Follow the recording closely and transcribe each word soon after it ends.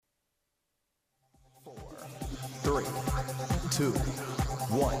3, 2,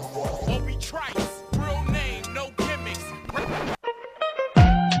 1. Obi Trice, real name, no gimmicks.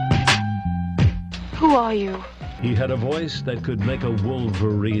 Who are you? He had a voice that could make a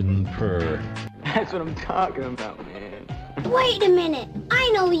wolverine purr. That's what I'm talking about, man. Wait a minute.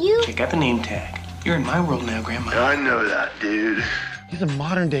 I know you. Check out the name tag. You're in my world now, Grandma. I know that, dude. He's a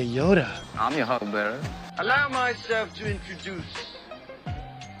modern-day Yoda. I'm your huckleberry. Allow myself to introduce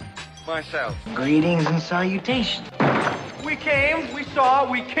myself. Greetings and salutations. We came, we saw,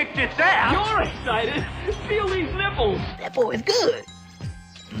 we kicked its ass. You're excited. Feel these nipples. That boy's good.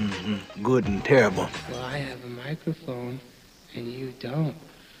 Mm-hmm. Good and terrible. Well, I have a microphone, and you don't.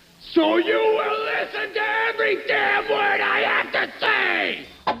 So you will listen to every damn word I have to say!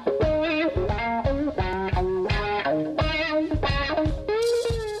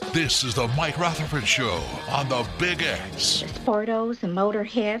 This is the Mike Rutherford Show on the Big X. Sportos,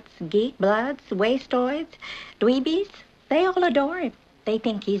 motorheads, geek bloods, wastoids, dweebies, they all adore him. They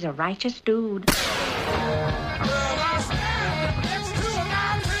think he's a righteous dude.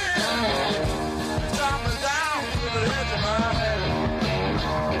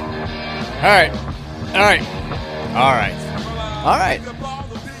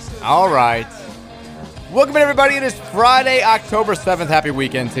 All right. Welcome in, everybody. It is Friday, October 7th. Happy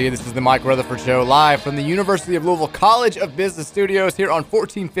weekend to you. This is the Mike Rutherford Show, live from the University of Louisville College of Business Studios here on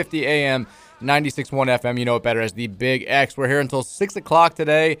 1450 AM, 96.1 FM. You know it better as the Big X. We're here until 6 o'clock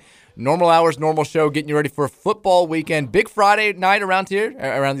today. Normal hours, normal show, getting you ready for a football weekend. Big Friday night around here,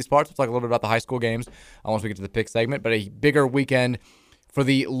 around these parts. We'll talk a little bit about the high school games once we get to the pick segment, but a bigger weekend for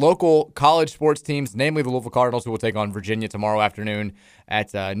the local college sports teams, namely the Louisville Cardinals, who will take on Virginia tomorrow afternoon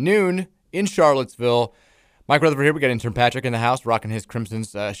at noon in Charlottesville. Mike Rutherford here. We got intern Patrick in the house rocking his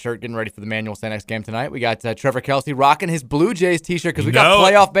Crimson's shirt, getting ready for the Manual St. X game tonight. We got Trevor Kelsey rocking his Blue Jays t-shirt because we got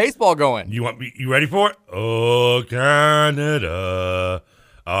playoff baseball going. You ready for it? Oh, Canada,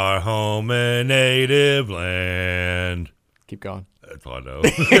 our home and native land. Keep going. That's all I know.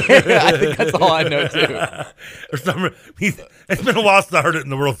 I think that's all I know, too. It's been a while since I heard it in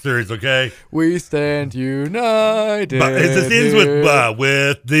the World Series, okay? We stand united. But it just ends with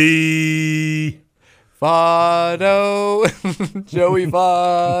the Votto, Joey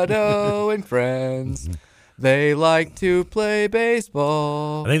Votto and friends. They like to play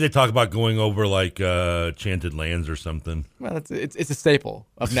baseball. I think they talk about going over like chanted lands or something. Well, it's a staple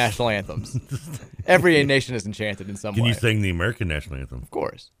of national anthems. Every nation is enchanted in some way. Can you sing the American national anthem? Of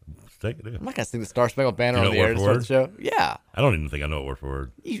course. Take it in. I'm not going to sing the Star Spangled Banner on the air to start the show. Yeah. I don't even think I know it word for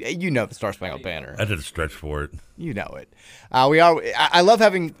word. You know the Star Spangled Banner. I did a stretch for it. You know it. I love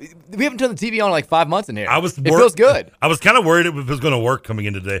having. We haven't turned the TV on in like 5 months in here. It feels good. I was kind of worried if it was going to work coming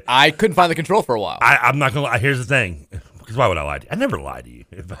in today. I couldn't find the control for a while. I'm not going to lie. Here's the thing. Because why would I lie to you? I never lie to you.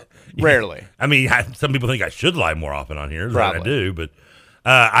 Rarely. I mean, some people think I should lie more often on here. Probably. I do, but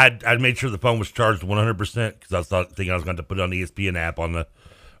I made sure the phone was charged 100% because I was thinking I was going to put it on the ESPN app on the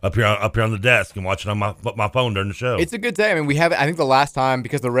up here on the desk and watch it on my phone during the show. It's a good day. I mean, I think the last time,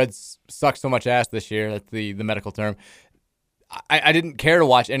 because the Reds sucked so much ass this year, that's the medical term, I didn't care to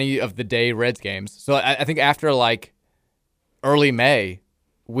watch any of the day Reds games. So I think after like early May,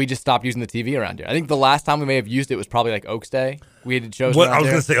 we just stopped using the TV around here. I think the last time we may have used it was probably like Oaks Day. We had shows around I was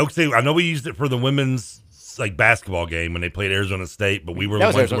going to say Oaks Day. I know we used it for the women's like basketball game when they played Arizona State, but we were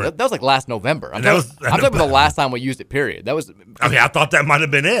that was like last November. I'm talking about the last time we used it. Period. That was okay. I thought that might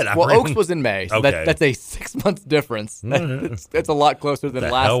have been it. Oaks was in May, so okay. that's a 6 month difference. That's a lot closer than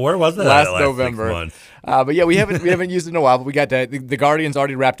where was it last November. But yeah, we haven't used it in a while. But we got the Guardians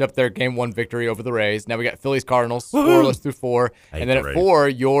already wrapped up their Game 1 victory over the Rays. Now we got Phillies Cardinals scoreless through 4, and then at 4,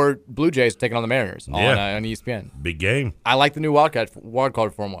 your Blue Jays are taking on the Mariners on ESPN. Big game. I like the new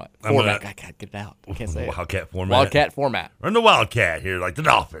wildcard format. I can't get it out. I can't say Wildcat format. Wildcat format. Run the Wildcat here, like the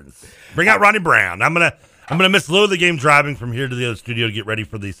Dolphins. Bring out Ronnie Brown. I'm gonna miss a little of the game driving from here to the other studio to get ready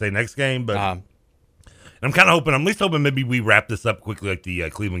for the next game, but I'm kind of hoping. I'm at least hoping maybe we wrap this up quickly, like the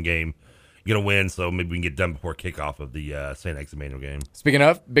Cleveland game. Get a win, so maybe we can get done before kickoff of the St. X Emmanuel game. Speaking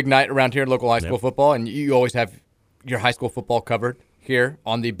of, big night around here in local high school football, and you always have your high school football covered here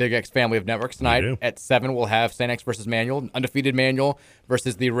on the Big X family of networks. Tonight at 7, we'll have St. X versus Manual, undefeated Manual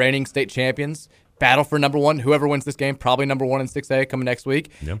versus the reigning state champions. Battle for number 1. Whoever wins this game, probably number 1 in 6A coming next week.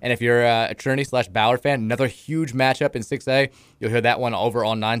 Yep. And if you're a Trinity/Ballard fan, another huge matchup in 6A. You'll hear that one over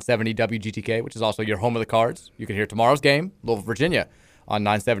on 970 WGTK, which is also your home of the Cards. You can hear tomorrow's game, Louisville, Virginia, on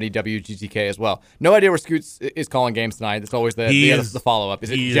 970 WGTK as well. No idea where Scoots is calling games tonight. It's always the follow-up.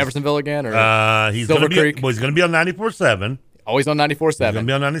 Is it Jeffersonville again or Silver Creek? He's going to be on 94.7. Always on 94.7. He's going to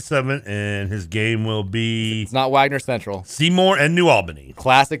be on 97, and his game will be... It's not Wagner Central. Seymour and New Albany.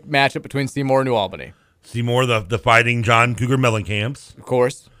 Classic matchup between Seymour and New Albany. See more of the fighting John Cougar Mellencamp's. Of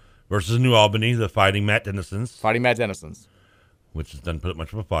course. Versus New Albany, the fighting Matt Dennisons. Fighting Matt Dennisons. Which doesn't put up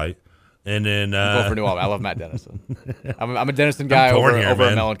much of a fight. And then I'm going for New Albany. I love Matt Dennison. I'm a Dennison guy over a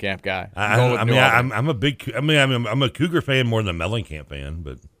Mellencamp guy. I'm a big. I'm a Cougar fan more than a Mellencamp fan,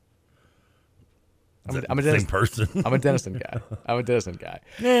 but I'm a same person. I'm a Dennison guy.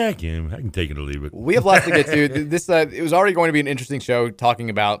 Yeah, I can take it or leave it. We have lots to get to. This it was already going to be an interesting show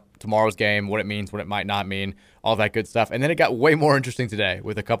talking about tomorrow's game, what it means, what it might not mean, all that good stuff. And then it got way more interesting today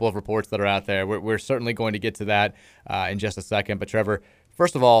with a couple of reports that are out there. We're certainly going to get to that in just a second. But Trevor,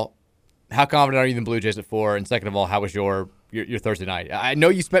 first of all, how confident are you in the Blue Jays at 4? And second of all, how was your Thursday night? I know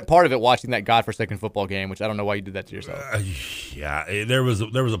you spent part of it watching that godforsaken football game, which I don't know why you did that to yourself. There was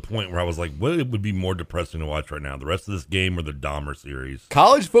a point where I was like, what would be more depressing to watch right now, the rest of this game or the Dahmer series?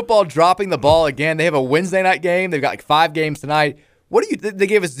 College football dropping the ball again. They have a Wednesday night game. They've got like 5 games tonight. They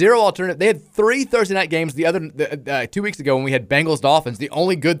gave us 0 alternative. They had 3 Thursday night games the other 2 weeks ago when we had Bengals Dolphins, the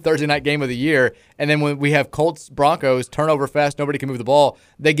only good Thursday night game of the year. And then when we have Colts Broncos, turnover fest, nobody can move the ball.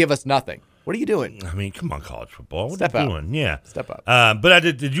 They give us nothing. What are you doing? I mean, come on, college football. What Step are you up. doing? Yeah. Step up. But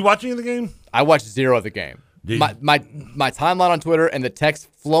did you watch any of the game? I watched 0 of the game. My timeline on Twitter and the text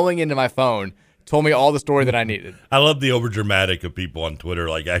flowing into my phone told me all the story that I needed. I love the overdramatic of people on Twitter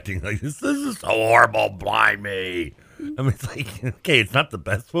like acting like this is so horrible, blind me. I mean, it's like, okay, it's not the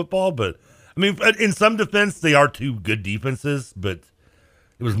best football, but I mean, in some defense, they are 2 good defenses, but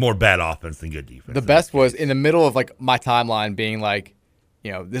it was more bad offense than good defense. The best was in the middle of like my timeline being like,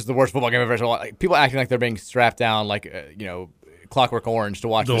 this is the worst football game I've ever seen. Like, people acting like they're being strapped down like, Clockwork Orange to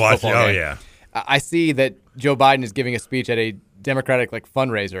watch this football game. Oh, yeah. I see that Joe Biden is giving a speech at a Democratic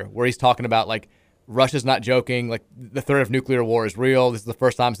fundraiser where he's talking about Russia's not joking. Like the threat of nuclear war is real. This is the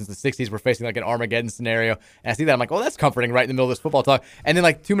first time since the 60s we're facing an Armageddon scenario. And I see that. I'm like, oh, that's comforting right in the middle of this football talk. And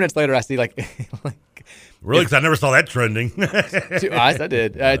then 2 minutes later, I see really? Because I never saw that trending. I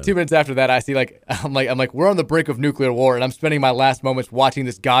did. 2 minutes after that, I see I'm like, we're on the brink of nuclear war, and I'm spending my last moments watching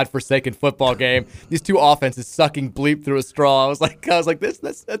this godforsaken football game. These 2 offenses sucking bleep through a straw. I was like,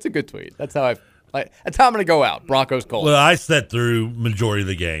 that's a good tweet. That's how that's how I'm gonna go out. Broncos Colts. Well, I sat through majority of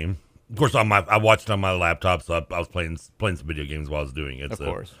the game. Of course, I watched it on my laptop, so I was playing some video games while I was doing it. Of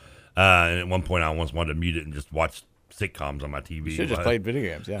course. And at one point, I almost wanted to mute it and just watch sitcoms on my TV. You should have just played video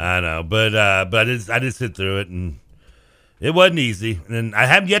games, yeah. I know, but I did sit through it, and it wasn't easy. And I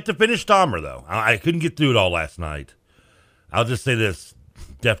haven't yet to finish Dahmer, though. I couldn't get through it all last night. I'll just say this: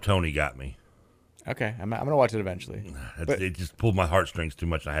 Def Tony got me. Okay, I'm gonna watch it eventually. It just pulled my heartstrings too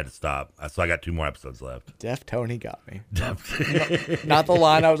much, and I had to stop. So I got 2 more episodes left. Def Tony got me. Not the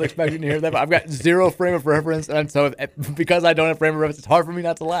line I was expecting to hear that, but I've got 0 frame of reference, and so because I don't have frame of reference, it's hard for me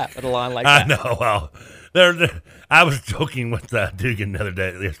not to laugh at a line like that. I know. Well, I was joking with Dugan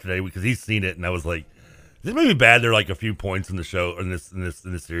yesterday because he's seen it, and I was like, "Is it maybe bad?" There are a few points in the show in this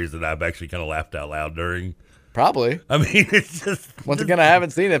series that I've actually kind of laughed out loud during. Probably. I mean, it's just once again, I haven't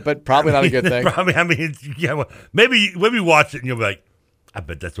seen it, but probably not a good thing. Maybe watch it and you'll be like, I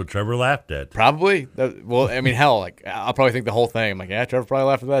bet that's what Trevor laughed at. Probably. Well, I mean, hell, I'll probably think the whole thing. I'm like, yeah, Trevor probably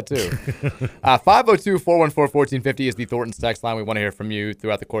laughed at that too. 502-414-1450 is the Thornton's text line. We want to hear from you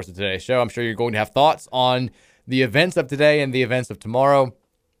throughout the course of today's show. I'm sure you're going to have thoughts on the events of today and the events of tomorrow.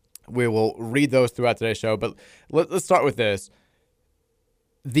 We will read those throughout today's show, but let's start with this.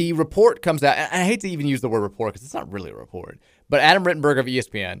 The report comes out, and I hate to even use the word report because it's not really a report, but Adam Rittenberg of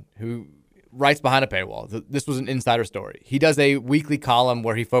ESPN, who writes behind a paywall, this was an insider story. He does a weekly column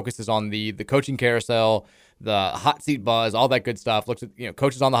where he focuses on the coaching carousel, the hot seat buzz, all that good stuff, looks at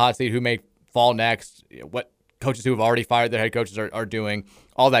coaches on the hot seat, who may fall next, what coaches who have already fired their head coaches are doing,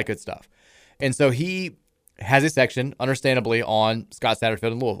 all that good stuff. And so he has a section, understandably, on Scott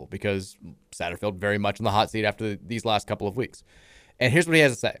Satterfield in Louisville because Satterfield very much in the hot seat after these last couple of weeks. And here's what he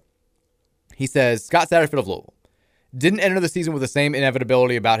has to say. He says, Scott Satterfield of Louisville didn't enter the season with the same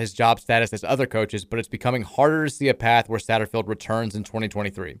inevitability about his job status as other coaches, but it's becoming harder to see a path where Satterfield returns in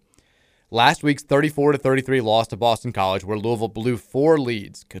 2023. Last week's 34-33 loss to Boston College, where Louisville blew 4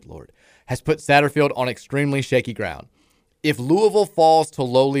 leads, good Lord, has put Satterfield on extremely shaky ground. If Louisville falls to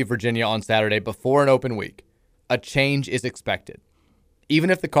lowly Virginia on Saturday before an open week, a change is expected. Even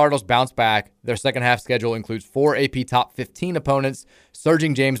if the Cardinals bounce back, their second half schedule includes 4 AP top 15 opponents,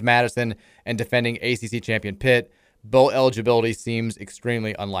 surging James Madison and defending ACC champion Pitt. Bowl eligibility seems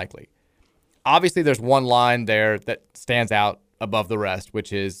extremely unlikely. Obviously, there's one line there that stands out above the rest,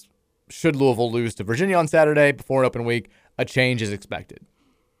 which is, should Louisville lose to Virginia on Saturday before an open week, a change is expected.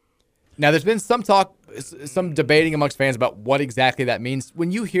 Now, there's been some talk, some debating amongst fans about what exactly that means.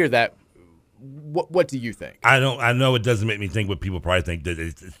 When you hear that, what do you think? I know it doesn't make me think what people probably think, that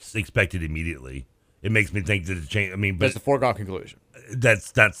it's expected immediately. it makes me think that it changed. I mean, but That's a foregone conclusion.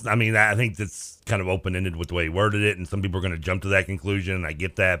 That's. I mean, I think that's kind of open ended with the way he worded it, and some people are going to jump to that conclusion. And I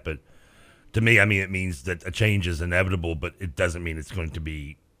get that, but to me, I mean, it means that a change is inevitable, but it doesn't mean it's going to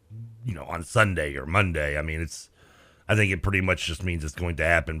be, on Sunday or Monday. I mean, I think it pretty much just means it's going to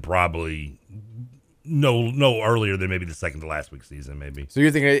happen probably no earlier than maybe the second to last week's season, maybe. So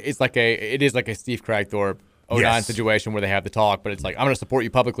you're thinking it is like a Steve Kragthorpe 09 situation where they have the talk, but it's like, I'm going to support you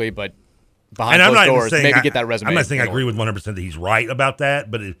publicly, but behind closed doors, maybe get that resume. I'm not saying I agree with 100% that he's right about that,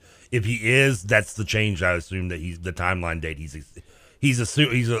 but if he is, that's the change. I assume that he's the timeline date he's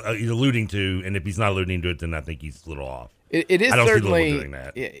alluding to, and if he's not alluding to it, then I think he's a little off. It is I don't certainly see Louisville doing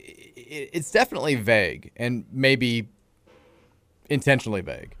that. It's definitely vague and maybe intentionally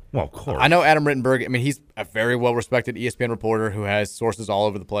vague. Well, of course. I know Adam Rittenberg. I mean, he's a very well-respected ESPN reporter who has sources all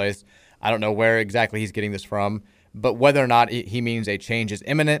over the place. I don't know where exactly he's getting this from, but whether or not he means a change is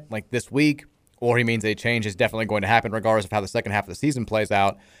imminent, like this week, or he means a change is definitely going to happen regardless of how the second half of the season plays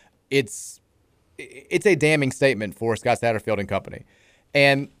out, it's a damning statement for Scott Satterfield and company.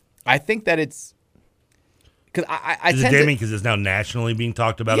 And I think that it's because I is tend it damning because it's now nationally being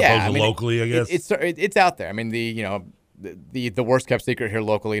talked about opposed to locally, I guess? It's out there. I mean, the worst kept secret here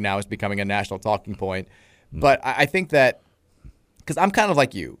locally now is becoming a national talking point. But I think that because I'm kind of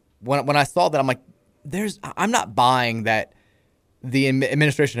like you. When I saw that, I'm like, I'm not buying that the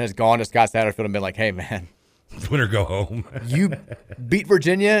administration has gone to Scott Satterfield and been like, hey, man. Win or go home. You beat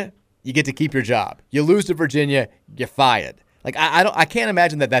Virginia, you get to keep your job. You lose to Virginia, you're fired. Like, I can't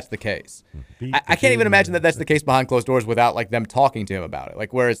imagine that that's the case. I can't even imagine that that's the case behind closed doors without, like, them talking to him about it.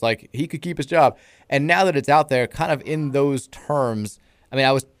 Like, where it's like, he could keep his job. And now that it's out there, kind of in those terms, I mean,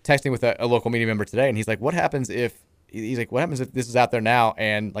 I was texting with a local media member today, and he's like, what happens if this is out there now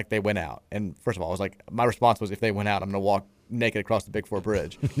and, like, they went out? And first of all, I was like, my response was, if they went out, I'm going to walk naked across the Big Four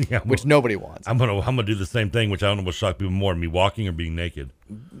Bridge, which nobody wants. I'm gonna do the same thing, which I don't know what shock people more, me walking or being naked.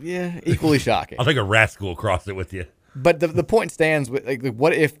 Yeah, equally shocking. I'll take a rascal across it with you. But the point stands with, like,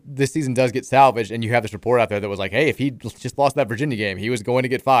 what if this season does get salvaged and you have this report out there that was like, hey, if he just lost that Virginia game, he was going to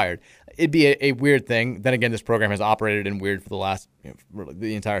get fired. It'd be a weird thing. Then again, this program has operated in weird for the last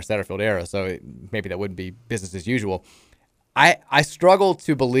the entire Satterfield era, so maybe that wouldn't be business as usual. I struggle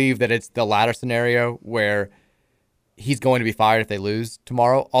to believe that it's the latter scenario where he's going to be fired if they lose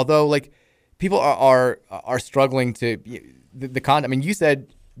tomorrow. Although, like, people are struggling to I mean, you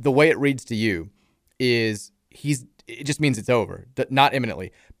said the way it reads to you is it just means it's over, not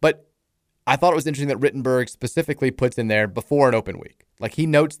imminently. But I thought it was interesting that Rittenberg specifically puts in there before an open week. Like, he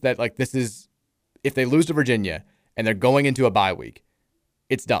notes that, like, this is if they lose to Virginia and they're going into a bye week,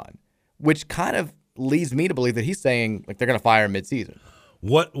 it's done. Which kind of leads me to believe that he's saying, like, they're going to fire him midseason.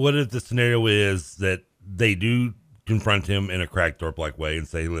 What if the scenario is they do confront him in a Kragthorpe-like way and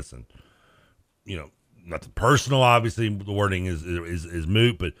say, listen, nothing personal, obviously, the wording is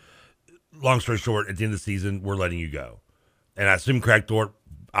moot, but long story short, at the end of the season, we're letting you go. And I assume Kragthorpe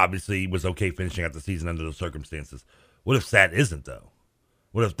obviously was okay finishing out the season under those circumstances. What if Sat isn't, though?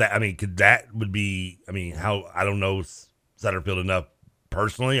 What if that, I mean, I don't know Satterfield enough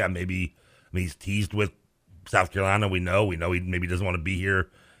personally. He's teased with South Carolina. We know he maybe doesn't want to be here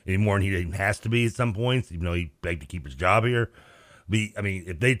anymore, and he even has to be at some points, even though he begged to keep his job here.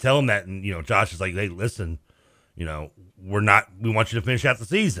 If they tell him that, and Josh is like, hey, listen, we want you to finish out the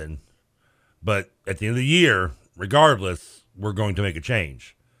season, but at the end of the year, regardless, we're going to make a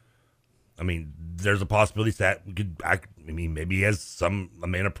change. I mean, there's a possibility that maybe he has a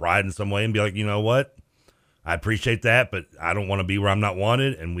man of pride in some way and be like, you know what, I appreciate that, but I don't want to be where I'm not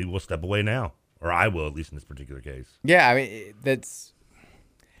wanted, and we will step away now, or I will, at least in this particular case. Yeah, I mean, that's.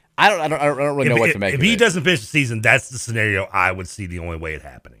 I don't really know what to make of it. If he doesn't finish the season, that's the scenario I would see the only way it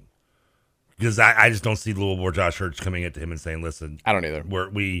happening. Because I just don't see Louisville or Josh Hurts coming into him and saying, listen. I don't either.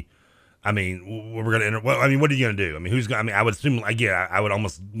 We're going to enter. Well, what are you going to do? Who's going to. I would assume, I would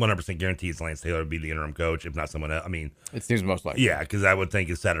almost 100% guarantee it's Lance Taylor would be the interim coach, if not someone else. It seems most likely. Yeah, because I would think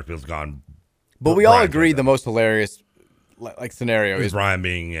if Satterfield's gone. But we all agree the most hilarious scenario is Brian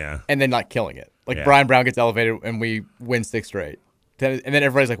being, and then not killing it. Brian Brown gets elevated and we win 6 straight. And then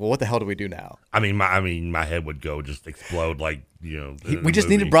everybody's like, well, what the hell do we do now? My head would go just explode we just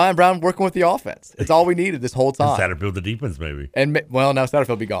needed Brian Brown working with the offense. It's all we needed this whole time. Satterfield the defense, maybe. And now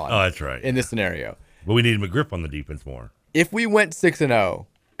Satterfield be gone. Oh, that's right. In this scenario. But we needed McGriff on the defense more. If we went 6-0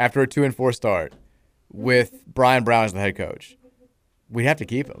 after a 2-4 start with Brian Brown as the head coach, we'd have to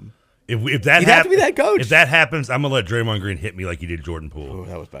keep him. If that have to be that coach. If that happens, I'm gonna let Draymond Green hit me like he did Jordan Poole. Oh,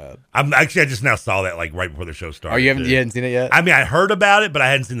 that was bad. I just now saw that right before the show started. Oh, you hadn't seen it yet? I heard about it, but I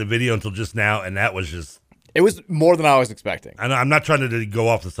hadn't seen the video until just now, and that was just It was more than I was expecting. And I'm not trying to go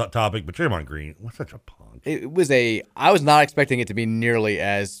off the topic, but Draymond Green was such a punk. I was not expecting it to be nearly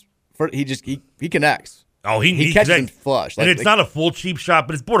as. He connects. Oh, he catches him flush. And it's not a full cheap shot,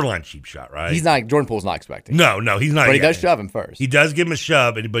 but it's borderline cheap shot, right? He's not. Jordan Poole's not expecting. No, he's not. But he does shove him first. He does give him a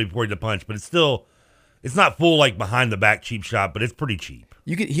shove, before he the punch, but it's not full like behind the back cheap shot, but it's pretty cheap.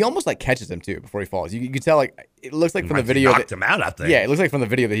 He almost like catches him too before he falls. You can tell like it looks like from the video knocked him out. I think. Yeah, it looks like from the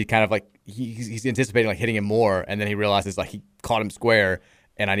video that he kind of like he's anticipating like hitting him more, and then he realizes like he caught him square.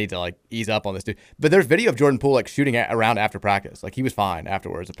 And I need to like ease up on this dude. But there's video of Jordan Poole like shooting around after practice. Like he was fine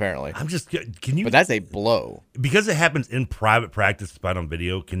afterwards, apparently. But that's a blow because it happens in private practice, despite on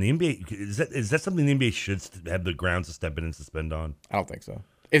video. Can the NBA is that something the NBA should have the grounds to step in and suspend on? I don't think so.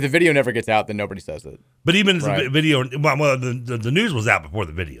 If the video never gets out, then nobody says it. But even if the video, the news was out before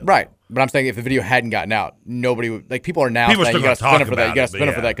the video, right? But I'm saying if the video hadn't gotten out, nobody would like. People are now saying you got to suspend him for that. You got to suspend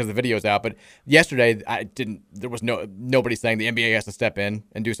him for that because the video's out. But yesterday, there was nobody saying the NBA has to step in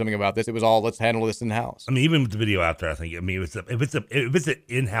and do something about this. It was all let's handle this in house. I mean, even with the video out there, I think. I mean, if it's an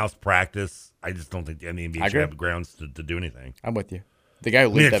in-house practice, I just don't think the NBA should have grounds to do anything. I'm with you. The guy who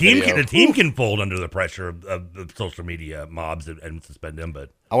leaked that video. The team can fold under the pressure of social media mobs and suspend him, but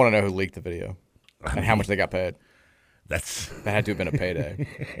I want to know who leaked the video and how much they got paid. That had to have been a payday.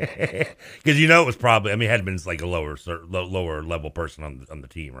 Because it was probably. I mean, it had been like a lower level person on the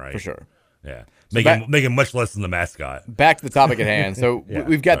team, right? For sure. Yeah, so making much less than the mascot. Back to the topic at hand. So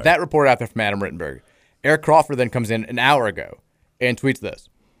we've got that report out there from Adam Rittenberg. Eric Crawford then comes in an hour ago and tweets this.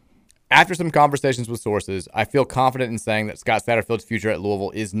 After some conversations with sources, I feel confident in saying that Scott Satterfield's future at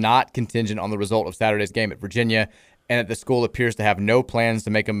Louisville is not contingent on the result of Saturday's game at Virginia, and that the school appears to have no plans to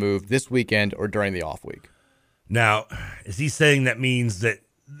make a move this weekend or during the off week. Now, is he saying that means that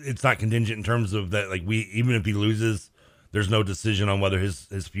it's not contingent in terms of that, like even if he loses, there's no decision on whether his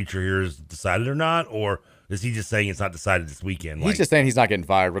future here is decided or not, or is he just saying it's not decided this weekend? He's just saying he's not getting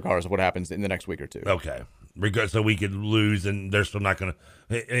fired regardless of what happens in the next week or two. Okay. So we could lose, and they're still not going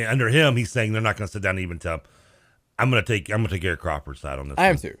to. Under him, he's saying they're not going to sit down and even tell him. I'm going to take Eric Crawford's side on this. I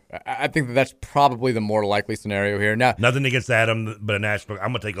am too. I think that's probably the more likely scenario here. Now, nothing against Adam, but a national.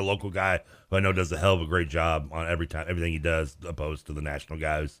 I'm going to take a local guy who I know does a hell of a great job on everything he does, opposed to the national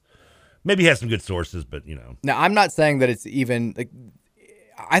guys. Maybe he has some good sources, but Now, I'm not saying that it's even. Like,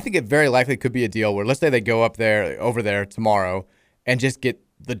 I think it very likely could be a deal where let's say they go over there tomorrow and just get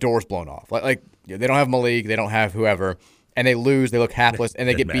the doors blown off. Like they don't have Malik, they don't have whoever, and they lose. They look hapless, and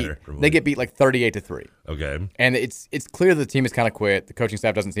they get beat. They get beat like 38-3. Okay, and it's clear the team has kind of quit. The coaching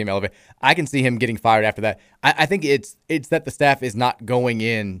staff doesn't seem elevated. I can see him getting fired after that. I think it's that the staff is not going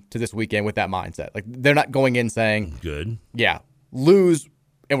in to this weekend with that mindset. Like they're not going in saying, "Good, yeah, lose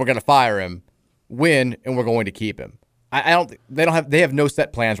and we're going to fire him, win and we're going to keep him." They have no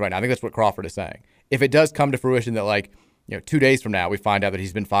set plans right now. I think that's what Crawford is saying. If it does come to fruition that 2 days from now we find out that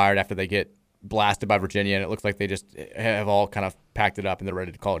he's been fired after they get blasted by Virginia and it looks like they just have all kind of packed it up and they're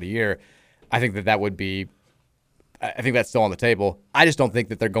ready to call it a year, I think that would be – I think that's still on the table. I just don't think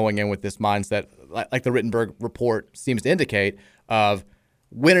that they're going in with this mindset like the Rittenberg report seems to indicate of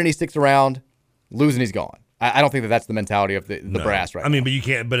winning he sticks around, losing he's gone. I don't think that that's the mentality of the brass right now. I mean, but you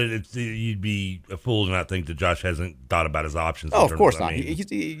can't. But you'd be a fool to not think that Josh hasn't thought about his options. Oh, of course not.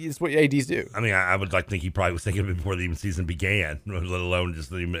 It's what ADs do. I mean, I would like to think he probably was thinking of it before the even season began, let alone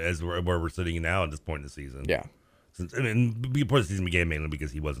just as where we're sitting now at this point in the season. Yeah. Before the season began, mainly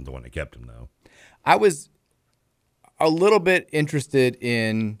because he wasn't the one that kept him, though. I was a little bit interested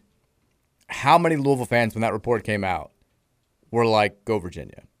in how many Louisville fans, when that report came out, were like, "Go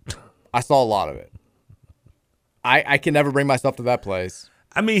Virginia." I saw a lot of it. I can never bring myself to that place.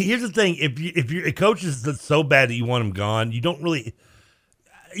 I mean, here's the thing: if your coach is so bad that you want him gone, you don't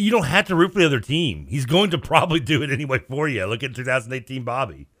have to root for the other team. He's going to probably do it anyway for you. Look at 2018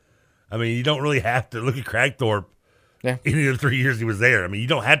 Bobby. I mean, you don't really have to look at Cragthorpe. Yeah. In the 3 years he was there, I mean, you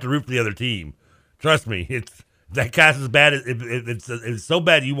don't have to root for the other team. Trust me, it's that guy's as bad as if it's so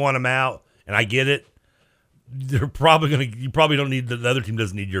bad you want him out, and I get it. You probably don't need the other team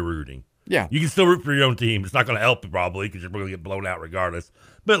doesn't need your rooting. Yeah. You can still root for your own team. It's not going to help probably because you're going to get blown out regardless.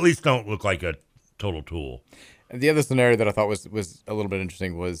 But at least don't look like a total tool. And the other scenario that I thought was a little bit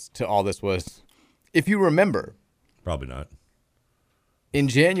interesting was if you remember. Probably not. In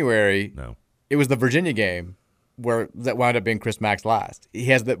January, no. It was the Virginia game that wound up being Chris Mack's last. We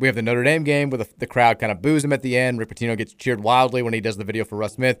have the Notre Dame game where the crowd kind of boos him at the end. Rick Pitino gets cheered wildly when he does the video for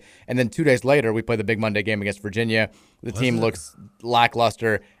Russ Smith. And then 2 days later, we play the big Monday game against Virginia. The team looks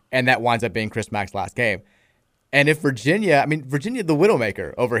lackluster. And that winds up being Chris Mack's last game. And if Virginia, the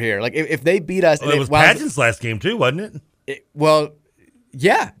Widowmaker over here, like if they beat us. Well, it was Pageant's last game too, wasn't it? Well,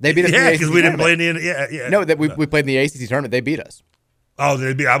 Yeah, they beat us. Yeah, because we didn't play in the yeah. No, that we played in the ACC tournament. They beat us. Oh,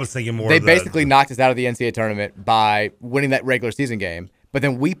 I was thinking more. They basically knocked us out of the NCAA tournament by winning that regular season game. But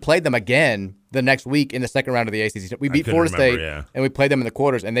then we played them again the next week in the second round of the ACC. We beat Florida State, and we played them in the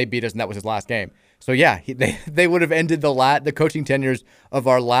quarters, and they beat us, and that was his last game. So yeah, they would have ended the coaching tenures of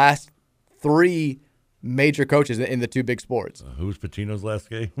our last 3 major coaches in the 2 big sports. Who was Pitino's last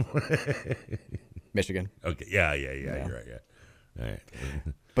game? Michigan. Okay, yeah. You're right. Yeah. All right.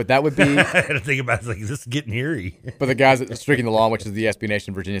 But that would be. I had to think about it. Like, is this getting eerie? But the guys at Streaking the Lawn, which is the SB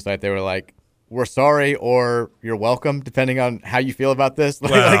Nation Virginia site, they were like, "We're sorry," or "You're welcome," depending on how you feel about this.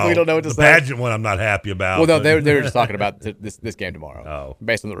 Like we don't know what to say. The pageant one, I'm not happy about. Well, no, they were just talking about this game tomorrow. Oh,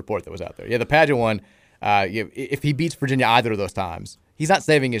 based on the report that was out there. Yeah, the pageant one. If he beats Virginia either of those times, he's not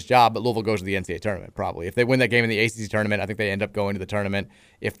saving his job. But Louisville goes to the NCAA tournament probably. If they win that game in the ACC tournament, I think they end up going to the tournament.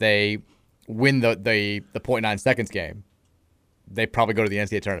 If they win the 0.9 seconds game, they probably go to the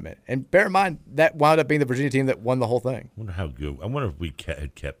NCAA tournament. And bear in mind, that wound up being the Virginia team that won the whole thing. I wonder how good. I wonder if we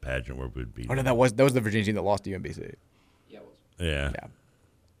had kept pageant where we'd be. Oh, no, that was the Virginia team that lost to UMBC. Yeah.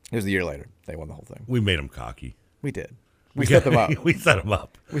 It was a year later. They won the whole thing. We made them cocky. We did. We set them up. We set them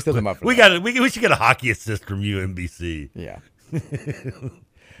up. We set them up. We should get a hockey assist from UMBC. Yeah.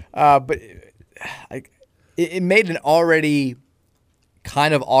 But it made an already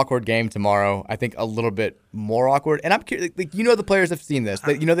kind of awkward game tomorrow, I think, a little bit more awkward. And I'm curious, like, the players have seen this,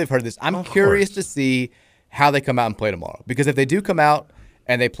 they've heard this. I'm curious to see how they come out and play tomorrow. Because if they do come out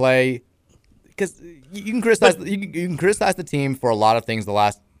and they play, because you can criticize the team for a lot of things the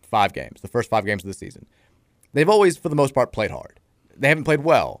last 5 games, the first 5 games of the season. They've always, for the most part, played hard. They haven't played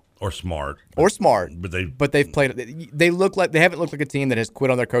well. Or smart. But they've played. They haven't looked like a team that has quit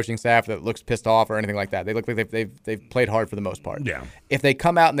on their coaching staff, that looks pissed off or anything like that. They look like they've played hard for the most part. Yeah. If they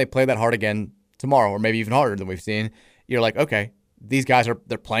come out and they play that hard again tomorrow, or maybe even harder than we've seen, you're like, okay, these guys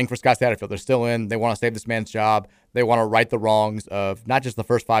they're playing for Scott Satterfield. They're still in. They want to save this man's job. They want to right the wrongs of not just the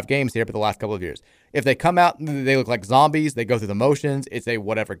first 5 games here, but the last couple of years. If they come out and they look like zombies, they go through the motions, it's a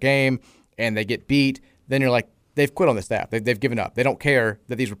whatever game, and they get beat, then you're like, they've quit on the staff. They've given up. They don't care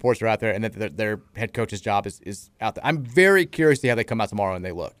that these reports are out there and that their head coach's job is out there. I'm very curious to see how they come out tomorrow and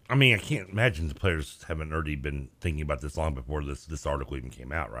they look. I mean, I can't imagine the players haven't already been thinking about this long before this article even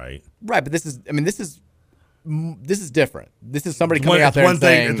came out, right? Right, but this is different. This is somebody coming out there and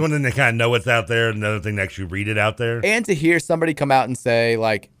saying... It's one thing they kind of know what's out there, and another thing to actually read it out there. And to hear somebody come out and say,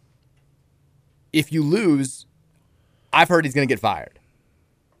 like, if you lose, I've heard he's going to get fired.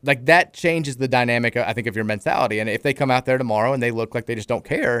 Like, that changes the dynamic, I think, of your mentality. And if they come out there tomorrow and they look like they just don't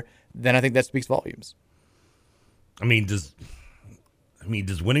care, then I think that speaks volumes. I mean, does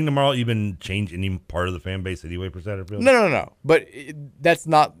winning tomorrow even change any part of the fan base anyway for Satterfield? No. But that's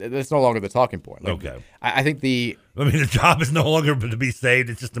no longer the talking point. Like, okay. I think the job is no longer to be saved.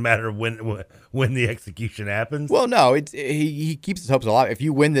 It's just a matter of when the execution happens. Well, no, he keeps his hopes alive. If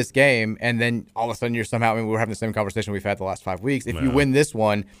you win this game and then all of a sudden you're somehow, we're having the same conversation we've had the last 5 weeks. If you win this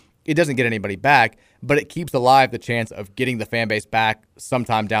one, it doesn't get anybody back, but it keeps alive the chance of getting the fan base back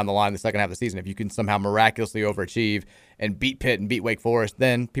sometime down the line in the second half of the season. If you can somehow miraculously overachieve and beat Pitt and beat Wake Forest,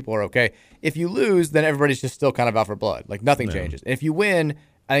 then people are okay. If you lose, then everybody's just still kind of out for blood. Like, nothing changes. And if you win,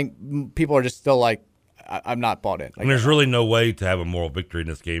 I think people are just still like, I'm not bought in. Like, and there's really no way to have a moral victory in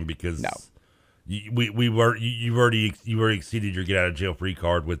this game because you've already exceeded your get out of jail free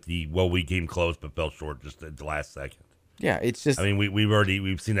card with we came close but fell short just at the last second. Yeah, it's just. I mean,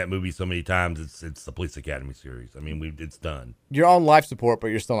 we've seen that movie so many times. It's the Police Academy series. I mean, it's done. You're on life support, but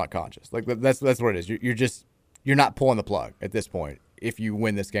you're still not conscious. Like, that's what it is. You're not pulling the plug at this point. If you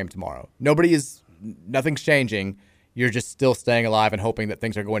win this game tomorrow, nothing's changing. You're just still staying alive and hoping that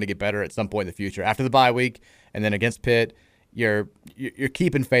things are going to get better at some point in the future after the bye week, and then against Pitt. You're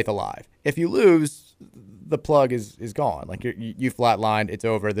keeping faith alive. If you lose, the plug is gone. Like, you flatlined. It's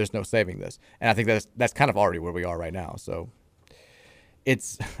over. There's no saving this. And I think that's kind of already where we are right now. So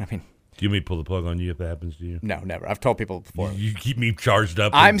it's. I mean. Do you mean pull the plug on you if that happens to you? No, never. I've told people before. You keep me charged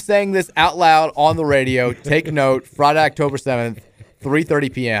up. I'm saying this out loud on the radio. Take note. Friday, October 7th,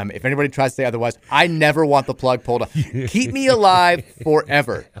 3:30 p.m. If anybody tries to say otherwise, I never want the plug pulled on. Keep me alive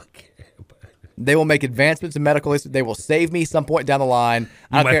forever. Okay. They will make advancements in medical history. They will save me some point down the line.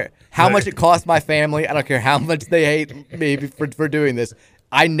 I don't care how much it costs my family. I don't care how much they hate me for doing this.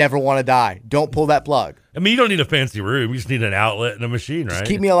 I never want to die. Don't pull that plug. I mean, you don't need a fancy room. You just need an outlet and a machine, right? Just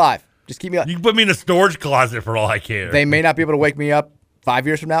keep me alive. Just keep me alive. You can put me in a storage closet for all I care. They may not be able to wake me up 5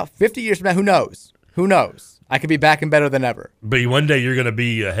 years from now, 50 years from now. Who knows? Who knows? I could be back and better than ever. But one day you're going to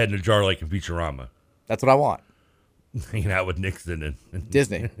be a head in a jar like in Futurama. That's what I want. Hanging out with Nixon and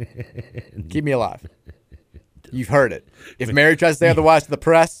Disney. Keep me alive. You've heard it. If Mary tries to say otherwise to the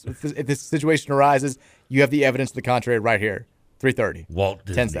press, if this situation arises, you have the evidence to the contrary right here. 3:30. Walt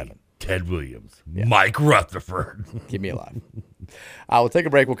Disney, 10-7. Ted Williams, Mike Rutherford. Keep me alive. We'll take a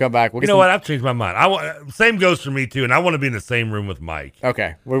break. We'll come back. We'll you know what? I've changed my mind. Same goes for me, too, and I want to be in the same room with Mike.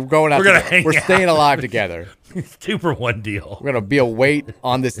 Okay. We're going out. We're going to hang We're out. staying alive together. It's 2-for-1 deal. We're going to be a weight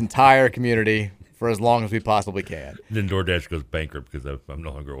on this entire community for as long as we possibly can. Then DoorDash goes bankrupt because I'm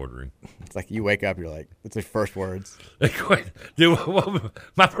no longer ordering. It's like you wake up, you're like, what's your first words? Dude,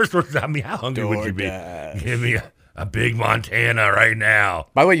 my first words, I mean, how hungry would you be? Give me a big Montana right now.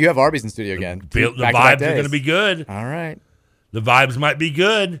 By the way, you have Arby's in studio again. The vibes are going to be good. All right. The vibes might be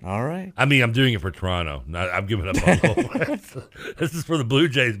good. All right. I mean, I'm doing it for Toronto. I'm giving up on This is for the Blue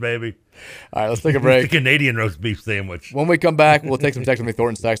Jays, baby. All right, let's take a break. The Canadian roast beef sandwich. When we come back, we'll take some text from the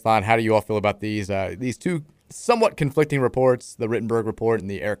Thornton's text line. How do you all feel about these two somewhat conflicting reports, the Rittenberg report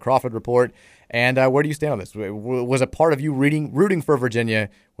and the Eric Crawford report? And where do you stand on this? Was a part of you rooting for Virginia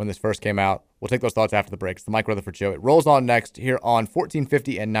when this first came out? We'll take those thoughts after the break. It's the Mike Rutherford Show. It rolls on next here on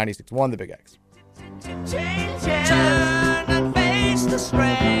 1450 and 96.1 The Big X.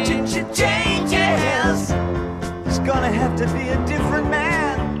 Changes. It's gonna have to be a different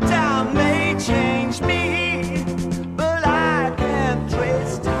man. Time may change me, but I can't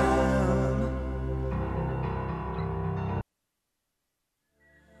trace time.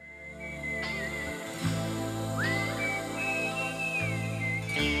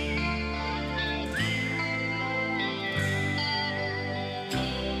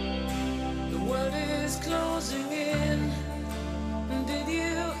 The world is closing in. Did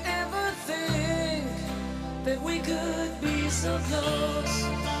you ever think that we could be so close,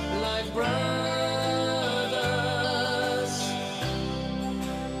 like brothers?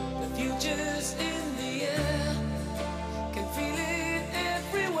 The future's in the air, can feel it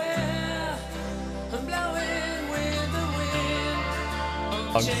everywhere. I'm blowing with the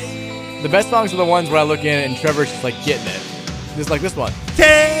wind of change. The best songs are the ones where I look in and Trevor's just like getting it. Just like this one.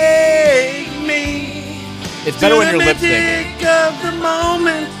 Take me. It's better when you're lip syncing. Of the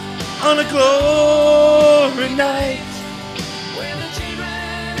moment on a glory night.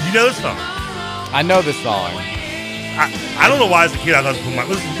 You know this song? I know this song. I don't know why as a kid I thought this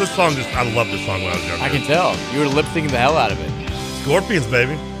song I love this song when I was younger. I can tell. You were lip syncing the hell out of it. Scorpions,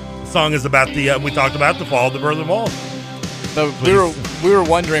 baby. The song is about we talked about the fall of the Berlin Wall. So we were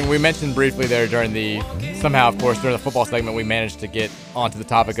wondering, we mentioned briefly there during the football segment, we managed to get onto the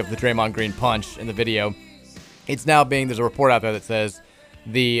topic of the Draymond Green punch in the video. It's now there's a report out there that says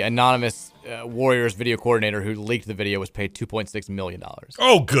the anonymous Warriors video coordinator who leaked the video was paid $2.6 million.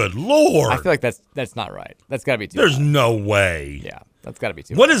 Oh, good Lord. I feel like that's not right. That's got to be too There's high. No way. Yeah, that's got to be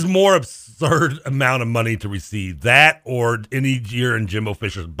too What high. is more absurd amount of money to receive? That or any year in Jimbo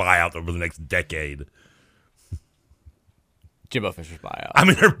Fisher's buyout over the next decade? Jimbo Fisher's buyout. I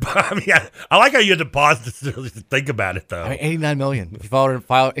mean, I like how you had to pause to think about it, though. I mean, $89 million. If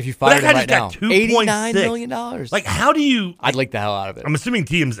you fired him right now, $89 million. Like, how do you? I'd leak the hell out of it. I'm assuming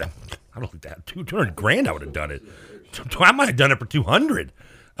teams. I don't think that $200,000. I would have done it. I might have done it for $200,000.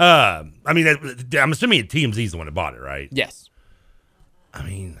 I mean, I'm assuming TMZ's the one that bought it, right? Yes. I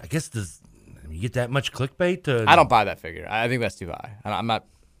mean, I guess you get that much clickbait? I don't buy that figure. I think that's too high. I'm not.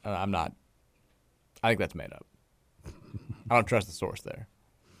 I think that's made up. I don't trust the source there,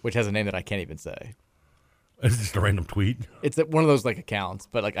 which has a name that I can't even say. It's just a random tweet. It's one of those like accounts,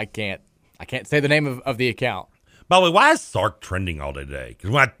 but like I can't say the name of the account. By the way, why is Sark trending all day today?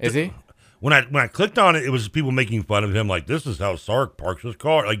 Is he? When I clicked on it, it was people making fun of him, like this is how Sark parks his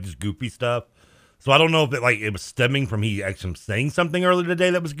car, like just goofy stuff. So I don't know if it was stemming from he actually saying something earlier today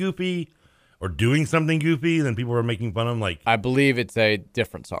that was goofy, or doing something goofy, and then people were making fun of him. Like I believe it's a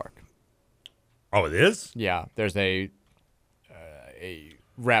different Sark. Oh, it is? Yeah, there's a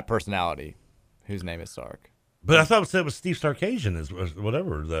rap personality whose name is Sark. But I thought it was Steve Sarkisian, is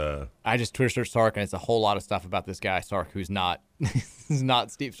whatever. I just Twitter searched Sark, and it's a whole lot of stuff about this guy Sark who's not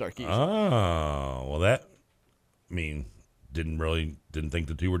not Steve Sarkisian. Oh, well, that didn't think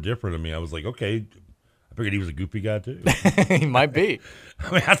the two were different. I mean, I was like, okay, I figured he was a goofy guy too. He might be.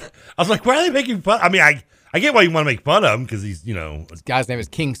 I mean, I was like, why are they making fun? I mean, I get why you want to make fun of him because he's This guy's name is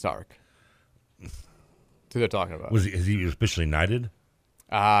King Sark. Who they're talking about? Is he officially knighted?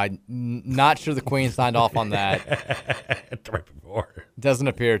 Not sure the Queen signed off on that. Right before. Doesn't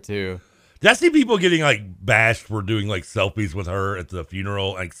appear to. Did I see people getting like bashed for doing like selfies with her at the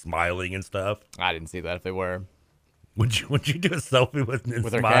funeral, like smiling and stuff? I didn't see that. If they were, would you do a selfie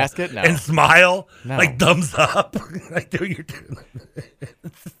with her casket? No. And smile, no. Like thumbs up, like doing your.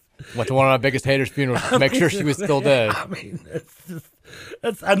 Went to one of my biggest haters' funerals to make sure she was still dead. I mean,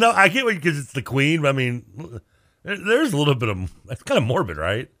 I know I get what because it's the Queen, but I mean, There's a little bit of that's kind of morbid,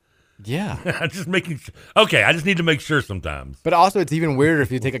 right? Yeah. I'm just making sure. Okay, I just need to make sure sometimes. But also, it's even weirder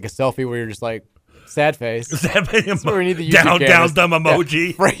if you take like a selfie where you're just like sad face. Sad face. That's where we need the down cameras. dumb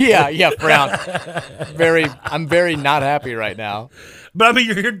emoji. Yeah, frown. I'm very not happy right now. But I mean,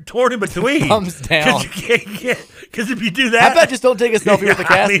 you're torn in between. Thumbs down. Because if you do that, how about just don't take a selfie with the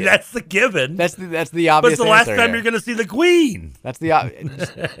casket? I mean, that's the given. That's the obvious. But it's the last answer time here. you're going to see the Queen. That's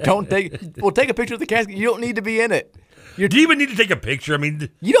the don't take. Well, take a picture of the casket. You don't need to be in it. Do you even need to take a picture? I mean,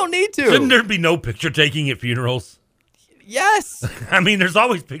 you don't need to. Shouldn't there be no picture taking at funerals? Yes. I mean, there's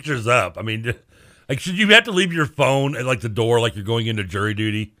always pictures up. I mean, like, should you have to leave your phone at like the door, like you're going into jury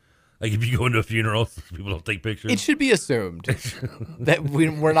duty? Like if you go into a funeral, people don't take pictures. It should be assumed that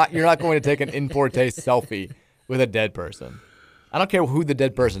we're not. You're not going to take an in poor taste selfie with a dead person. I don't care who the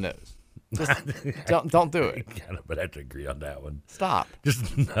dead person is. Just don't do it. But I have to agree on that one. Stop.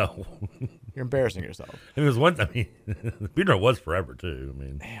 Just no. You're embarrassing yourself. It was one. I mean, the funeral was forever too. I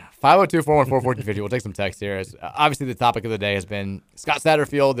mean, 502-414-1450. We'll take some text here. Obviously, the topic of the day has been Scott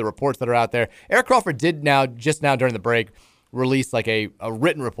Satterfield. The reports that are out there. Eric Crawford did just now during the break release like a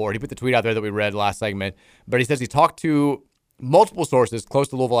written report. He put the tweet out there that we read last segment, but he says he talked to multiple sources close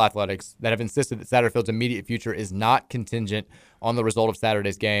to Louisville Athletics that have insisted that Satterfield's immediate future is not contingent on the result of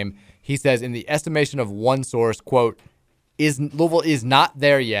Saturday's game. He says, in the estimation of one source, quote, Louisville is not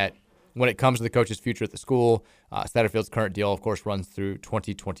there yet when it comes to the coach's future at the school. Satterfield's current deal, of course, runs through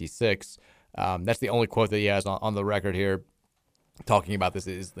 2026. That's the only quote that he has on the record here talking about this.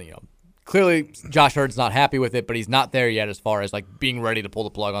 Is, clearly Josh Hurd's not happy with it, but he's not there yet as far as like being ready to pull the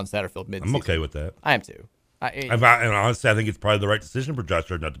plug on Satterfield midseason. I'm okay with that. I am too. And honestly, I think it's probably the right decision for Josh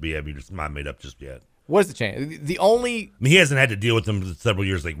Hurd not to be having his mind made up just yet. What is the chance? The only... I mean, he hasn't had to deal with them for several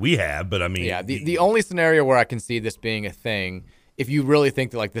years like we have, but I mean... Yeah, the only scenario where I can see this being a thing, if you really think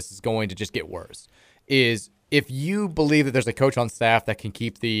that like this is going to just get worse, is if you believe that there's a coach on staff that can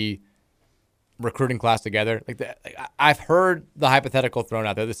keep the recruiting class together. I've heard the hypothetical thrown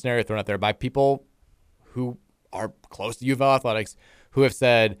out there, the scenario thrown out there by people who are close to U of L athletics who have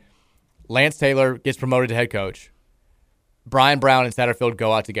said Lance Taylor gets promoted to head coach. Brian Brown and Satterfield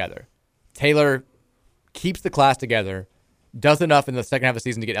go out together. Taylor keeps the class together, does enough in the second half of the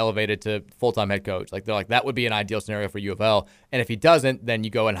season to get elevated to full-time head coach. They're like, that would be an ideal scenario for U of L. And if he doesn't, then you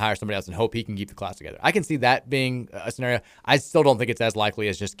go and hire somebody else and hope he can keep the class together. I can see that being a scenario. I still don't think it's as likely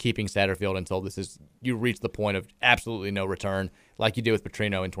as just keeping Satterfield until you reach the point of absolutely no return, like you did with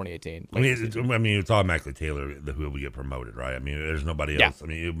Petrino in 2018. It's automatically Taylor who will get promoted, right? I mean, there's nobody else. I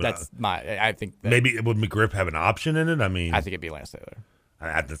mean, I think maybe would McGriff have an option in it? I mean, I think it'd be Lance Taylor.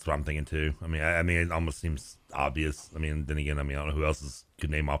 That's what I'm thinking too. I mean, it almost seems obvious. I mean, then again, I don't know who else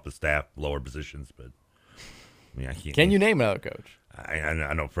could name off the staff lower positions, but I mean, I can't. Can you name another coach? I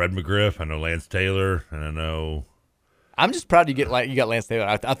know Fred McGriff. I know Lance Taylor, and I know. I'm just proud you got Lance Taylor.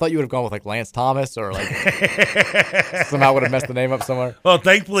 I thought you would have gone with like Lance Thomas or like somehow would have messed the name up somewhere. Well,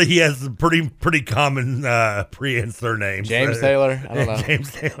 thankfully he has a pretty common pre and surname. James Taylor. I don't know.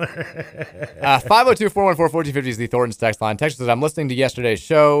 James Taylor. 502-414-1450 is the Thornton's text line. Text says, I'm listening to yesterday's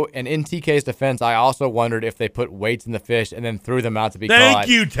show, and in TK's defense, I also wondered if they put weights in the fish and then threw them out to be caught. Thank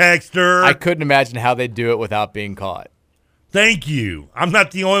you, Texter. I couldn't imagine how they'd do it without being caught. Thank you. I'm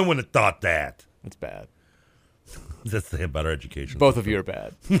not the only one that thought that. It's bad. That's the thing about our education. Both of you are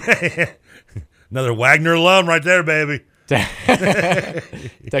bad. Another Wagner alum right there, baby.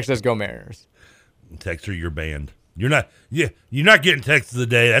 Text says, go Mariners. Texter, you're banned. You're not getting text of the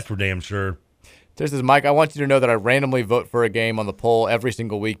day. That's for damn sure. Text says, Mike, I want you to know that I randomly vote for a game on the poll every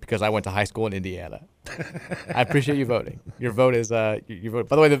single week because I went to high school in Indiana. I appreciate you voting. Your vote is your vote.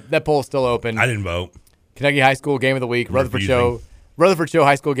 By the way, that poll is still open. I didn't vote. Kentucky High School Game of the Week. Rutherford Show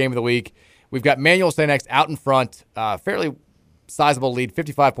High School Game of the Week. We've got Manuel St. X out in front, fairly sizable lead,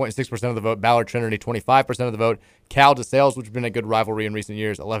 55.6% of the vote. Ballard Trinity, 25% of the vote. Cal DeSales, which has been a good rivalry in recent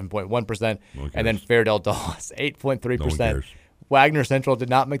years, 11.1%. And then Fairdale Dulles, 8.3%. Wagner Central did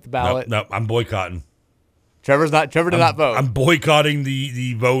not make the ballot. No, I'm boycotting. Trevor did not vote. I'm boycotting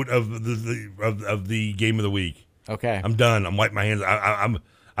the vote of the Game of the Week. Okay. I'm done. I'm wiping my hands.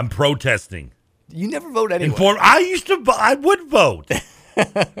 I'm protesting. You never vote anyway. I would vote.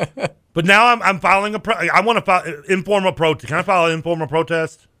 But now I'm filing I want to file informal protest. Can I file an informal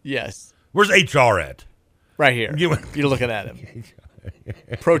protest? Yes. Where's HR at? Right here. You're looking at him.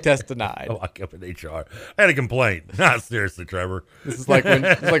 Protest denied. I lock up in HR. I had a complaint. Not seriously, Trevor. This is like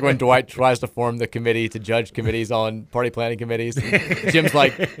when Dwight tries to form the committee to judge committees on party planning committees. Jim's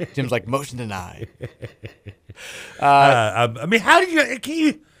like motion denied. I mean, how did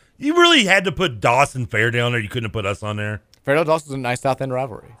you really had to put Dawson Fair down there? You couldn't have put us on there. Fairdale's also a nice South End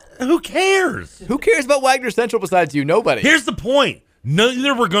rivalry. Who cares? Who cares about Wagner Central besides you? Nobody. Here's the point.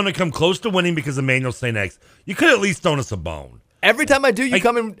 Neither were going to come close to winning because of Emmanuel St. X. You could at least thrown us a bone. Every time I do, you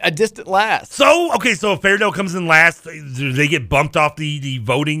come in a distant last. So, okay, so if Fairdale comes in last, do they get bumped off the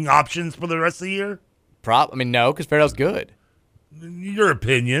voting options for the rest of the year? No, because Fairdale's good. Your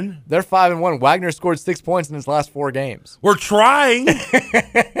opinion. They're 5-1. Wagner scored 6 points in his last 4 games. We're trying.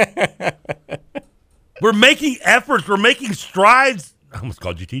 We're making efforts. We're making strides. I almost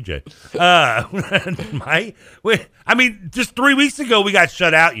called you TJ. Just 3 weeks ago, we got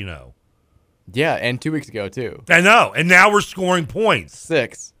shut out, you know. Yeah, and 2 weeks ago, too. I know. And now we're scoring points.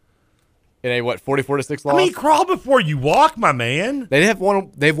 6. In a, 44-6 loss? Crawl before you walk, my man. They've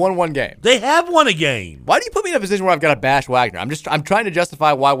won 1 game. They have won a game. Why do you put me in a position where I've got to bash Wagner? I'm trying to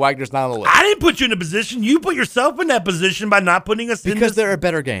justify why Wagner's not on the list. I didn't put you in a position. You put yourself in that position by not putting us in. Because they're a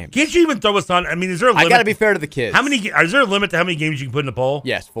better game. Can't you even throw us on? Is there a limit? I got to be fair to the kids. Is there a limit to how many games you can put in the poll?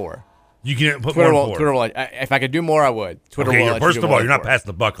 Yes, 4. You can put Twitter more than 4. Twitter will, if I could do more, I would. Twitter will. First of all, you're not passing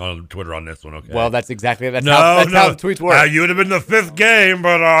the buck on Twitter on this one, okay? Well, that's how the tweets work. You would have been the 5th game,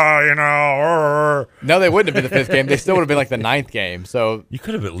 but No, they wouldn't have been the 5th game. They still would have been like the 9th game. So you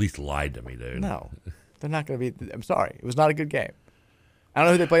could have at least lied to me, dude. No, they're not going to be. I'm sorry, it was not a good game. I don't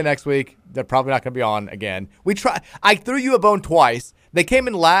know who they play next week. They're probably not going to be on again. I threw you a bone twice. They came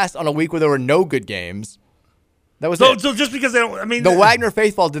in last on a week where there were no good games. That was it. So just because they don't, the Wagner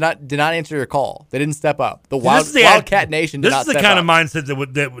faithful did not answer your call. They didn't step up. The Wildcat Nation did not step up. This is the kind of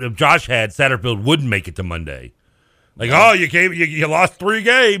mindset that Josh had. Satterfield wouldn't make it to Monday. You lost 3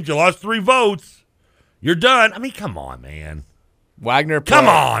 games, you lost 3 votes, you're done. Come on, man. Wagner. Come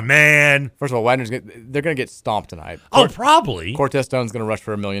on, man. First of all, they're going to get stomped tonight. Probably. Cortez Stone's going to rush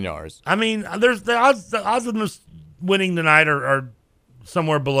for 1,000,000 yards. There's the odds of them winning tonight are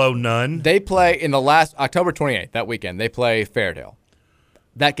somewhere below none. They play in the last October 28th, that weekend. They play Fairdale.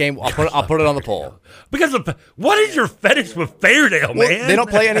 That game, I'll put it on the poll. Because what is your fetish with Fairdale, man? They don't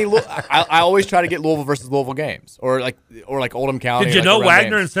play any. I always try to get Louisville versus Louisville games, or like Oldham County. Did you know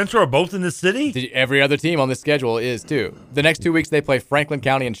Wagner and Central are both in this city? Every other team on this schedule is too. The next 2 weeks they play Franklin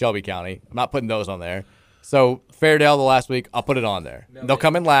County and Shelby County. I'm not putting those on there. So Fairdale the last week, I'll put it on there. They'll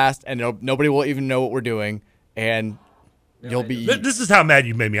come in last, and nobody will even know what we're doing, and. You'll be. This is how mad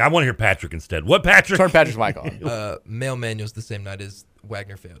you made me. I want to hear Patrick instead. What Patrick? Turn Patrick's mic on. Male Manual's the same night as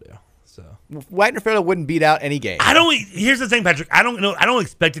Wagner Fairdale. So Wagner Fairdale wouldn't beat out any game. Here's the thing, Patrick. I don't know. I don't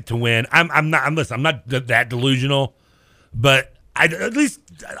expect it to win. I'm not that delusional, but I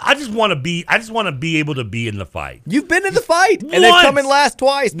just want to be able to be in the fight. You've been in the fight, and they've come in last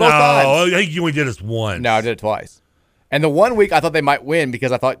twice. Both times. I think you only did this once. No, I did it twice. And the 1 week I thought they might win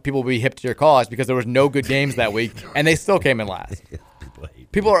because I thought people would be hip to your cause because there was no good games that week, and they still came in last.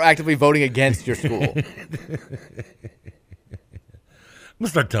 People are actively voting against your school. I'm gonna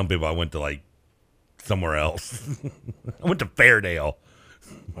start telling people I went to somewhere else. I went to Fairdale.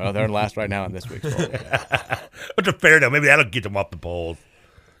 Well, they're in last right now in this week's poll. I went to Fairdale. Maybe that'll get them off the polls.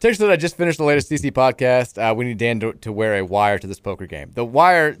 Texter said, I just finished the latest CC podcast. We need Dan to wear a wire to this poker game. The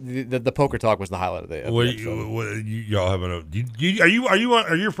wire, the poker talk was the highlight of the episode. Y'all having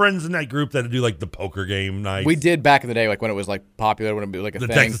are your friends in that group that do the poker game nights? We did back in the day, when it was popular, when it was a thing.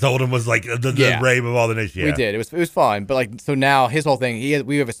 The Texas Hold'em was the rave of all the nations. We did. It was fun. But so now his whole thing,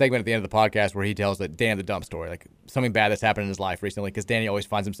 we have a segment at the end of the podcast where he tells Dan the dump story, something bad that's happened in his life recently, because Danny always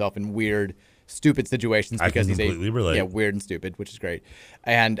finds himself in weird, stupid situations because he's weird and stupid, which is great.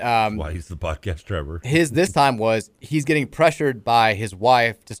 And why he's the podcast Trevor. This time was he's getting pressured by his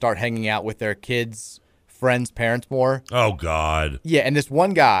wife to start hanging out with their kids' friends' parents more. Oh God. Yeah, and this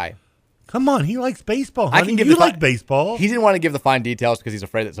one guy. Come on, he likes baseball. Honey. I can give you like baseball. He didn't want to give the fine details because he's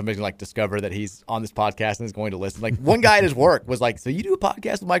afraid that somebody's going to discover that he's on this podcast and is going to listen. One guy at his work was like, so you do a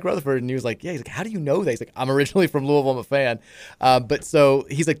podcast with Mike Rutherford? And he was like, yeah. He's like, how do you know that? He's like, I'm originally from Louisville. I'm a fan. But so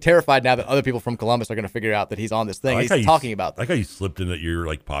he's terrified now that other people from Columbus are going to figure out that he's on this thing. He's talking about that. I like how you slipped in that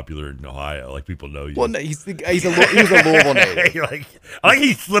you're popular in Ohio. People know you. Well, no, he was a Louisville native. I like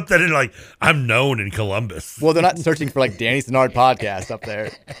he slipped that in I'm known in Columbus. Well, they're not searching for Danny Sennard podcast up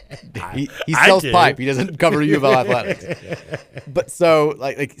there. He sells pipe. He doesn't cover U of L athletics. But so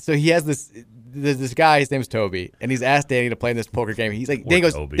he has this guy, his name is Toby, and he's asked Danny to play in this poker game. He's like, Danny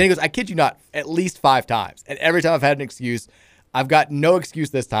goes, I kid you not, at least 5 times. And every time I've had an excuse, I've got no excuse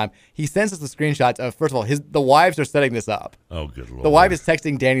this time. He sends us the screenshots of, first of all, the wives are setting this up. Oh, good Lord. The wife is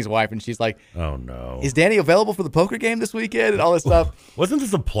texting Danny's wife, and she's like, oh, no. Is Danny available for the poker game this weekend? And all this stuff. Wasn't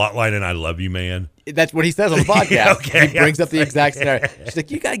this a plot line in I Love You, Man? That's what he says on the podcast. Okay, he brings up the exact scenario. She's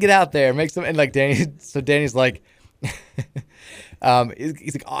like, you got to get out there. Make some, and Danny, so Danny's like,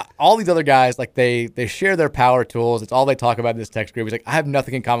 He's like, all these other guys, like they share their power tools. It's all they talk about in this text group. He's like, I have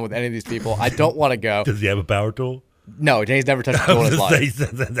nothing in common with any of these people. I don't want to go. Does he have a power tool? No, James never touched a tool in his life.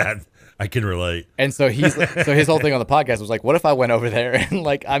 That I can relate. And so so his whole thing on the podcast was like, what if I went over there and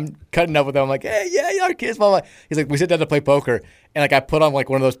like I'm cutting up with them? I'm like, hey, yeah, our kids, blah, blah. He's like, we sit down to play poker, and like I put on like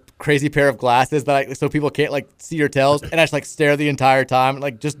one of those crazy pair of glasses that so people can't like see your tells, and I just like stare the entire time,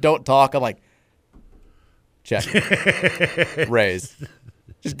 like just don't talk. I'm like, check, raise,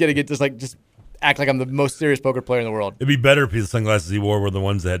 just getting it, just act like I'm the most serious poker player in the world. It'd be better if the sunglasses he wore were the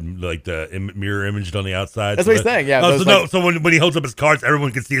ones that had like the mirror imaged on the outside. That's what he's saying. Yeah. So when he holds up his cards,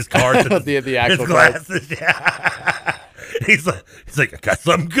 everyone can see his cards. And the actual his glasses. Cards. Yeah. He's like, I got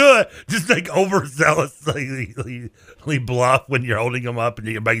something good. Just like overzealous, like bluff when you're holding them up and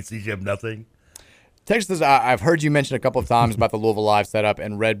everybody sees you have nothing. Texas says, I've heard you mention a couple of times about the Louisville Live setup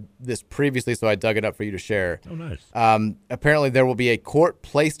and read this previously, so I dug it up for you to share. Oh, nice. Apparently, there will be a court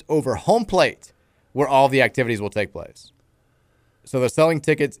placed over home plate where all the activities will take place. So they're selling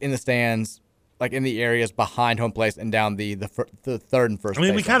tickets in the stands, like in the areas behind home plate and down the third and first. I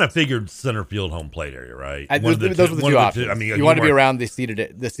mean, we kind of figured center field home plate area, right? Those were the two options. I mean, you want to be around the seated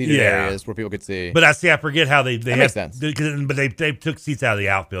areas where people could see. But I forget how they that makes sense. But they took seats out of the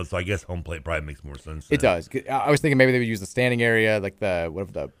outfield, so I guess home plate probably makes more sense. It does. I was thinking maybe they would use the standing area, like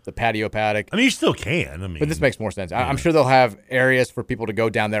the patio paddock. I mean, you still can. I mean, but this makes more sense. I'm sure they'll have areas for people to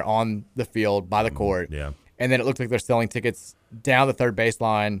go down there on the field by the court. Yeah. And then it looks like they're selling tickets down the third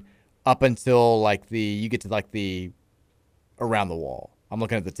baseline up until like you get to like the around the wall. I'm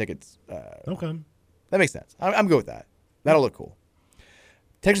looking at the tickets. Okay. That makes sense. I'm good with that. That'll look cool.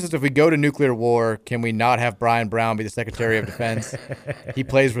 Texas says, if we go to nuclear war, can we not have Brian Brown be the Secretary of Defense? He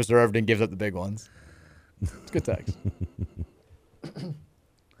plays reserved and gives up the big ones. It's good text.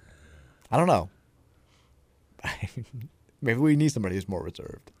 I don't know. Maybe we need somebody who's more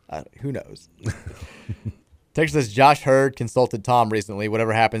reserved. Who knows? Texas says, Josh Hurd consulted Tom recently.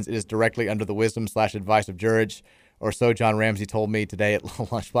 Whatever happens, it is directly under the wisdom/advice of Jurich, or so John Ramsey told me today at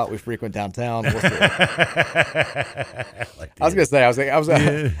lunch spot we frequent downtown. We'll see. I was gonna say, I was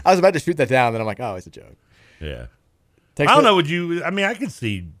about to shoot that down, and then I'm like, oh, it's a joke. Yeah. Texas, I don't know. I could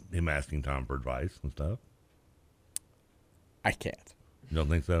see him asking Tom for advice and stuff. I can't. You don't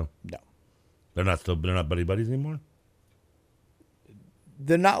think so? No. They're not buddy buddies anymore?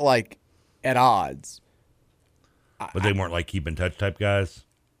 They're not like at odds. But they weren't like keep in touch type guys?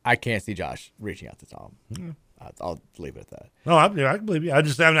 I can't see Josh reaching out to Tom. Mm-hmm. I'll leave it at that. No, I can believe you.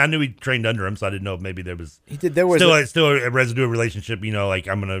 I knew he trained under him, so I didn't know if maybe there was still a residual relationship, like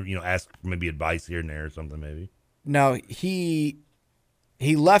I'm going to ask for maybe advice here and there or something maybe. No, he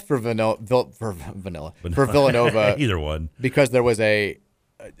left for Villanova. Either one. Because there was a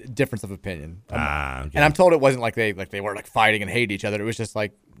difference of opinion. Okay. And I'm told it wasn't like they were like fighting and hated each other. It was just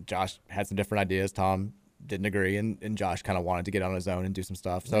like Josh had some different ideas. Tom didn't agree, and Josh kind of wanted to get on his own and do some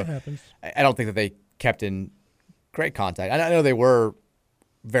stuff. So that happens. I don't think that they kept in great contact. I know they were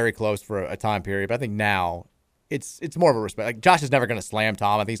very close for a time period, but I think now it's more of a respect. Like Josh is never going to slam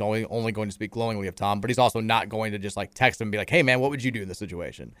Tom. I think he's only going to speak glowingly of Tom, but he's also not going to just like text him and be like, "Hey man, what would you do in this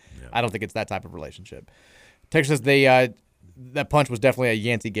situation?" Yeah. I don't think it's that type of relationship. Texas says that punch was definitely a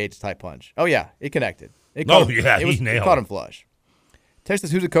Yancey Gates type punch. Oh yeah, it connected. It caught him flush. Texas,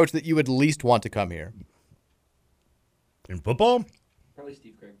 who's a coach that you would least want to come here? In football? Probably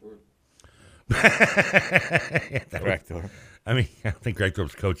Steve Cragthorpe. Cragthorpe. I mean, I think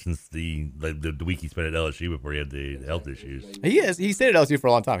Cragthorpe's coached since the week he spent at LSU before he had the health issues. He is. He stayed at LSU for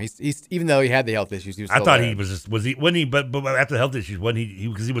a long time. He's even though he had the health issues, he was still I thought there. he was but after the health issues, wasn't he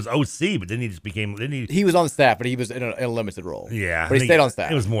because he was OC, but then he just became he was on the staff, but he was in a limited role. Yeah. But he stayed on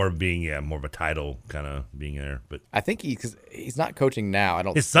staff. It was more of being more of a title kind of being there. But I think because he's not coaching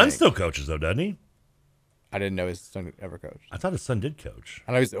now. His son still coaches though, doesn't he? I didn't know his son ever coached. I thought his son did coach.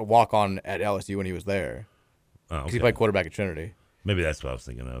 I know he's a walk-on at LSU when he was there. Oh, okay. He played quarterback at Trinity. Maybe that's what I was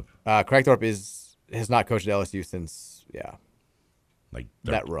thinking of. Cragthorpe has not coached at LSU since, like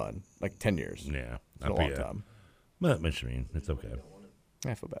that run, like 10 years. Yeah. It's a long time. Well, it's okay.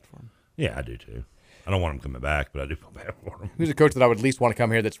 I feel bad for him. Yeah, I do too. I don't want him coming back, but I do feel bad for him. Who's a coach that I would least want to come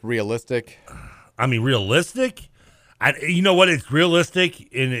here that's realistic? I mean, realistic? You know what? It's realistic,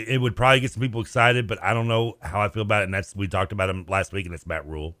 and it would probably get some people excited, but I don't know how I feel about it. And we talked about him last week, and it's Matt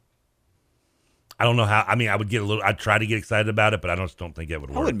Rule. I don't know how. I mean, I'd try to get excited about it, but I just don't think it would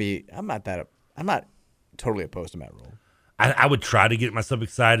work. I'm not totally opposed to Matt Rule. I would try to get myself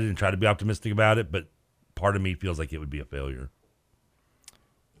excited and try to be optimistic about it, but part of me feels like it would be a failure.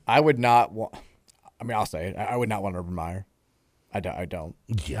 I would not want. I mean, I'll say it. I would not want Urban Meyer. I don't.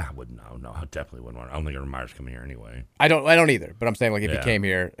 Yeah, I wouldn't. No, I definitely wouldn't want. I don't think Urban Meyer's coming here anyway. I don't either. But I'm saying like if he came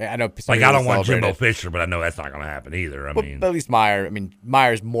here, I know. Like I don't want Jimbo Fisher, but I know that's not going to happen either. I mean, but at least Meyer. I mean,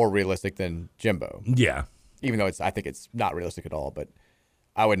 Meyer's more realistic than Jimbo. Yeah. Even though I think it's not realistic at all. But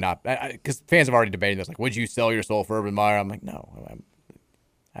I would not, because fans have already debated this. Like, would you sell your soul for Urban Meyer? I'm like, no.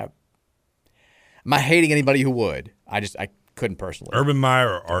 I'm not hating anybody who would. I couldn't personally. Urban Meyer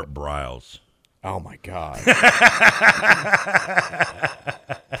or Art Briles? Oh, my God.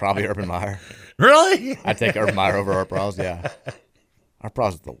 Probably Urban Meyer. Really? I'd take Urban Meyer over Art Briles, yeah. Art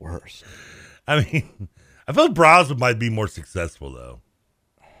Briles is the worst. I mean, I feel like Briles might be more successful, though.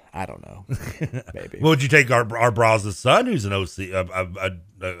 I don't know. Maybe. Well, would you take Art Briles' son, who's an OC,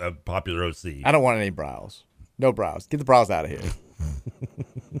 a popular OC? I don't want any Briles. No Briles. Get the Briles out of here.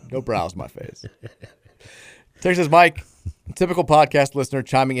 No Briles in my face. Text says, Mike, typical podcast listener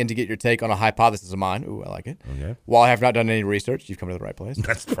chiming in to get your take on a hypothesis of mine. Ooh, I like it. Okay. While I have not done any research, you've come to the right place.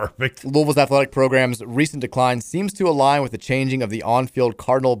 That's perfect. Louisville's athletic program's recent decline seems to align with the changing of the on-field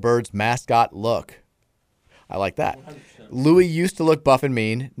Cardinal Birds mascot look. I like that. 100%. Louis used to look buff and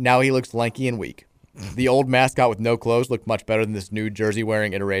mean. Now he looks lanky and weak. The old mascot with no clothes looked much better than this new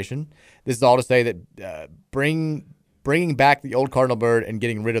jersey-wearing iteration. This is all to say that bringing back the old Cardinal Bird and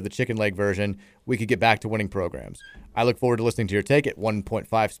getting rid of the chicken leg version, we could get back to winning programs. I look forward to listening to your take at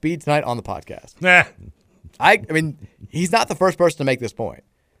 1.5 speed tonight on the podcast. I mean, he's not the first person to make this point.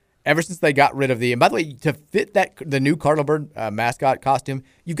 Ever since they got rid of and by the way, to fit the new Cardinal Bird mascot costume,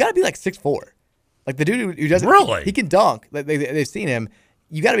 you've got to be like 6'4". Like the dude who doesn't, really, he can dunk. They've seen him.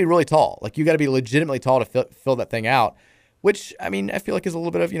 You got to be really tall. Like you got to be legitimately tall to fill that thing out. Which I mean, I feel like is a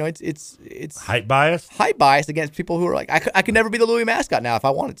little bit of it's height bias. Height bias against people who are like, I could never be the Louis mascot now if I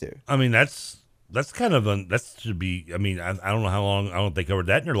wanted to. I mean, that's kind of that should be. I mean, I don't know how long. I don't think they covered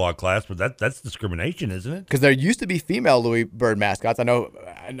that in your law class, but that's discrimination, isn't it? Because there used to be female Louis Bird mascots.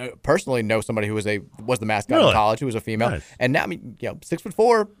 I personally know somebody who was the mascot in college who was a female, nice. And now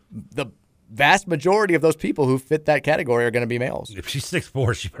 6'4", the vast majority of those people who fit that category are going to be males. If she's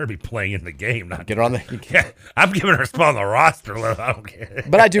 6'4", she better be playing in the game. Not get her on the. Yeah, I'm giving her a spot on the roster. I don't care.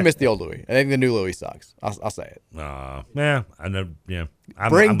 But I do miss the old Louis. I think the new Louis sucks. I'll say it. Yeah, I know. Yeah,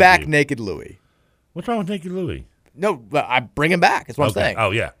 bring back naked Louis. What's wrong with naked Louis? No, I bring him back. That's what I'm saying.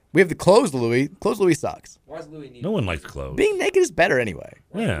 Oh yeah, we have the closed Louis. Closed Louis sucks. Why does Louis need? No one likes clothes. Being naked is better anyway.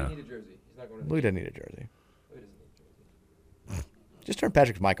 Yeah. Louis need a jersey. He's not going to. Louis doesn't need a jersey. Just turn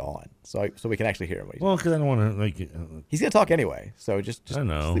Patrick's mic on so we can actually hear him. Well, because I don't want to he's gonna talk anyway, so just I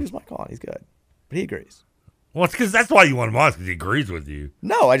know. Just leave his mic on. He's good, but he agrees. Well, it's because that's why you want him on, because he agrees with you.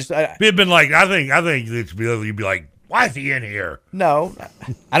 No, it'd been like I think you'd be like, why is he in here? No,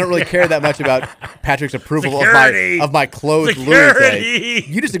 I don't really care that much about Patrick's approval of my closed Louis take.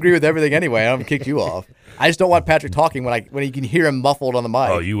 You disagree with everything anyway. I haven't kicked you off. I just don't want Patrick talking when you can hear him muffled on the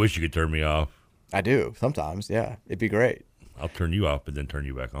mic. Oh, you wish you could turn me off. I do sometimes. Yeah, it'd be great. I'll turn you off, but then turn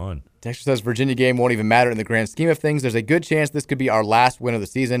you back on. Texter says Virginia game won't even matter in the grand scheme of things. There's a good chance this could be our last win of the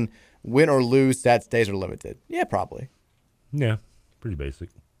season. Win or lose, stat stays are limited. Yeah, probably. Yeah, pretty basic.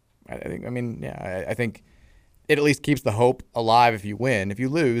 I think it at least keeps the hope alive if you win. If you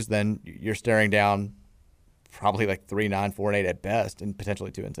lose, then you're staring down probably like 3-9, 4-8 at best, and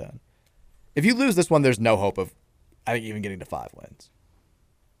potentially 2-10. If you lose this one, there's no hope of, I think, even getting to 5 wins.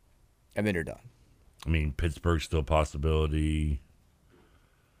 And then you're done. I mean, Pittsburgh's still a possibility.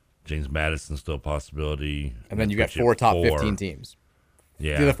 James Madison's still a possibility. And then you got 4 top 15 teams.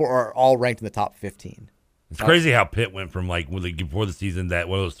 Yeah. The other 4 are all ranked in the top 15. It's crazy how Pitt went from before the season, that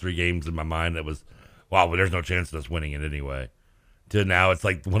one of those 3 games in my mind that was, wow, but there's no chance of us winning it anyway, to now it's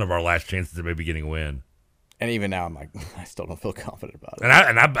like one of our last chances of maybe getting a win. And even now, I'm like, I still don't feel confident about it.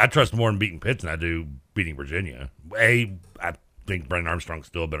 And I trust more in beating Pitt than I do beating Virginia. A, I think Brennan Armstrong's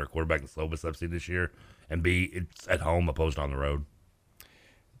still a better quarterback than Slovis I've seen this year. And B, it's at home opposed to on the road.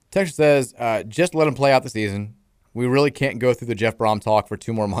 Texas says, just let him play out the season. We really can't go through the Jeff Brom talk for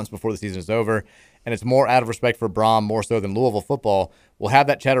 2 more months before the season is over. And it's more out of respect for Brom, more so than Louisville football. We'll have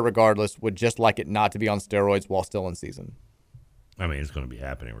that chatter regardless. Would just like it not to be on steroids while still in season. I mean, it's going to be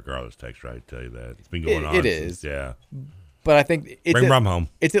happening regardless, Tex, right? I tell you that. It's been going on. It is. Yeah. But I think bring Brom home.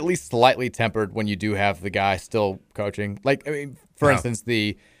 It's at least slightly tempered when you do have the guy still coaching. Like, I mean, for instance,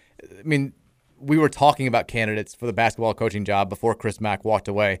 we were talking about candidates for the basketball coaching job before Chris Mack walked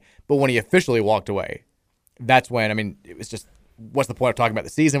away. But when he officially walked away, that's when, I mean, it was just, what's the point of talking about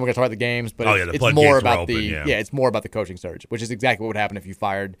the season? We're going to talk about the games, but it's more about it's more about the coaching surge, which is exactly what would happen if you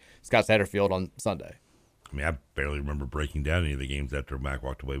fired Scott Satterfield on Sunday. I mean, I barely remember breaking down any of the games after Mack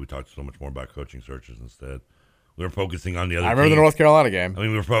walked away. We talked so much more about coaching searches instead. We were focusing on the other. I remember the North Carolina game. I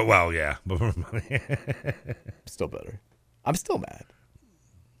mean, we were yeah, still better. I'm still mad.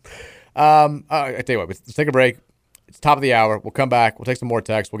 I tell you what, let's take a break. It's top of the hour. We'll come back. We'll take some more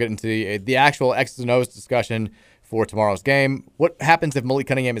text. We'll get into the actual X's and O's discussion for tomorrow's game. What happens if Malik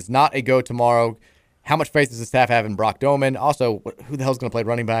Cunningham is not a go tomorrow? How much faith does the staff have in Brock Doman? Also, who the hell's going to play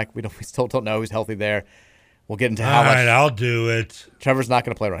running back? We still don't know who's healthy there. We'll get into how much. All right, I'll do it. Trevor's not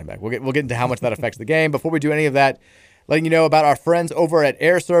going to play running back. We'll get into how much that affects the game. Before we do any of that, letting you know about our friends over at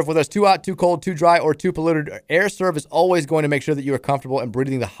AirServe. Whether it's too hot, too cold, too dry, or too polluted, AirServe is always going to make sure that you are comfortable and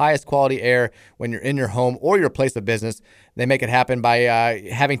breathing the highest quality air when you're in your home or your place of business. They make it happen by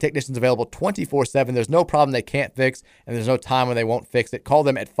having technicians available 24/7. There's no problem they can't fix, and there's no time when they won't fix it. Call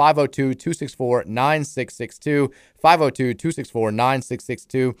them at 502-264-9662,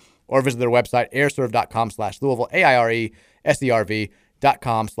 502-264-9662, or visit their website, airserve.com/Louisville,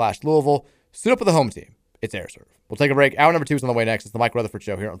 AIRESERV.com/Louisville. Suit up with the home team. It's AirServe. We'll take a break. Hour number 2 is on the way next. It's the Mike Rutherford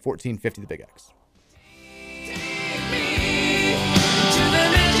Show here on 1450 The Big X.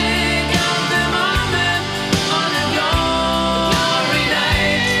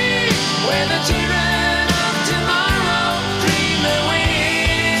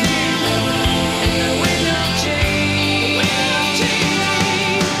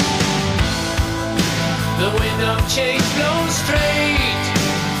 Change blows straight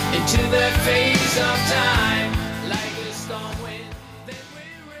into that phase of time, like a storm wind that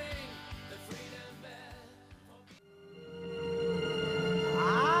will ring the freedom bell. I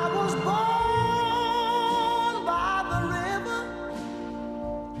was born by the river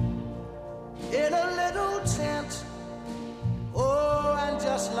in a little tent. Oh, and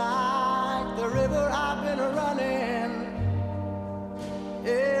just like the river, I've been running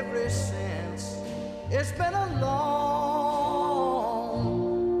ever since. It's been a long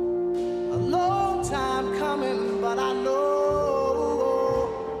time coming, but I know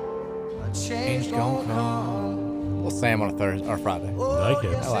a change gon' come. Little Sam on a Thursday or Friday. I like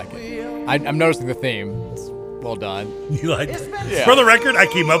it. I like it. I'm noticing the theme. It's well done. You like it? Yeah. For the record, I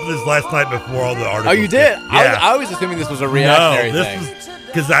came up with this last night before all the articles. Oh, you did? Yeah. I was assuming this was a reactionary thing.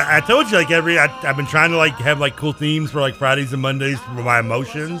 Because I told you, like, I've been trying to, like, have, like, cool themes for, like, Fridays and Mondays for my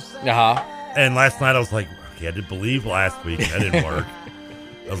emotions. Uh-huh. And last night I was like, okay, I did Believe last week, and that didn't work.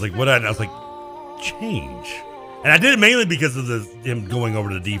 I was like, what? And I was like, change. And I did it mainly because of him going over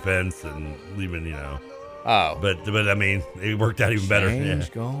to the defense and leaving, you know. Oh. But I mean, it worked out even better. Change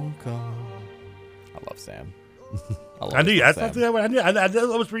Yeah. gon' come. I love Sam. I knew that's not that one. I knew that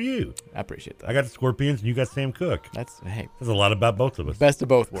was for you. I appreciate that. I got the Scorpions and you got Sam Cooke. That's a lot about both of us. Best of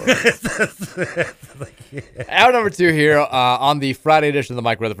both worlds. Hour number 2 here on the Friday edition of the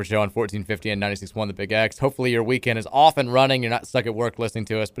Mike Rutherford Show on 1450 and 96.1 The Big X. Hopefully your weekend is off and running. You're not stuck at work listening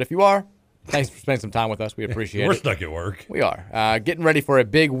to us. But if you are, thanks for spending some time with us. We appreciate it. We're stuck at work. We are. Getting ready for a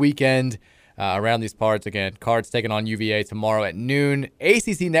big weekend around these parts. Again, Cards taking on UVA tomorrow at noon.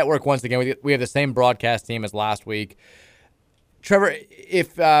 ACC Network, once again, we have the same broadcast team as last week. Trevor,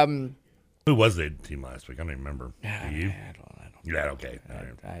 if... Who was the team last week? I don't even remember. Do you? I don't. Yeah, okay.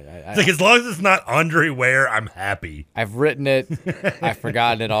 It's like, as long as it's not Andre Ware, I'm happy. I've written it. I've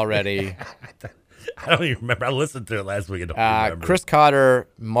forgotten it already. I don't even remember. I listened to it last week. I don't remember. Chris Cotter,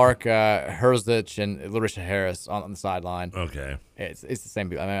 Mark Herzlich, and Larisha Harris on the sideline. Okay. It's the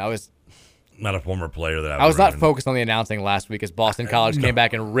same people. I mean, I was... Not a former player that I was not focused on the announcing last week as Boston College came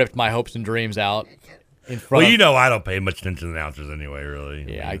back and ripped my hopes and dreams out. Well, you know I don't pay much attention to announcers anyway,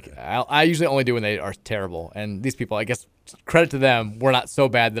 really. Yeah, I usually only do when they are terrible. And these people, I guess, credit to them, were not so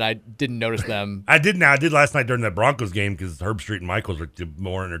bad that I didn't notice them. I did last night during that Broncos game because Herb Street and Michaels were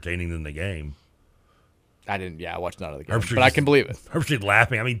more entertaining than the game. I watched none of the game, but I can believe it. Herb Street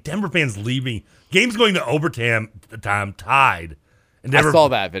laughing. I mean, Denver fans leaving. Game's going to overtime tied. And I saw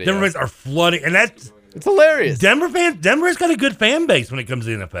that video. Denver fans are flooding, and that's... It's hilarious. Denver's got a good fan base when it comes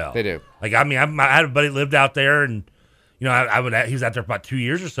to the NFL. They do. Like, I mean, I had a buddy that lived out there, and, you know, he was out there for about 2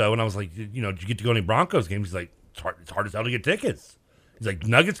 years or so, and I was like, you know, did you get to go to any Broncos games? He's like, it's hard as hell to get tickets. He's like,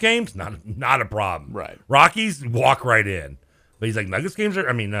 Nuggets games? Not a problem. Right. Rockies, walk right in. But he's like, Broncos games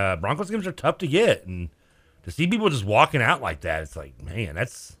are tough to get, and to see people just walking out like that, it's like, man,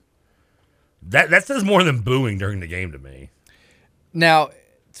 that says more than booing during the game to me. Now,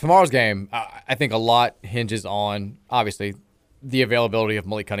 tomorrow's game, I think a lot hinges on, obviously, the availability of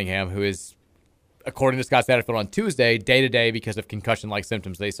Malik Cunningham, who is, according to Scott Satterfield on Tuesday, day-to-day because of concussion-like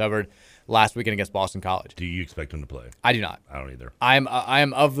symptoms they suffered last weekend against Boston College. Do you expect him to play? I do not. I don't either. I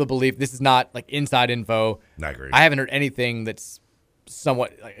am of the belief, this is not like inside info. Not great. I haven't heard anything that's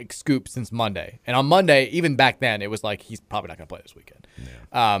somewhat like scoop since Monday. And on Monday, even back then, it was like, he's probably not going to play this weekend.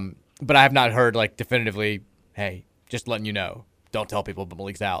 Yeah. But I have not heard like definitively, hey, just letting you know. Don't tell people, but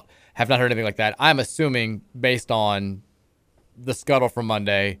Malik's out. Have not heard anything like that. I'm assuming, based on the scuttle from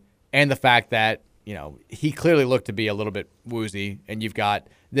Monday and the fact that, he clearly looked to be a little bit woozy, and you've got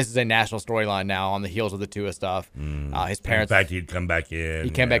this is a national storyline now on the heels of the Tua stuff. His parents. In fact, he'd come back in. He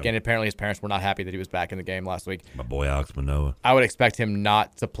came back in. Apparently, his parents were not happy that he was back in the game last week. My boy Alex Manoah. I would expect him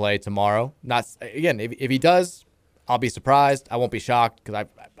not to play tomorrow. If he does, I'll be surprised. I won't be shocked because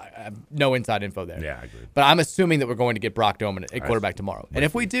I have no inside info there. Yeah, I agree. But I'm assuming that we're going to get Brock Doman at quarterback tomorrow. And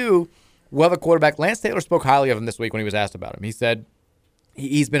if we do, we'll have a quarterback. Lance Taylor spoke highly of him this week when he was asked about him. He said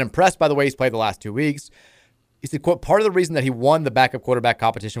he's been impressed by the way he's played the last 2 weeks. He said, quote, part of the reason that he won the backup quarterback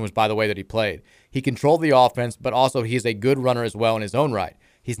competition was by the way that he played. He controlled the offense, but also he is a good runner as well in his own right.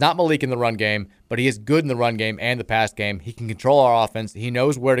 He's not Malik in the run game, but he is good in the run game and the pass game. He can control our offense. He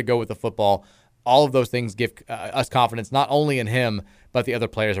knows where to go with the football. All of those things give us confidence, not only in him, but the other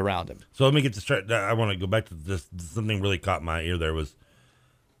players around him. So let me get this straight. I want to go back to this. Something really caught my ear there was,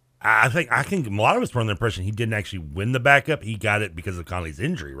 I think a lot of us were under the impression he didn't actually win the backup. He got it because of Conley's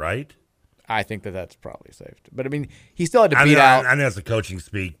injury, right? I think that's probably safe. But, I mean, he still had to beat out. I know it's a coaching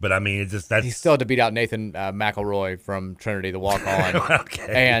speak, but I mean, it's just that's. He still had to beat out Nathan McElroy from Trinity, the walk-on, okay.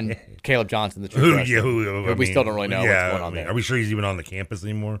 And Caleb Johnson, the true freshman, who we still don't really know what's going on there. Are we sure he's even on the campus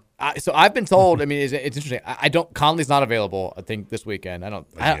anymore? So I've been told. I mean, it's interesting. Conley's not available. I think this weekend. I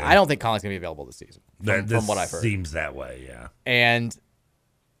don't think Conley's going to be available this season. From what I've heard, seems that way. Yeah. And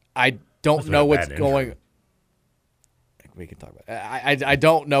I don't know what's going. We can talk about it. I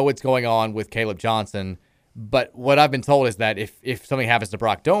don't know what's going on with Caleb Johnson, but what I've been told is that if something happens to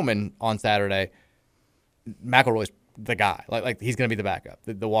Brock Doman on Saturday, McElroy's the guy. Like he's going to be the backup.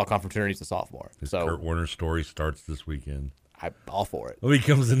 The walk-on from Trinity is a sophomore. So Kurt Warner's story starts this weekend. I'm all for it. Well, he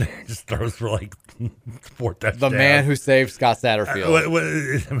comes in there and just throws for like 4 touchdowns. The man who saved Scott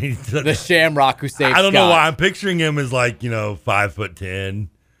Satterfield. I mean, the Shamrock who saved Scott. I don't know why I'm picturing him as 5'10",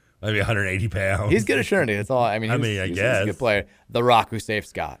 maybe 180 pounds. He's good at Trinity. That's all. I guess he's a good player. The Rock who saved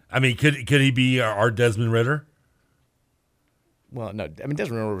Scott. I mean, could he be our Desmond Ridder? Well, no. I mean,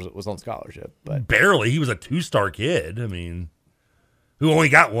 Desmond Ridder was on scholarship, but barely. He was a 2-star kid. I mean, who only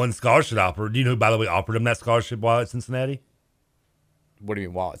got one scholarship offer. Do you know who, by the way, offered him that scholarship while at Cincinnati? What do you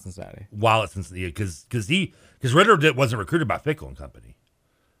mean while at Cincinnati? While at Cincinnati, because Ridder wasn't recruited by Fickle and Company.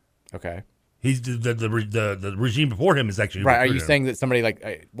 Okay. He's the regime before him is actually right. Are you saying that somebody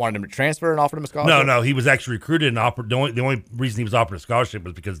wanted him to transfer and offered him a scholarship? No. He was actually recruited and offered. The only reason he was offered a scholarship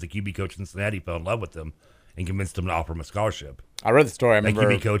was because the QB coach in Cincinnati fell in love with him and convinced him to offer him a scholarship. I read the story. I remember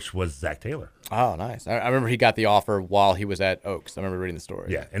the QB coach was Zach Taylor. Oh, nice. I remember he got the offer while he was at Oaks. I remember reading the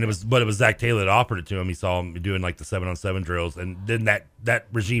story. Yeah, and it was Zach Taylor that offered it to him. He saw him doing the 7-on-7 drills, and then that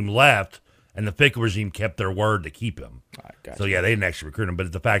regime left. And the Fickle regime kept their word to keep him. Gotcha. So, yeah, they didn't actually recruit him.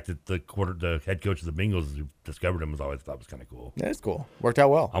 But the fact that the head coach of the Bengals who discovered him was always thought was kind of cool. Yeah, it's cool. Worked out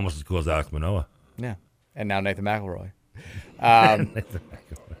well. Almost as cool as Alex Manoah. Yeah. And now Nathan McElroy. Nathan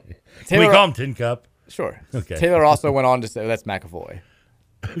McElroy. Can we call him Tin Cup? Sure. Okay. Taylor also went on to say, that's McAvoy.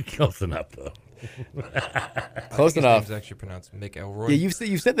 Close enough, though. Close enough. It's actually pronounced McElroy. Yeah,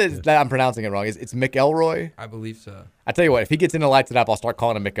 you said that I'm pronouncing it wrong. It's McElroy. I believe so. I tell you what, if he gets into Lights It Up, I'll start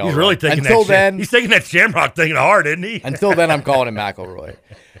calling him McElroy. He's really taking he's taking that Shamrock thing to heart, isn't he? Until then, I'm calling him McElroy.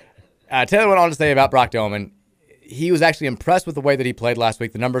 Taylor went on to say about Brock Doman, he was actually impressed with the way that he played last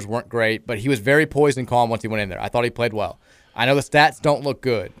week. The numbers weren't great, but he was very poised and calm once he went in there. I thought he played well. I know the stats don't look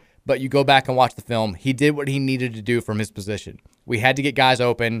good, but you go back and watch the film. He did what he needed to do from his position. We had to get guys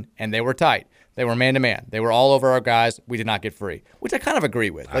open, and they were tight. They were man-to-man. They were all over our guys. We did not get free, which I kind of agree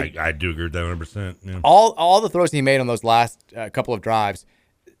with. I do agree with that 100%. Yeah. All the throws he made on those last couple of drives,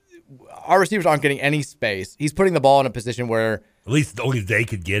 our receivers aren't getting any space. He's putting the ball in a position where at least only they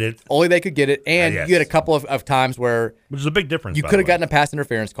could get it. Only they could get it, and yes. You had a couple of times where which is a big difference. You could have gotten a pass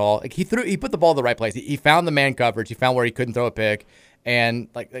interference call. He put the ball in the right place. He found the man coverage. He found where he couldn't throw a pick. And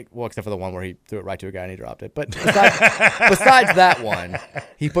except for the one where he threw it right to a guy and he dropped it. But besides that one,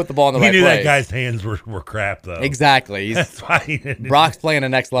 he put the ball in the right place. He knew that guy's hands were crap, though. Exactly. That's why Brock's playing a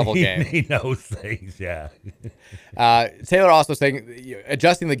next level game. He knows things, yeah. Taylor also saying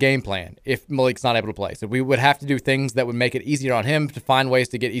adjusting the game plan if Malik's not able to play. So we would have to do things that would make it easier on him to find ways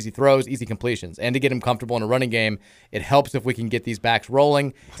to get easy throws, easy completions, and to get him comfortable in a running game. It helps if we can get these backs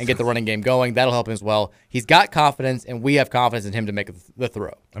rolling and get the running game going. That'll help him as well. He's got confidence, and we have confidence in him to make the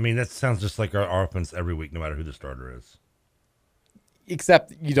throw. I mean, that sounds just like our offense every week, no matter who the starter is.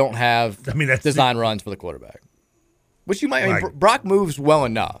 Except you don't have design runs for the quarterback. Which you might. I mean, Brock moves well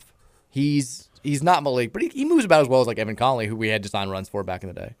enough. He's not Malik, but he moves about as well as Evan Conley, who we had design runs for back in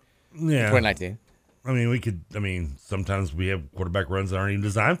the day. Yeah. 2019. Sometimes we have quarterback runs that aren't even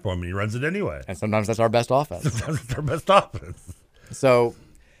designed for him, and he runs it anyway. And sometimes that's our best offense. Sometimes it's our best offense. So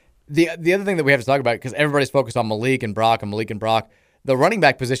The other thing that we have to talk about, because everybody's focused on Malik and Brock, the running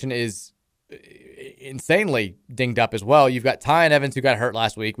back position is insanely dinged up as well. You've got Tyon Evans, who got hurt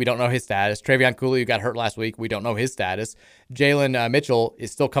last week. We don't know his status. Travion Cooley, who got hurt last week. We don't know his status. Jalen Mitchell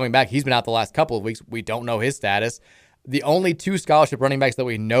is still coming back. He's been out the last couple of weeks. We don't know his status. The only 2 scholarship running backs that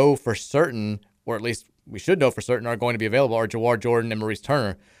we know for certain, or at least we should know for certain, are going to be available are Jawar Jordan and Maurice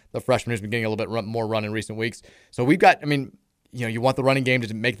Turner, the freshman who's been getting a little bit more run in recent weeks. So we've got, you want the running game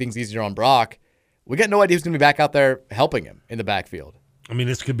to make things easier on Brock. We got no idea who's going to be back out there helping him in the backfield.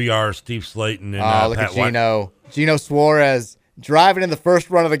 This could be our Steve Slayton and look Pat at Gino. Gino Suarez driving in the first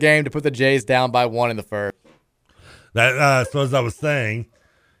run of the game to put the Jays down by 1 in the first. So as I was saying,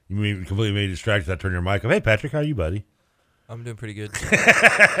 you completely made distracted. I turned your mic off. Hey, Patrick, how are you, buddy? I'm doing pretty good.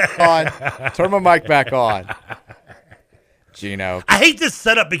 Turn my mic back on. Gino. I hate this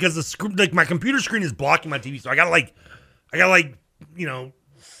setup because my computer screen is blocking my TV, so I gotta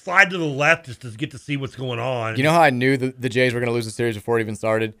slide to the left just to get to see what's going on. You know how I knew the Jays were going to lose the series before it even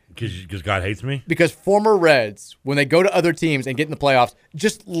started? Because God hates me? Because former Reds, when they go to other teams and get in the playoffs,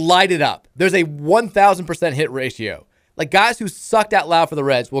 just light it up. There's a 1,000% hit ratio. Like, guys who sucked out loud for the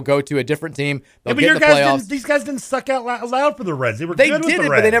Reds will go to a different team. They'll get in the playoffs. These guys didn't suck out loud for the Reds. They were good with the Reds.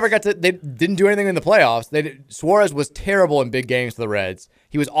 But they never got to. They didn't do anything in the playoffs. Suarez was terrible in big games for the Reds.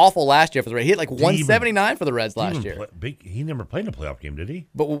 He was awful last year for the Reds. He hit like 179 for the Reds last year. He never played in a playoff game, did he?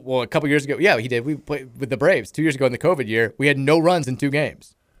 But a couple years ago, yeah, he did. We played with the Braves 2 years ago in the COVID year. We had no runs in 2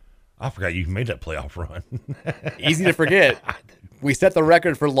 games. I forgot you made that playoff run. Easy to forget. We set the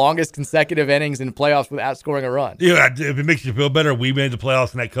record for longest consecutive innings in playoffs without scoring a run. Yeah, if it makes you feel better, we made the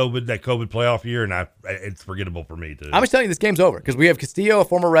playoffs in that COVID playoff year, and it's forgettable for me too. I'm just telling you, this game's over because we have Castillo, a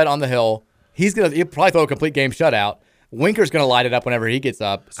former Red, on the hill. He'll probably throw a complete game shutout. Winker's going to light it up whenever he gets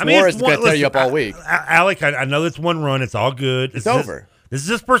up. Suarez is going to tear you up all week. Alec, I know that's one run. It's all good. It's over. This is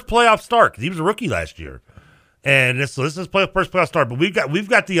his first playoff start because he was a rookie last year, and this is his first playoff start. But we've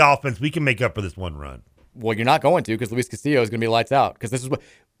got the offense. We can make up for this one run. Well, you're not going to because Luis Castillo is going to be lights out because this is what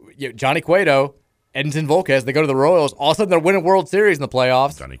Johnny Cueto, Edinson Volquez, they go to the Royals. All of a sudden, they're winning World Series in the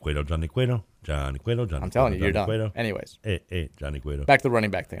playoffs. Johnny Cueto. I'm telling you, you're done. Cueto. Anyways. Hey, Johnny Cueto. Back to the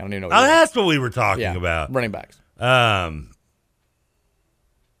running back thing. I don't even know what that's what we were talking about. Running backs. I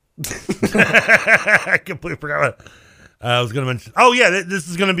completely forgot what I was going to mention. Oh, yeah, this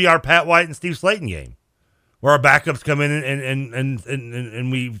is going to be our Pat White and Steve Slayton game, where our backups come in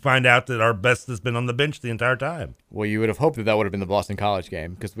and we find out that our best has been on the bench the entire time. Well, you would have hoped that would have been the Boston College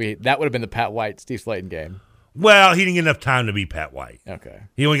game because that would have been the Pat White, Steve Slayton game. Well, he didn't get enough time to be Pat White. Okay.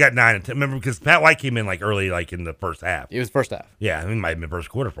 He only got 9 and 10. Remember, because Pat White came in early in the first half. It was first half. Yeah, it might have been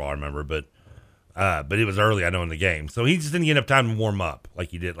first quarter for all I remember, but it was early, I know, in the game. So he just didn't get enough time to warm up like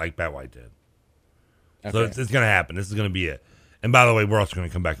Pat White did. Okay. So it's going to happen. This is going to be it. And by the way, we're also going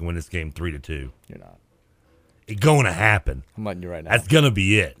to come back and win this game 3-2. You're not. It's going to happen. I'm letting you right now. That's going to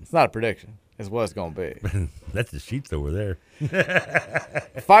be it. It's not a prediction. It's what it's going to be. That's the sheets over there.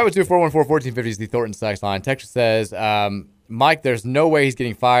 502-414-1450 is the Thornton Sykes line. Texas says, Mike, there's no way he's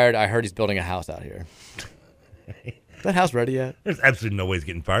getting fired. I heard he's building a house out here. Is that house ready yet? There's absolutely no way he's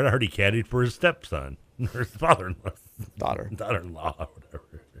getting fired. I heard he caddied for his stepson. Or his father-in-law. Daughter-in-law or whatever.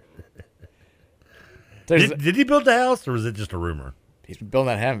 Did he build the house or was it just a rumor? He's been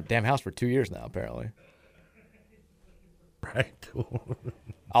building that damn house for 2 years now, apparently. Right.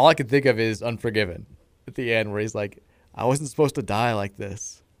 All I can think of is Unforgiven at the end where he's like, I wasn't supposed to die like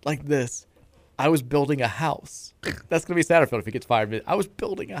this. Like this. I was building a house. That's going to be Satterfield if he gets fired. I was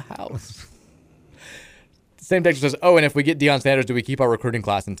building a house. Same text says, and if we get Deion Sanders, do we keep our recruiting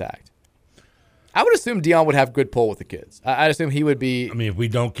class intact? I would assume Deion would have good pull with the kids. I'd assume he would be. I mean, if we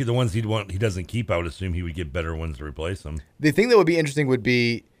don't keep the ones he doesn't keep, I would assume he would get better ones to replace them. The thing that would be interesting would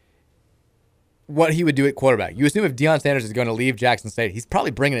be what he would do at quarterback. You assume if Deion Sanders is going to leave Jackson State, he's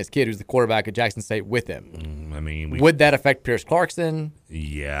probably bringing his kid, who's the quarterback at Jackson State, with him. Would that affect Pierce Clarkson?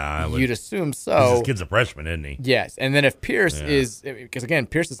 Yeah, you'd assume so. This kid's a freshman, isn't he? Yes, and then if Pierce is, because again,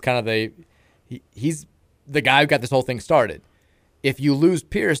 Pierce is kind of he's the guy who got this whole thing started. If you lose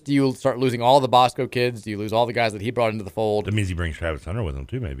Pierce, do you start losing all the Bosco kids? Do you lose all the guys that he brought into the fold? That means he brings Travis Hunter with him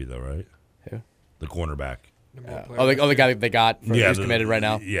too, maybe though, right? Who? The cornerback. The guy that they got who's committed right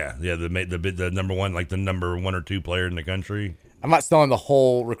now. The number one, like the number 1 or 2 player in the country. I'm not selling the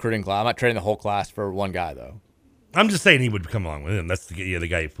whole recruiting class. I'm not trading the whole class for one guy though. I'm just saying he would come along with him. That's the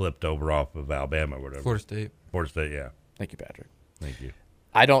guy he flipped over off of Alabama or whatever. Florida State, yeah. Thank you, Patrick. Thank you.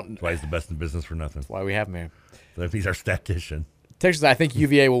 That's why he's the best in business for nothing. That's why we have him here. So he's our statistician. Texas, I think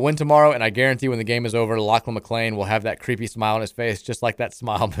UVA will win tomorrow, and I guarantee when the game is over, Lachlan McClain will have that creepy smile on his face, just like that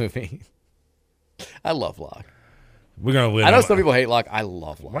Smile movie. I love Locke. We're gonna win. I know some people hate Locke. I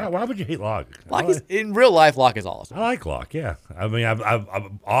love Locke. Why would you hate Locke? Locke is in real life. Locke is awesome. I like Locke. Yeah, I mean,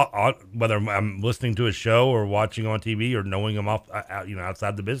 whether I'm listening to his show or watching on TV or knowing him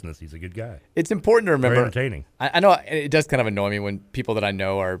outside the business, he's a good guy. It's important to remember. Very entertaining. I know it does kind of annoy me when people that I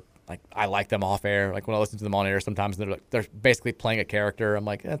know are like, I like them off air. Like when I listen to them on air, sometimes they're basically playing a character. I'm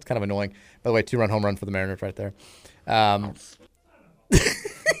like, that's kind of annoying. By the way, 2-run home run for the Mariners right there.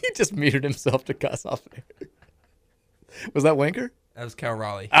 He just muted himself to cuss off air. Was that Winker? That was Cal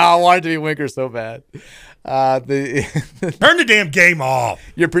Raleigh. Oh, I wanted to be Winker so bad. Turn the damn game off.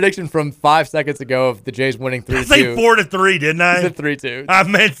 Your prediction from 5 seconds ago of the Jays winning 3-2. I said 4-3, didn't I? You said 3-2. I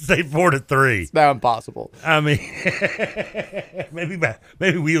meant to say 4-3. It's now impossible. I mean,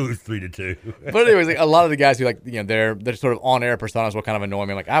 maybe we lose 3-2. But anyways, like, a lot of the guys who they're sort of on air personas will kind of annoy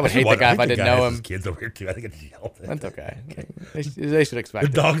me. Like I would hate the guy if I didn't know him. Kids over here too. I think it's yelled at. That's okay. They should expect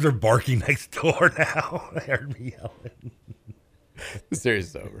the dogs are barking next door now. They heard me yelling. The series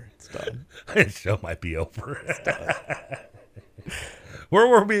is over. It's done. The show might be over. Where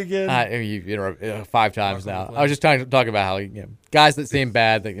were we again? You 5 times now. I was just trying to talk about how guys that seem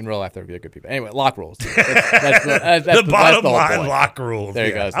bad, in real life they're good people. Anyway, Locke rules. That's the bottom line. Point. Locke rules. There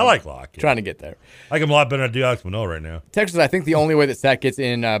you go. I like Locke. Trying to get there. I like him a lot better than Diox Manoa right now. Texas, I think the only way that Stat gets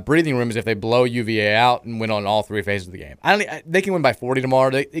in breathing room is if they blow UVA out and win on all 3 phases of the game. They can win by 40 tomorrow.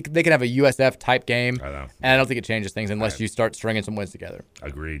 They can have a USF type game. I know. And I don't think it changes things unless you start stringing some wins together.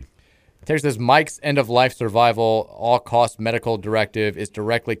 Agreed. Texas says Mike's end-of-life survival all-cost medical directive is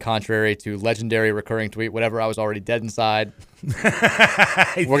directly contrary to legendary recurring tweet, whatever, I was already dead inside.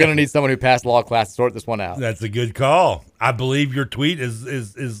 We're going to need someone who passed law class to sort this one out. That's a good call. I believe your tweet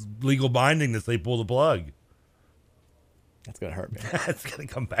is legal binding to say pull the plug. That's going to hurt me. That's going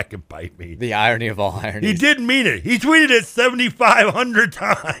to come back and bite me. The irony of all ironies. He didn't mean it. He tweeted it 7,500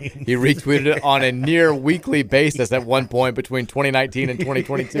 times. He retweeted it on a near weekly basis at one point between 2019 and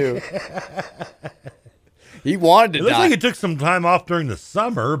 2022. He wanted to die. It looks like it took some time off during the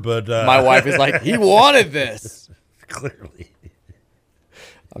summer, but... My wife is like, he wanted this. Clearly.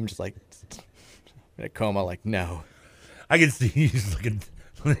 I'm just like, in a coma, like, no. I can see he's looking...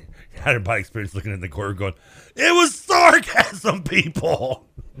 Had a body experience looking in the corner going, it was sarcasm, people.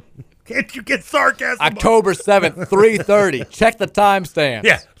 Can't you get sarcasm? October 7th, 3:30. Check the timestamp.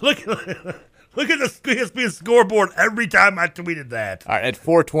 Yeah, look at the ESPN scoreboard every time I tweeted that. All right, at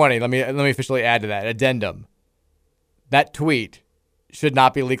 4:20, let me officially add to that. Addendum. That tweet should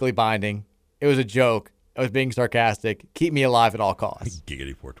not be legally binding. It was a joke. I was being sarcastic. Keep me alive at all costs.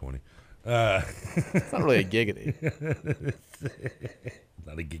 Giggity 420. It's not really a giggity.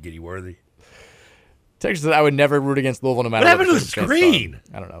 Not a giggity worthy. Texas said I would never root against Louisville no matter what. What happened to the screen?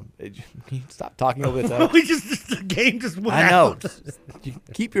 I don't know. Can you stop talking over the top? The game just went I know. out.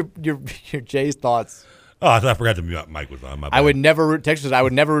 Keep your Jay's thoughts. Oh, I forgot the mic was on. My bad. I would never root Texas. I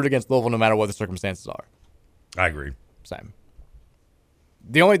would never root against Louisville no matter what the circumstances are. I agree. Same.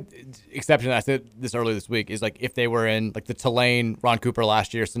 The only exception, I said this earlier this week, is like if they were in like the Tulane Ron Cooper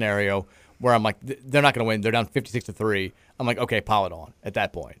last year scenario where I'm like, they're not going to win. They're down 56-3. I'm like, okay, pile it on at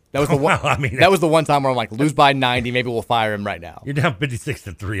that point. That was the one. That was the one time where I'm like, lose by 90. Maybe we'll fire him right now. You're down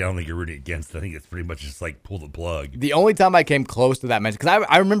 56-3. I don't think you're rooting against. I think it's pretty much just like pull the plug. The only time I came close to that match, because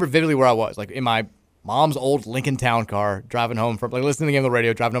I remember vividly where I was, like in my mom's old Lincoln Town car, driving home from, like listening to the game on the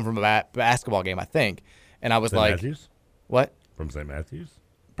radio, driving home from a basketball game, I think. And I was St. like, Matthews? What? From St. Matthews?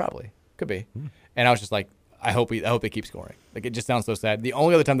 Probably. Could be. And I was just like, I hope they keep scoring. Like, it just sounds so sad. The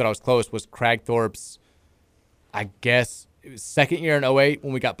only other time that I was close was Cragthorpe's, I guess, it was second year in 2008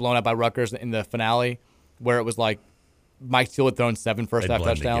 when we got blown out by Rutgers in the finale, where it was like Mike Steele had thrown 7 first-half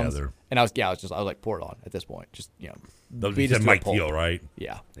touchdowns. Together. And I was like, pour it on at this point. Just, beat us to Mike Steele, right?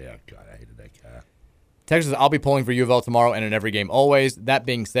 Yeah. Yeah, God, I hated that guy. Texas, I'll be pulling for U of L tomorrow and in every game always. That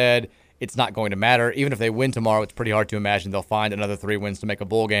being said, it's not going to matter. Even if they win tomorrow, it's pretty hard to imagine they'll find another 3 wins to make a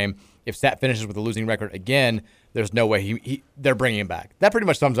bowl game. If Stat finishes with a losing record again, there's no way they're bringing him back. That pretty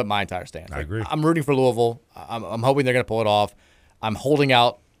much sums up my entire stance. I agree. I'm rooting for Louisville. I'm hoping they're going to pull it off. I'm holding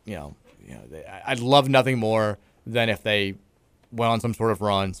out. I'd love nothing more than if they went on some sort of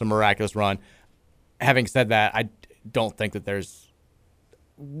run, some miraculous run. Having said that, I don't think that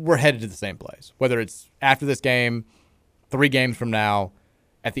we're headed to the same place. Whether it's after this game, 3 games from now,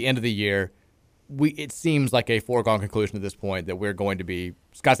 at the end of the year, it seems like a foregone conclusion at this point that we're going to be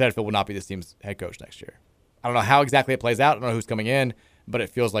Scott Satterfield will not be this team's head coach next year. I don't know how exactly it plays out. I don't know who's coming in, but it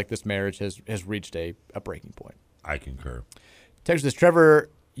feels like this marriage has reached a breaking point. I concur. Texas, Trevor,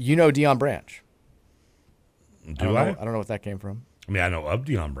 Deion Branch. Do I? I don't know what that came from. I mean, I know of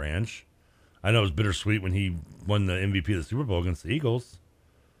Deion Branch. I know it was bittersweet when he won the MVP of the Super Bowl against the Eagles.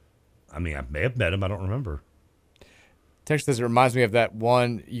 I mean, I may have met him. I don't remember. Text says it reminds me of that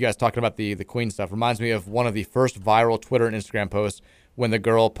one, you guys talking about the Queen stuff, reminds me of one of the first viral Twitter and Instagram posts when the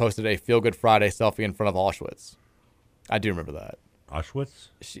girl posted a Feel Good Friday selfie in front of Auschwitz. I do remember that. Auschwitz?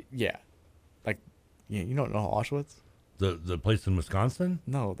 Yeah. Like, you don't know Auschwitz? The place in Wisconsin?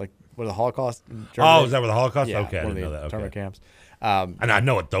 No, like where the Holocaust in Germany. Oh, is that where the Holocaust? Yeah, okay, I one didn't of know the that. Okay. internment camps. And I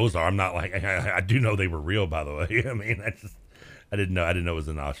know what those are. I'm not like I do know they were real, by the way. I mean, I didn't know it was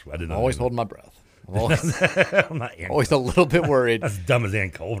in Auschwitz. I didn't know. Always holding my breath. I'm not always a little bit worried. That's dumb as Ann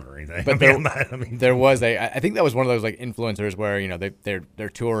Coulter or anything. But there was I think that was one of those like influencers where they're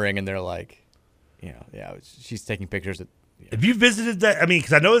touring and they're like, she's taking pictures. Have you visited that? I mean,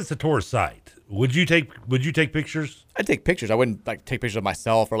 because I know it's a tourist site. Would you take pictures? I'd take pictures. I wouldn't like take pictures of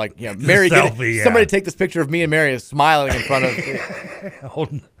myself or like Mary. Selfie, somebody take this picture of me and Mary smiling in front of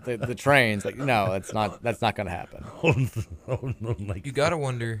the trains. Like no, that's not going to happen. You gotta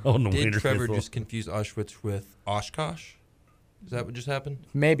wonder. Did Trevor just confuse Auschwitz with Oshkosh? Is that what just happened?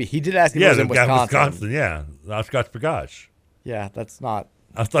 Maybe he did ask. If he was in Wisconsin. Yeah, Oshkosh Bagosh. Yeah, that's not.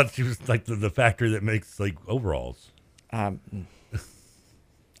 I thought she was like the factory that makes like overalls. I'm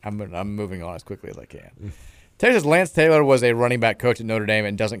moving on as quickly as I can. Texas Lance Taylor was a running back coach at Notre Dame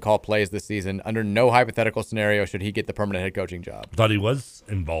and doesn't call plays this season. Under no hypothetical scenario should he get the permanent head coaching job. I thought he was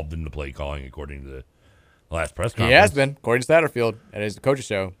involved in the play calling, according to the last press conference. He has been, according to Satterfield at his coach's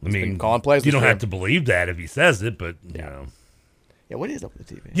show. He's been calling plays. You don't have to believe that if he says it, but you know. Yeah, what is up with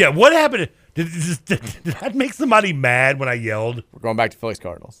the TV? Yeah, what happened? Did that make somebody mad when I yelled? We're going back to Phillies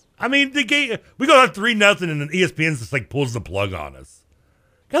Cardinals. I mean, we go up 3-0, and then ESPN just like pulls the plug on us.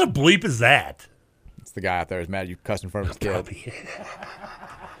 What kind of bleep is that? It's the guy out there who's mad you cussed in front of his kid.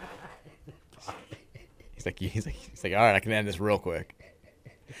 He's like, all right, I can end this real quick.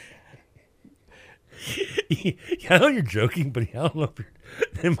 I know you're joking, but I don't know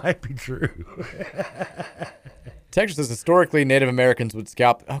if it might be true. Texas says historically Native Americans would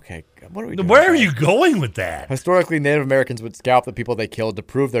scalp. Okay, what are we doing? Where are you going with that? Historically, Native Americans would scalp the people they killed to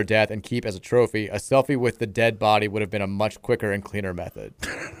prove their death and keep as a trophy. A selfie with the dead body would have been a much quicker and cleaner method.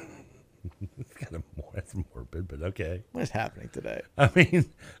 It's kind of that's morbid, but okay. What is happening today? I mean,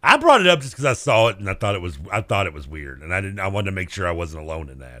 I brought it up just because I saw it and I thought it was weird, and I wanted to make sure I wasn't alone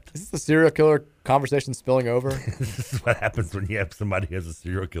in that. Is this the serial killer conversation spilling over? This is what happens when you have somebody who has a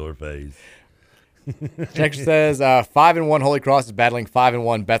serial killer phase. Texas says 5-1 Holy Cross is battling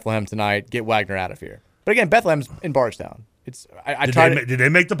 5-1 Bethlehem tonight. Get Wagner out of here. But again, Bethlehem's in Bardstown. It's did they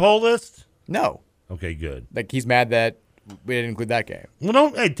make the poll list? No. Okay, good. Like he's mad that we didn't include that game.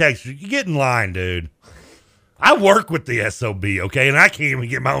 Well, hey Texas, you get in line, dude. I work with the SOB, okay, and I can't even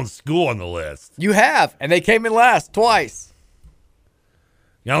get my own school on the list. You have, and they came in last twice.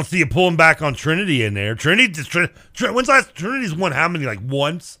 I don't see you pulling back on Trinity in there. When's last Trinity's won how many? Like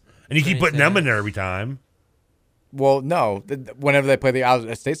once. And you keep putting them in there every time. Well, no. Whenever they play the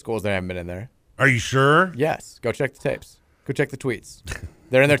out-of-state schools, they haven't been in there. Are you sure? Yes. Go check the tapes. Go check the tweets.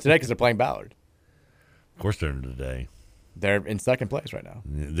 They're in there today because they're playing Ballard. Of course they're in today. They're in second place right now.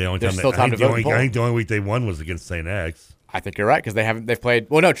 The only There's time still time to vote. I think the only week they won was against St. X. I think you're right because they've played.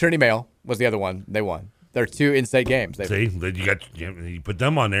 Well, no, Trinity Male was the other one. They won. There are two in-state games. You put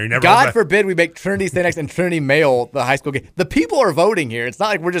them on there. You never. God forbid we make Trinity St. X and Trinity Male the high school game. The people are voting here. It's not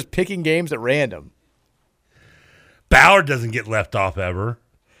like we're just picking games at random. Ballard doesn't get left off ever.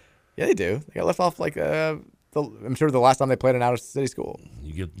 Yeah, they do. They got left off like I'm sure the last time they played an out-of-city school.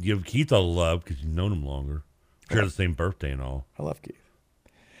 You give Keith all the love because you've known him longer. Share the same birthday and all. I love Keith.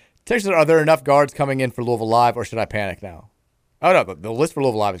 Texas, are there enough guards coming in for Louisville Live, or should I panic now? Oh no, the list for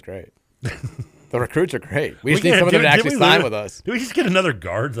Louisville Live is great. The recruits are great. We just need some of them to actually sign with us. Do we just get another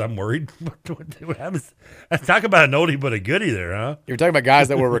guards? I'm worried. What happens? Talk about an oldie but a goodie there, huh? You're talking about guys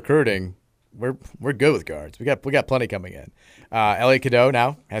that we're recruiting. We're good with guards. We got plenty coming in. Elliot Cadeau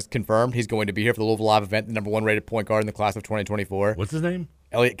now has confirmed he's going to be here for the Louisville Live event, the number 1 rated point guard in the class of 2024. What's his name?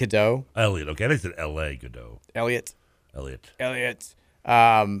 Elliot Cadeau. Elliot. Okay, I said L.A. Cadeau. Elliot.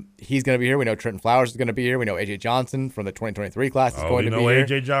 He's going to be here. We know Trenton Flowers is going to be here. We know A.J. Johnson from the 2023 class is going to be here.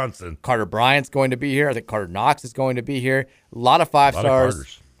 A.J. Johnson. Carter Bryant's going to be here. I think Carter Knox is going to be here. A lot of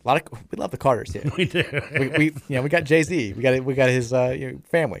 5-stars. We love the Carters here. We do. we got Jay-Z. We got his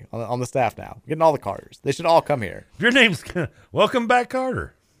family on the staff now. We're getting all the Carters. They should all come here. Your name's Welcome Back,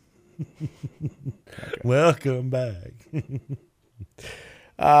 Carter. Welcome back.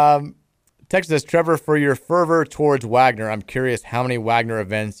 Texas says, Trevor, for your fervor towards Wagner, I'm curious how many Wagner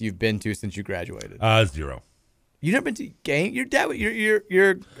events you've been to since you graduated. 0. You never been to game? Your dad,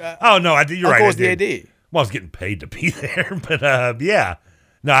 your oh no, you're right. Was the AD. Well, I was getting paid to be there, but yeah.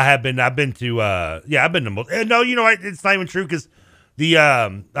 No, I have been. I've been to. I've been to. No, you know what? It's not even true because the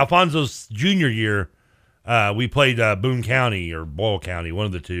Alfonso's junior year, We played Boone County or Boyle County, one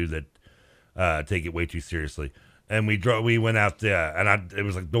of the two that take it way too seriously. And we went out there, and it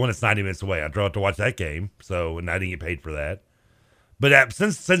was like the one that's 90 minutes away. I drove out to watch that game, and I didn't get paid for that. But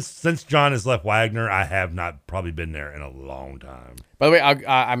since John has left Wagner, I have not probably been there in a long time. By the way,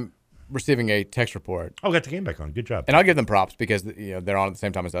 I'm receiving a text report. Oh, got the game back on. Good job. And I'll give them props because they're on at the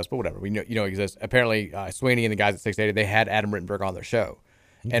same time as us. But whatever, we know it exists. Apparently, Sweeney and the guys at 680, they had Adam Rittenberg on their show,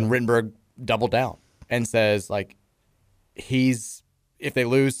 and Rittenberg doubled down and says like if they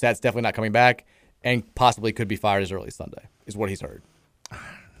lose, that's definitely not coming back, and possibly could be fired as early as Sunday. Is what he's heard.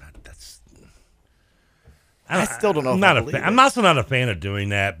 I still don't know. I'm also not a fan of doing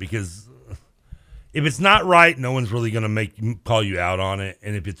that because if it's not right, no one's really going to call you out on it,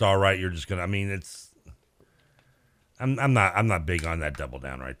 and if it's all right, you're just going to. I mean, it's. I'm not big on that double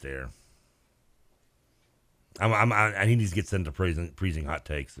down right there. He needs to get sent to freezing hot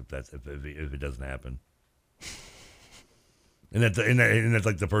takes if it doesn't happen. And that's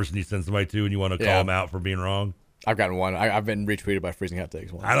like the person you send somebody to, and you want to call them out for being wrong. I've gotten one. I've been retweeted by freezing hot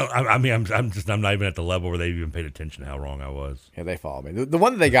takes once. I'm not even at the level where they've even paid attention to how wrong I was. Yeah, they follow me. The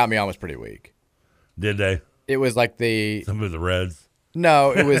one that they got me on was pretty weak. Did they? It was like some of the Reds.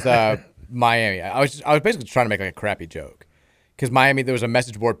 No, it was Miami. I was basically trying to make like a crappy joke because Miami. There was a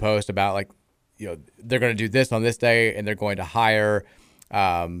message board post about like they're going to do this on this day and they're going to hire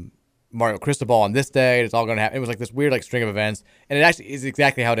Mario Cristobal on this day. And it's all going to happen. It was like this weird like string of events, and it actually is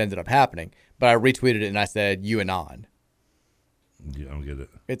exactly how it ended up happening. But I retweeted it and I said UAnon. I don't get it.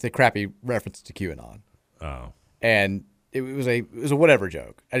 It's a crappy reference to QAnon. Oh. And it was a whatever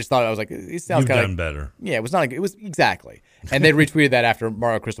joke. I just thought I was like, it sounds kind of done better. Yeah, it was not. It was exactly. And they retweeted that after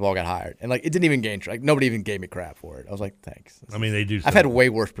Mario Cristobal got hired, and like it didn't even gain. Like nobody even gave me crap for it. I was like, thanks. I mean, they do. I've had way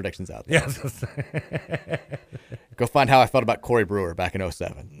worse predictions out there. Yeah. Go find how I felt about Corey Brewer back in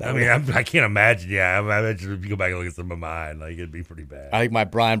 2007. I can't imagine. Yeah, I imagine if you go back and look at some of mine, like it'd be pretty bad. I think my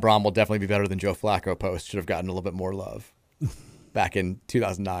Brian Brom will definitely be better than Joe Flacco post. Should have gotten a little bit more love back in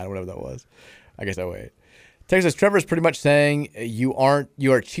 2009 or whatever that was. I guess 08. Texas, Trevor's pretty much saying you are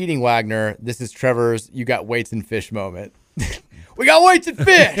cheating, Wagner. This is Trevor's you got weights and fish moment. We got weights and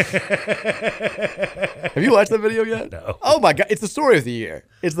fish. Have you watched that video yet? No. Oh my God, it's the story of the year.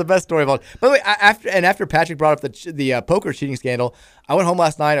 It's the best story of all. By the way, after Patrick brought up the poker cheating scandal, I went home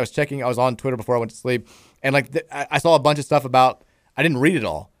last night. I was on Twitter before I went to sleep, and like I saw a bunch of stuff about. I didn't read it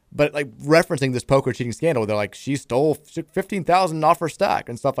all, but like referencing this poker cheating scandal, they're like she stole $15,000 off her stack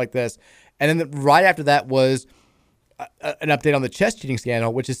and stuff like this. And then right after that was an update on the chess cheating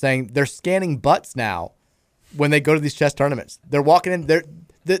scandal, which is saying they're scanning butts now when they go to these chess tournaments. They're walking in.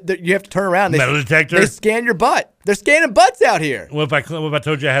 You have to turn around. Metal detector. They scan your butt. They're scanning butts out here. What if I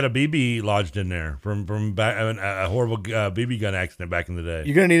told you I had a BB lodged in there from back, a horrible BB gun accident back in the day?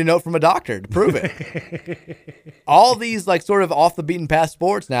 You're gonna need a note from a doctor to prove it. All these like sort of off the beaten path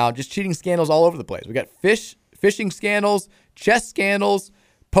sports now, just cheating scandals all over the place. We got fishing scandals, chess scandals,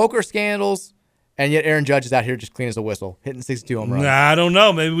 poker scandals, and yet Aaron Judge is out here just clean as a whistle, hitting 62 home runs. I don't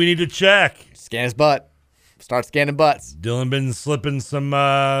know. Maybe we need to check. Scan his butt. Start scanning butts. Dylan been slipping some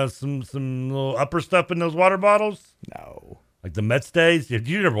little upper stuff in those water bottles? No. Like the Mets days?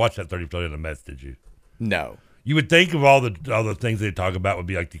 You never watched that 30 of the Mets, did you? No. You would think of all the things they talk about would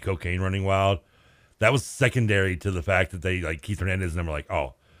be like the cocaine running wild. That was secondary to the fact that they like Keith Hernandez and them were like,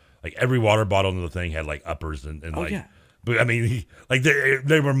 oh, like every water bottle in the thing had like uppers and like. Yeah. But I mean, like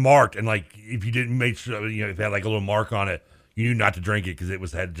they were marked, and like if you didn't make sure, if it had like a little mark on it, you knew not to drink it because it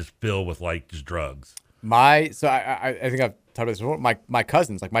had just filled with like just drugs. I think I've talked about this before. My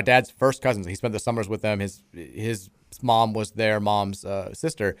cousins, like my dad's first cousins, he spent the summers with them. His mom was their mom's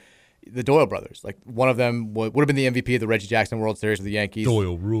sister, the Doyle brothers. Like one of them would have been the MVP of the Reggie Jackson World Series with the Yankees.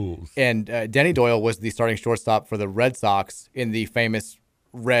 Doyle rules. And Denny Doyle was the starting shortstop for the Red Sox in the famous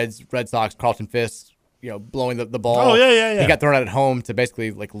Red Sox Carlton Fisk, blowing the ball. Oh yeah. He got thrown out at home to basically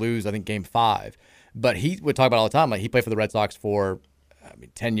like lose, I think, Game 5. But he would talk about it all the time. Like he played for the Red Sox for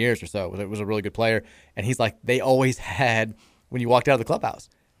 10 years or so. It was a really good player. And he's like, they always had, when you walked out of the clubhouse,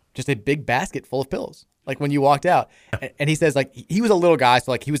 just a big basket full of pills. Like when you walked out. And he says like, he was a little guy.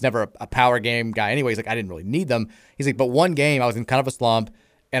 So like he was never a power game guy anyway. He's like, I didn't really need them. He's like, but one game I was in kind of a slump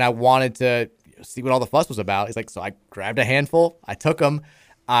and I wanted to see what all the fuss was about. He's like, so I grabbed a handful. I took them.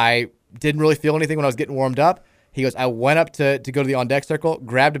 I didn't really feel anything when I was getting warmed up. He goes, I went up to go to the on deck circle,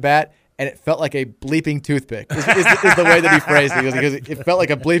 grabbed a bat, and it felt like a bleeping toothpick is the way that he phrased it. He goes, it felt like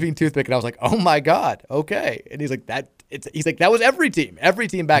a bleeping toothpick. And I was like, oh my God. Okay. And he's like, that was every team. Every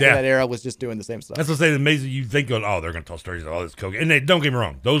team back in that era was just doing the same stuff. That's what I'm saying. Amazing. You think, they're going to tell stories of all this coke. And don't get me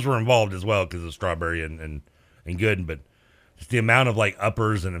wrong. Those were involved as well because of Strawberry and Gooden. But Just the amount of like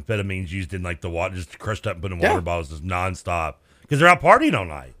uppers and amphetamines used in like the water, just crushed up and put in water bottles, just nonstop. Because they're out partying all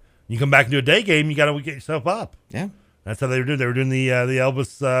night. You come back into a day game, you got to get yourself up. Yeah. That's how they were doing. They were doing the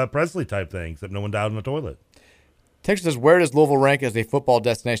Elvis Presley type thing, except no one died in the toilet. Texas says, where does Louisville rank as a football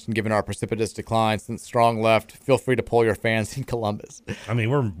destination given our precipitous decline since Strong left? Feel free to poll your fans in Columbus. I mean,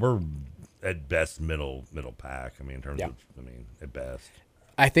 we're at best middle pack. I mean, in terms of, at best.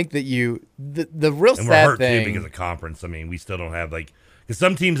 I think that the real and sad we're hurt thing. too because of conference. I mean, we still don't have because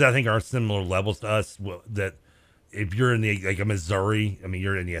some teams I think are similar levels to us. That if you're in the a Missouri, I mean,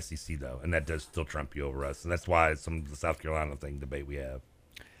 you're in the SEC though, and that does still trump you over us, and that's why some of the South Carolina debate we have.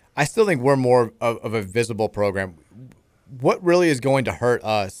 I still think we're more of a visible program. What really is going to hurt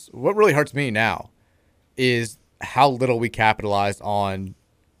us, what really hurts me now, is how little we capitalized on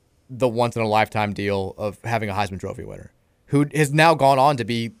the once-in-a-lifetime deal of having a Heisman Trophy winner, who has now gone on to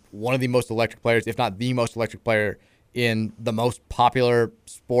be one of the most electric players, if not the most electric player in the most popular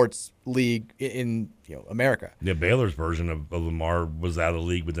sports league in America. Yeah, Baylor's version of Lamar was out of the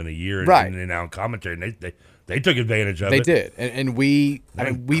league within a year, and, right? And now in commentary, and they took advantage of it. They did, and we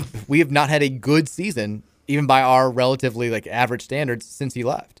have not had a good season, even by our relatively average standards, since he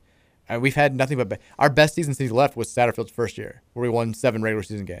left. And we've had nothing but our best season since he left was Satterfield's first year, where we won 7 regular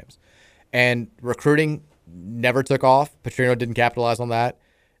season games, and recruiting never took off. Petrino didn't capitalize on that.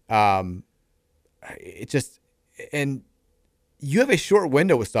 And you have a short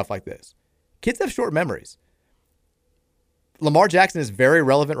window with stuff like this. Kids have short memories. Lamar Jackson is very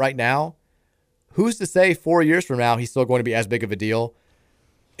relevant right now. Who's to say 4 years from now he's still going to be as big of a deal?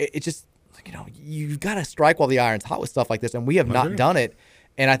 It just, you've got to strike while the iron's hot with stuff like this, and we have not done it.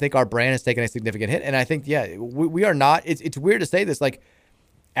 And I think our brand has taken a significant hit. And I think, we are not. It's weird to say this,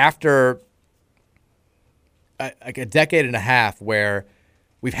 after a decade and a half where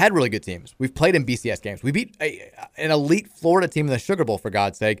we've had really good teams. We've played in BCS games. We beat an elite Florida team in the Sugar Bowl, for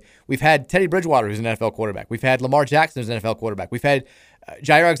God's sake. We've had Teddy Bridgewater, who's an NFL quarterback. We've had Lamar Jackson, who's an NFL quarterback. We've had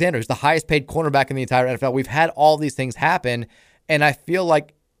Jair Alexander, who's the highest paid cornerback in the entire NFL. We've had all these things happen, and I feel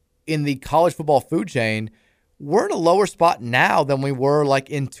like in the college football food chain, we're in a lower spot now than we were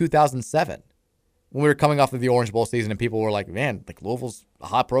in 2007 when we were coming off of the Orange Bowl season, and people were like, man, Louisville's a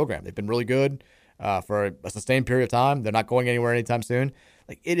hot program. They've been really good for a sustained period of time. They're not going anywhere anytime soon.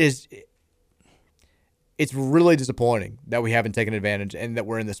 It's really disappointing that we haven't taken advantage and that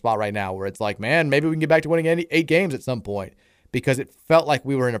we're in the spot right now where it's man, maybe we can get back to winning 8 games at some point, because it felt like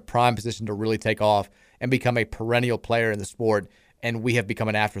we were in a prime position to really take off and become a perennial player in the sport, and we have become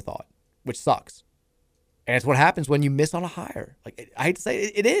an afterthought, which sucks. And it's what happens when you miss on a hire. I hate to say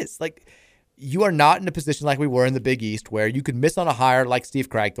it, it is. You are not in a position like we were in the Big East where you could miss on a hire like Steve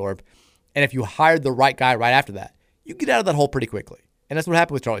Kragthorpe, and if you hired the right guy right after that, you get out of that hole pretty quickly. And that's what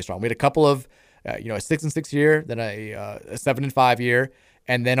happened with Charlie Strong. We had a couple of, a 6-6 year, then a 7-5 year,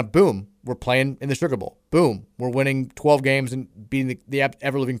 and then boom, we're playing in the Sugar Bowl. Boom, we're winning 12 games and beating the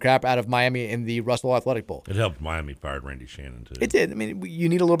ever-living crap out of Miami in the Russell Athletic Bowl. It helped Miami fired Randy Shannon, too. It did. I mean, you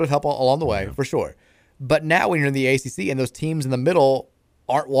need a little bit of help along the way, for sure. But now when you're in the ACC and those teams in the middle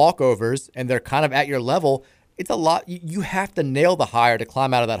aren't walkovers and they're kind of at your level, it's a lot. You have to nail the hire to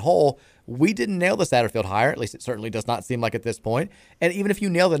climb out of that hole. We didn't nail the Satterfield hire. At least it certainly does not seem like at this point. And even if you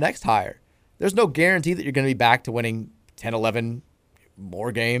nail the next hire, there's no guarantee that you're going to be back to winning 10, 11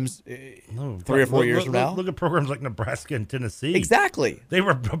 more games 3 or 4 years from now. Look at programs like Nebraska and Tennessee. Exactly. They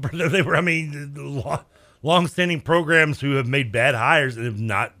were long-standing programs who have made bad hires and have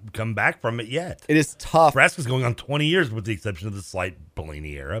not come back from it yet. It is tough. Nebraska's going on 20 years with the exception of the slight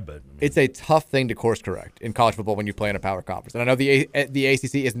Pelini era, but it's a tough thing to course correct in college football when you play in a power conference. And I know the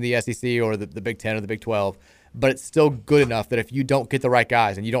ACC isn't the SEC or the Big 10 or the Big 12, but it's still good enough that if you don't get the right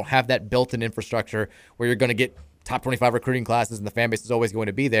guys and you don't have that built-in infrastructure where you're going to get top 25 recruiting classes and the fan base is always going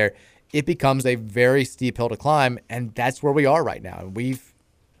to be there, it becomes a very steep hill to climb, and that's where we are right now. And we've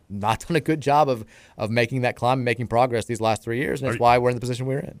not done a good job of making that climb and making progress these last 3 years, and that's why we're in the position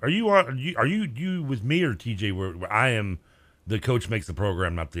we're in. Are you with me or TJ where I am the coach makes the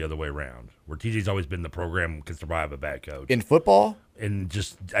program, not the other way around, where TJ's always been the program can survive a bad coach? In football? In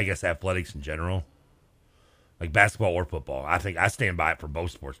just, I guess, athletics in general? Like basketball or football. I think I stand by it for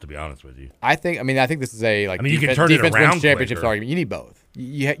both sports, to be honest with you. I think this is a you can turn it around championships argument. You need both.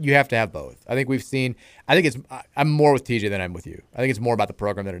 You have to have both. I'm more with TJ than I'm with you. I think it's more about the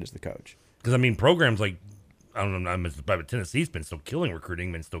program than it is the coach. Because programs like, I don't know, but Tennessee's been still killing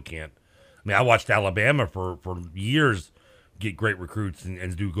recruiting, and still can't. I watched Alabama for years get great recruits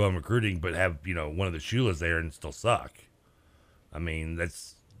and do go on recruiting, but have one of the Shulas there and still suck.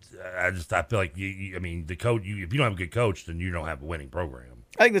 That's I feel like I mean, the coach. If you don't have a good coach, then you don't have a winning program.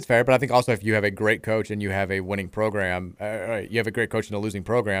 I think that's fair, but I think also if you have a great coach and you have a winning program, you have a great coach in a losing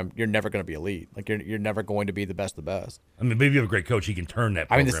program, you're never going to be elite. Like you're never going to be the best of the best. I mean, maybe you have a great coach, he can turn that.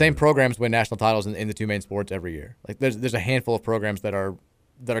 I mean, the same programs win national titles in the two main sports every year. Like there's a handful of programs that are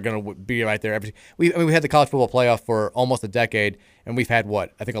going to be right there. We had the college football playoff for almost a decade, and we've had I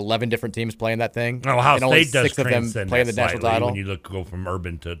think 11 different teams playing that thing. Oh, Ohio State does 6 of them playing the national title. When you go from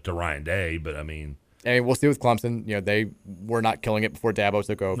Urban to Ryan Day, but I mean, we'll see with Clemson. They were not killing it before Dabo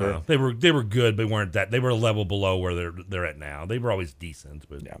took over. No, they were good, but weren't that. They were a level below where they're at now. They were always decent,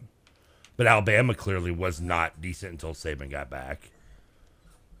 but Alabama clearly was not decent until Saban got back.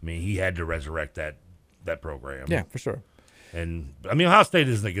 I mean, he had to resurrect that program. Yeah, for sure. And I mean, Ohio State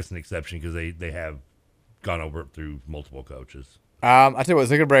isn't, I guess, an exception because they have gone over it through multiple coaches. I tell you what,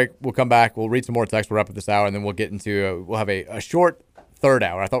 let's take a break. We'll come back. We'll read some more text. We'll wrap up this hour, and then we'll get into we'll have a short third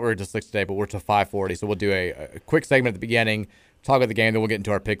hour. I thought we were to 6 today, but we're to 5:40. So we'll do a quick segment at the beginning, talk about the game, then we'll get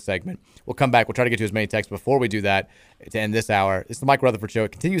into our pick segment. We'll come back. We'll try to get to as many texts before we do that to end this hour. It's the Mike Rutherford Show.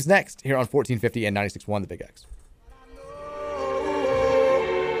 It continues next here on 1450 and 96.1 The Big X.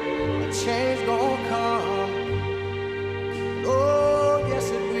 Change gonna come. Oh, yes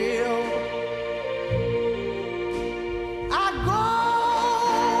it will. I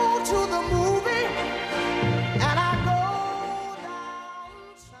go to the movie and I go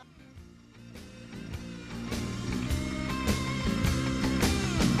downtown.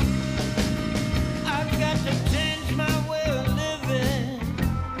 I've got to change my way of living,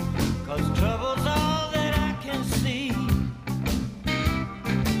 'cause trouble's all that I can see.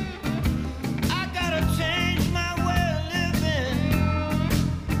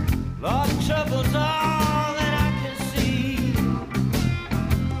 Lord, trouble's all that I can see.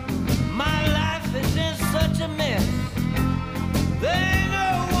 My life is in such a mess. There ain't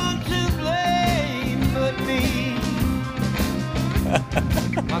no one to blame but me.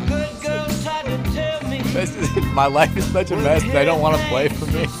 My good girl tried to tell me. My life is such a mess. They don't want to play for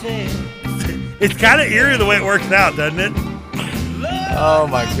me. It's kind of eerie the way it works out, doesn't it? Oh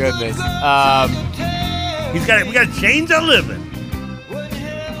my goodness. We got to change our living.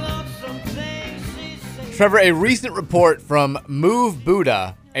 Trevor, a recent report from Move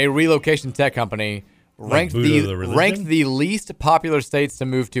Buddha, a relocation tech company, ranked the least popular states to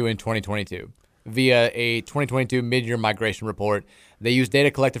move to in 2022 via a 2022 mid-year migration report. They used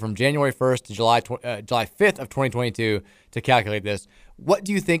data collected from January 1st to July 5th of 2022 to calculate this. What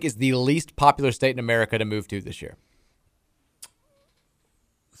do you think is the least popular state in America to move to this year?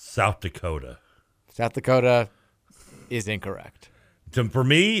 South Dakota. South Dakota is incorrect. For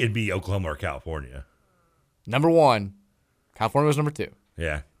me, it'd be Oklahoma or California. Number 1, California was number 2.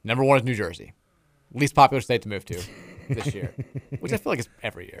 Yeah. Number 1 is New Jersey. Least popular state to move to this year, which I feel like is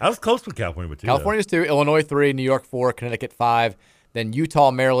every year. I was close with California with 2. California's 2, Illinois 3, New York 4, Connecticut 5, then Utah,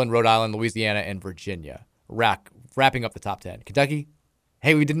 Maryland, Rhode Island, Louisiana, and Virginia. Wrapping up the top 10. Kentucky,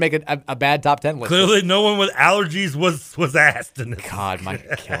 hey, we didn't make a bad top 10 list. Clearly, no one with allergies was asked in this. God, Mike,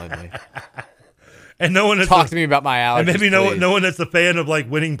 you're killing me. And no one that's talk to me about my allergies. And maybe no one that's a fan of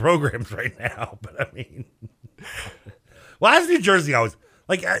like winning programs right now. But I mean, well, as New Jersey always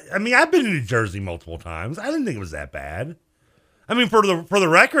like. I mean, I've been to New Jersey multiple times. I didn't think it was that bad. I mean, for the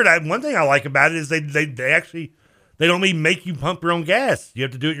record, one thing I like about it is they actually don't even make you pump your own gas. You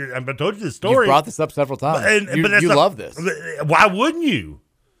have to do it. I've told you this story. You brought this up several times. But you love this. Why wouldn't you?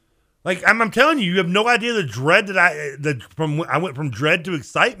 Like I'm telling you, you have no idea the dread that I went from dread to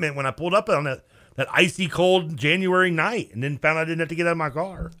excitement when I pulled up on that icy cold January night and then found I didn't have to get out of my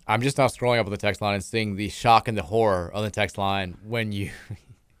car. I'm just now scrolling up on the text line and seeing the shock and the horror on the text line when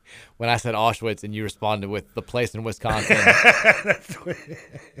I said Auschwitz and you responded with the place in Wisconsin.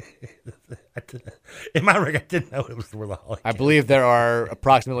 In my rig, I didn't know it was where the Holocaust. I believe there are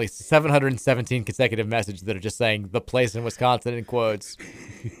approximately 717 consecutive messages that are just saying the place in Wisconsin in quotes.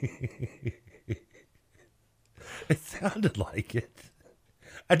 It sounded like it.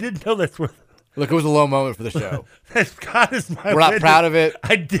 I didn't know that's where. Look, it was a low moment for the show. God is my We're not proud of it.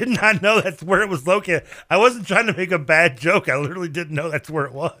 I did not know that's where it was located. I wasn't trying to make a bad joke. I literally didn't know that's where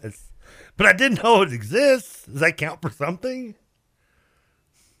it was. But I didn't know it exists. Does that count for something?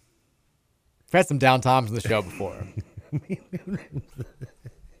 We've had some down times in the show before.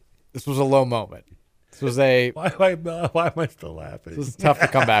 This was a low moment. This was a... Why am I still laughing? This was tough to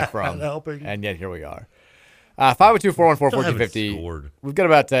come back from. Not helping. And yet here we are. 502-414-1450. We've got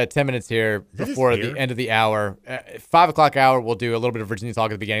about 10 minutes here before the end of the hour. 5 o'clock hour, we'll do a little bit of Virginia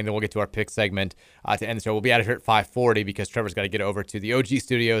talk at the beginning. Then we'll get to our pick segment to end the show. We'll be out of here at 5:40 because Trevor's got to get over to the OG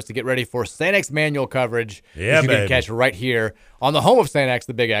studios to get ready for St. X Manual coverage. Yeah, which you can catch right here on the home of St. X,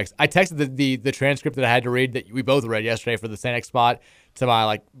 the Big X. I texted the transcript that I had to read that we both read yesterday for the St. X spot to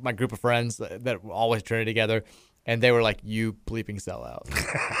my group of friends that always turn it together. And they were like, you bleeping sellout.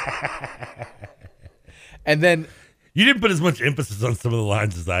 And then you didn't put as much emphasis on some of the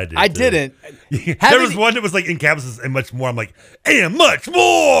lines as I did. I didn't. There was one that was like in capitals and much more. I'm like, and much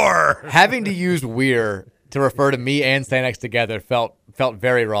more. Having to use "we're" to refer to me and St. X together felt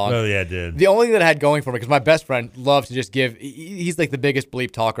very wrong. Oh yeah, it did. The only thing that I had going for me, because my best friend loves to just give. He's like the biggest bleep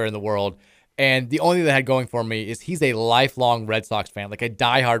talker in the world. And the only thing that I had going for me is he's a lifelong Red Sox fan, like a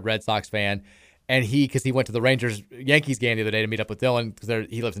diehard Red Sox fan. And because he went to the Rangers-Yankees game the other day to meet up with Dylan, because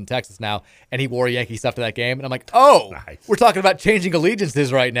he lives in Texas now, and he wore Yankee stuff to that game. And I'm like, nice. We're talking about changing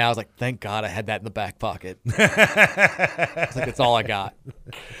allegiances right now. I was like, thank God I had that in the back pocket. It's like, that's all I got.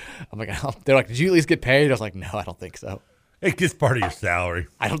 I'm like, they're like, did you at least get paid? I was like, no, I don't think so. It gets part of your salary.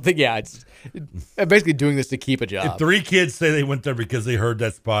 I don't think, I'm basically doing this to keep a job. If 3 kids say they went there because they heard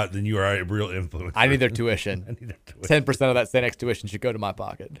that spot, then you are a real influencer. I need their tuition. 10% of that St. X tuition should go to my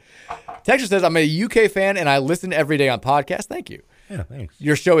pocket. Texture says, I'm a UK fan and I listen every day on podcasts. Thank you. Yeah, thanks.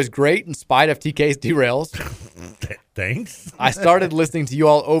 Your show is great in spite of TK's derails. Thanks. I started listening to you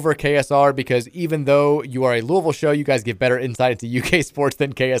all over KSR because even though you are a Louisville show, you guys give better insight into UK sports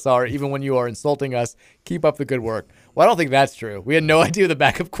than KSR, even when you are insulting us. Keep up the good work. Well, I don't think that's true. We had no idea who the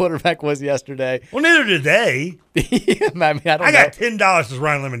backup quarterback was yesterday. Well, neither did they. I got $10 because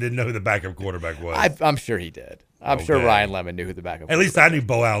Ryan Lemon didn't know who the backup quarterback was. I'm sure he did. I'm sure Ryan Lemon knew who the backup At least I knew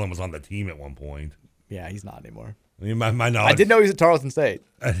Bo Allen was on the team at one point. Yeah, he's not anymore. I mean, my knowledge. I did know he was at Tarleton State.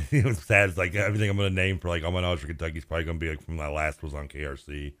 It was sad. It's like everything I'm going to name for like all my knowledge for Kentucky is probably going to be like from my last was on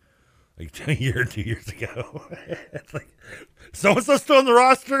KRC, like a year or 2 years ago. It's like so-and-so still on the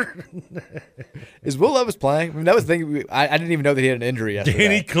roster. Is Will Levis playing? I mean, that was the thing. I didn't even know that he had an injury yesterday.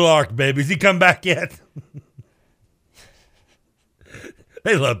 Danny Clark, baby, has he come back yet?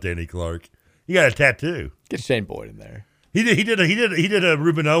 They love Danny Clark. He got a tattoo. Get Shane Boyd in there. He did a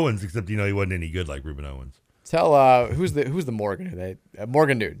Reuben Owens, except he wasn't any good like Reuben Owens. Tell who's the Morgan?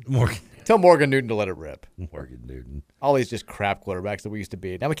 Morgan Newton. Tell Morgan Newton to let it rip. Morgan Newton. All these just crap quarterbacks that we used to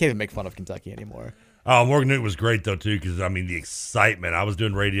be. Now we can't even make fun of Kentucky anymore. Oh, Morgan Newton was great though too, because I mean the excitement. I was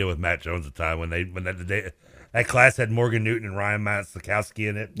doing radio with Matt Jones at the time when that class had Morgan Newton and Ryan Matsukowski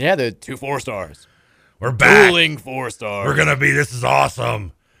in it. Yeah, the 2 4-stars. We're back. Dueling 4-stars. We're gonna be. This is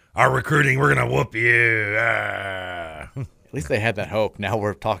awesome. Our recruiting. We're gonna whoop you. At least they had that hope. Now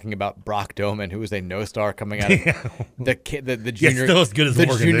we're talking about Brock Doman, who was a no-star coming out of the junior, still as good as the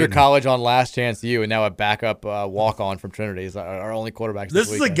Morgan junior Newton. College on Last Chance U, and now a backup walk-on from Trinity is our only quarterback.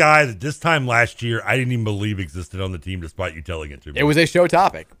 This is a guy that this time last year I didn't even believe existed on the team, despite you telling it to me. It was a show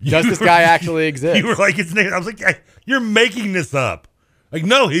topic. Does this guy actually exist? You were like, his name. I was like, you're making this up. Like,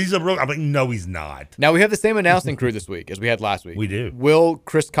 no, he's a real. I'm like, no, he's not. Now we have the same announcing crew this week as we had last week. We do. Will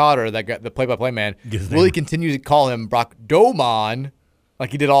Chris Cotter, that guy, the play-by-play man, will he continue to call him Brock Doman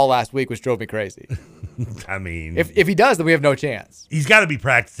like he did all last week, which drove me crazy? I mean, if he does, then we have no chance. He's got to be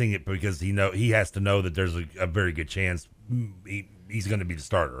practicing it because he has to know that there's a very good chance he's going to be the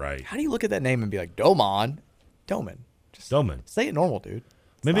starter, right? How do you look at that name and be like Doman? Just Doman. Say it normal, dude.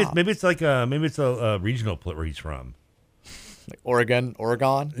 Maybe it's a regional play where he's from. Like Oregon.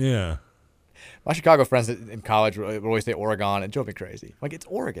 Yeah. My Chicago friends in college would always say Oregon. It drove me crazy. Like, it's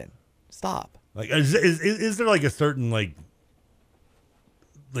Oregon. Stop. Like, is there like a certain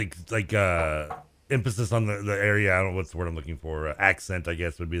emphasis on the area? I don't know what's the word I'm looking for. Accent, I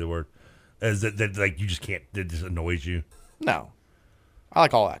guess, would be the word. Is that like you just can't? It just annoys you. No, I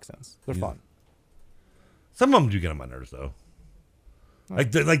like all accents. They're fun. Some of them do get on my nerves though.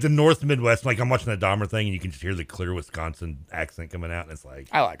 Like the North Midwest, like I'm watching that Dahmer thing, and you can just hear the clear Wisconsin accent coming out, and it's like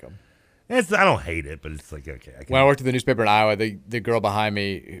I like them. I don't hate it, but it's like okay. When I worked at the newspaper in Iowa, the girl behind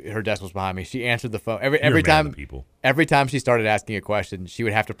me, her desk was behind me. She answered the phone every time. Every time she started asking a question, she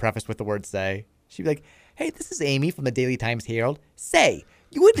would have to preface with the word "say." She'd be like, "Hey, this is Amy from the Daily Times Herald. Say,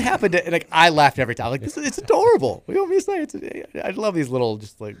 you wouldn't happen to." Like I laughed every time. Like it's adorable. What do you want me to say? I love these little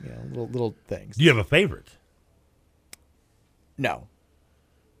little things. Do you have a favorite? No.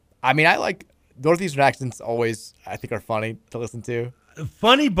 I mean, I like Northeastern accents. Always, I think, are funny to listen to.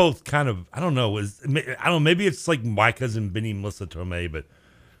 Funny, both kind of. I don't know. Maybe it's like my cousin Benny Melissa Tomei, but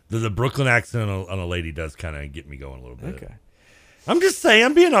the Brooklyn accent on a lady does kind of get me going a little bit. Okay. I'm just saying.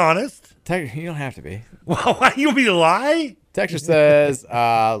 I'm being honest. You don't have to be. Well, why you want me to lie? Texture says,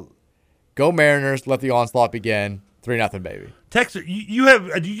 Go Mariners. Let the onslaught begin. 3-0, baby. Texas, you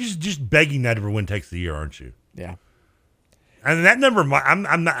just begging that to win Texas of the year, aren't you? Yeah. And that number,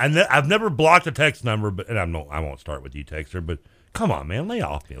 I've never blocked a text number, but I won't start with you, Texter. But come on, man, lay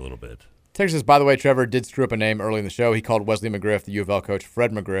off me a little bit. Texas, by the way, Trevor did screw up a name early in the show. He called Wesley McGriff, the U of L coach,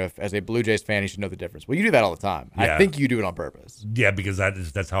 Fred McGriff. As a Blue Jays fan, he should know the difference. Well, you do that all the time. Yeah. I think you do it on purpose. Yeah, because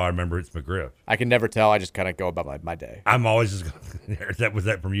that's how I remember it's McGriff. I can never tell. I just kind of go about my day. I'm always just was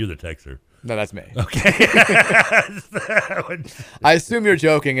that from you, the Texter? No, that's me. Okay. I assume you're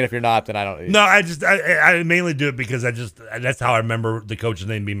joking, and if you're not, then I don't. No, I mainly do it because that's how I remember the coach's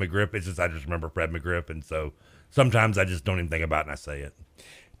name being McGriff. It's just I just remember Fred McGriff, and so sometimes I just don't even think about it and I say it.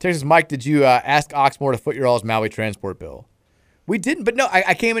 Texas Mike, did you ask Oxmoor to foot your all's Maui transport bill? We didn't, but no,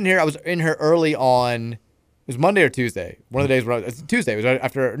 I came in here. I was in here early on. It was Monday or Tuesday. One of the days where Tuesday. It was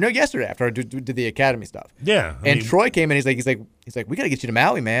yesterday after I did the academy stuff. Yeah, and Troy came in. He's like, we got to get you to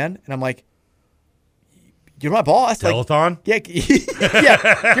Maui, man. And I'm like, you're my boss. Telethon? Like,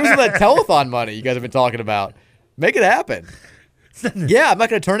 yeah. Give me some of that telethon money you guys have been talking about. Make it happen. Yeah, I'm not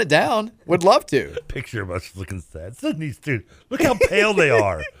going to turn it down. Would love to. Picture of us looking sad. These dude, look how pale they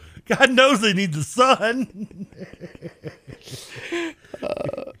are. God knows they need the sun.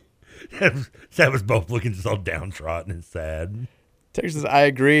 That was both looking just all downtrodden and sad. Texas, I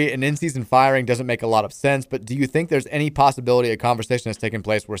agree. An in-season firing doesn't make a lot of sense, but do you think there's any possibility a conversation has taken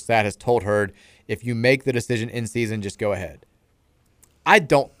place where Sat has told Hurd, if you make the decision in season, just go ahead? I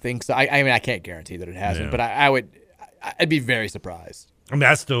don't think so. I mean, I can't guarantee that it hasn't, but I'd be very surprised. I mean,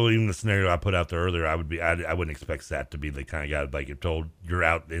 that's still even the scenario I put out there earlier. I wouldn't expect Sat to be the kind of guy like if told you're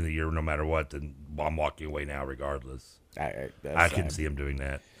out in the year no matter what, then I'm walking away now regardless. I couldn't see him doing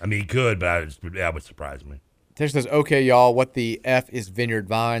that. I mean, he could, but that would surprise me. Texas says, okay, y'all, what the F is Vineyard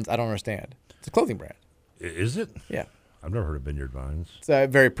Vines? I don't understand. It's a clothing brand. Is it? Yeah. I've never heard of Vineyard Vines. It's a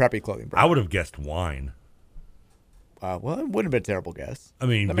very preppy clothing brand. I would have guessed wine. Well, it wouldn't have been a terrible guess. I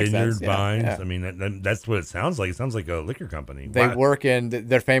mean, Vineyard Vines. Yeah. I mean, that's what it sounds like. It sounds like a liquor company. They work in.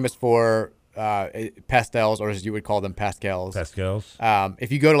 They're famous for pastels, or as you would call them, pascals. Pascals.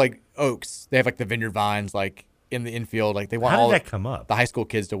 If you go to like Oaks, they have like the Vineyard Vines, like in the infield. Like they want How all did that come up? The high school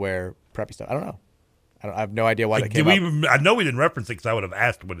kids to wear preppy stuff. I don't know. I have no idea why that came up. I know we didn't reference it because I would have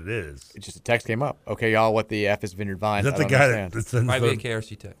asked what it is. It's just a text came up. Okay, y'all, what the F is Vineyard Vines? Is that the guy that sends Might be a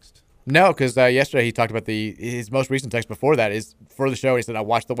KRC text. No, because yesterday he talked about his most recent text before that is for the show. He said, "I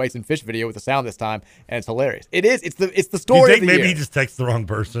watched the Weights and Fish video with the sound this time, and it's hilarious." It is. It's the story. Do you think of the maybe year. he just texted the wrong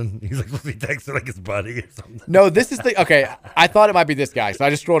person? He's like, he texted like his buddy or something. No, this is the okay. I thought it might be this guy, so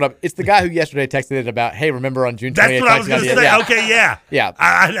I just scrolled up. It's the guy who yesterday texted it about, "Hey, remember on June 28th?" That's what I was going to say. Yeah. Okay, yeah, yeah.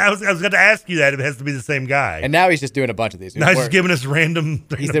 I was going to ask you that if it has to be the same guy. And now he's just doing a bunch of these. Now he's just giving us random.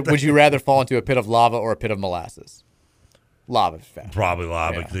 He said, "Would you rather fall into a pit of lava or a pit of molasses?" Lava is fast. Probably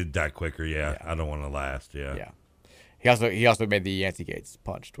lava because it died quicker. Yeah. I don't want to last. Yeah. He also made the Yancey Gates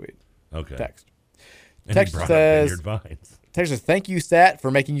punch tweet. Okay. Text. And Text he brought says, up Vineyard Vines. Text says, thank you, Sat,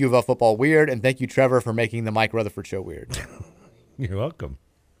 for making U of L football weird, and thank you, Trevor, for making the Mike Rutherford show weird. You're welcome.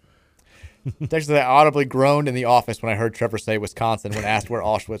 Text says, I audibly groaned in the office when I heard Trevor say Wisconsin when asked where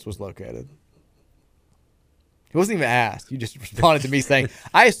Auschwitz was located. He wasn't even asked. You just responded to me saying,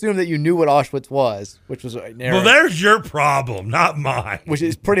 I assumed that you knew what Auschwitz was, which was Well, there's your problem, not mine. Which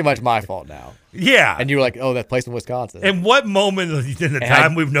is pretty much my fault now. Yeah. And you were like, oh, that place in Wisconsin. And what moment in the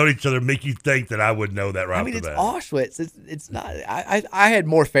time we've known each other make you think that I would know that right I mean, off the it's bat? Auschwitz. It's not. I had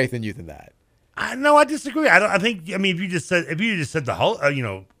more faith in you than that. No, I disagree. I think. I mean, if you just said the whole,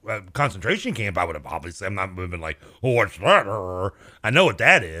 concentration camp, I would have obviously. I'm not moving like, oh, what's that? I know what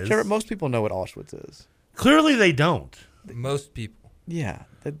that is. Trevor, most people know what Auschwitz is. Clearly, they don't. Most people. Yeah.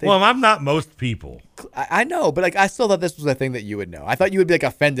 Well, I'm not most people. I know, but like I still thought this was a thing that you would know. I thought you would be like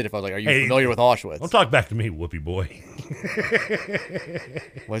offended if I was like, "Are you familiar with Auschwitz?" Don't talk back to me, whoopee boy.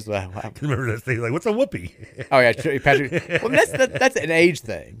 What's that? Remember that thing? Like, what's a whoopee? Oh yeah, Patrick. Well, that's an age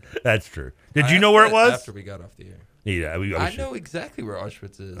thing. That's true. Did you know where it was? After we got off the air. Yeah, I know exactly where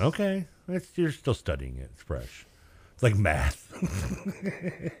Auschwitz is. Okay, you're still studying it. It's fresh. It's like math.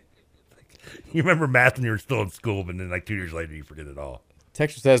 You remember math when you were still in school, but then like 2 years later you forget it all.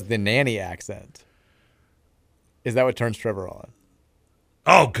 Texture says the nanny accent. Is that what turns Trevor on?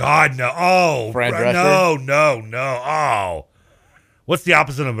 Oh God, no! Oh, Fran Drescher? no! Oh, what's the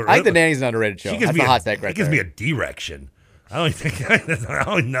opposite of it? I think the nanny's an underrated show. That's a hot take right It gives me a direction. I don't think.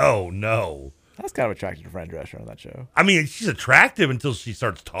 No. I was kind of attracted to Fran Drescher on that show. I mean, she's attractive until she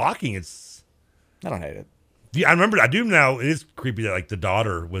starts talking. I don't hate it. Yeah, I remember. I do now. It is creepy that like the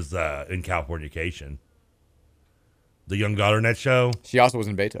daughter was in Californication. The young daughter in that show. She also was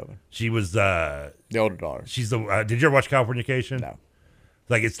in Beethoven. She was the older daughter. She's the. Did you ever watch Californication? No.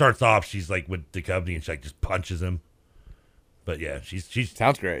 Like it starts off, she's like with Duchovny and she like just punches him. But yeah, she's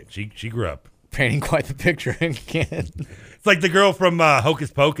sounds great. She grew up painting quite the picture again. It's like the girl from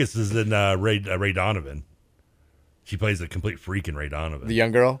Hocus Pocus is in Ray Donovan. She plays a complete freak in Ray Donovan. The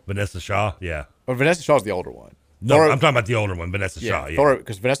young girl, Vanessa Shaw. Yeah. Well, Vanessa Shaw's the older one. No, I'm talking about the older one, Vanessa Shaw. Yeah,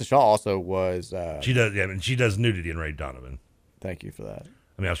 because Vanessa Shaw also was. She does. Yeah, and she does nudity in Ray Donovan. Thank you for that.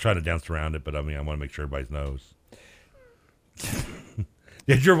 I mean, I was trying to dance around it, but I mean, I want to make sure everybody knows.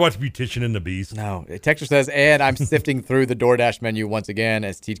 Did you ever watch Beautician and the Beast? No. A texter says, and I'm sifting through the DoorDash menu once again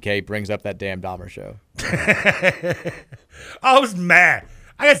as TK brings up that damn Dahmer show. I was mad.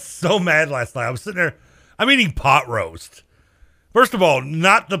 I got so mad last night. I was sitting there. I'm eating pot roast. First of all,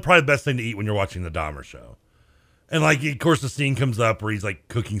 not probably the best thing to eat when you're watching the Dahmer show. And, like, of course, the scene comes up where he's, like,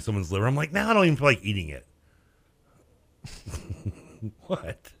 cooking someone's liver. I'm like, now I don't even feel like eating it.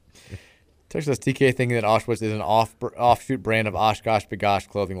 What? Texas says TK thinking that Auschwitz is an offshoot brand of Oshkosh Bagosh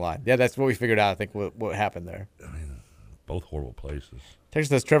clothing line. Yeah, that's what we figured out, I think, what happened there. I mean, both horrible places. Texas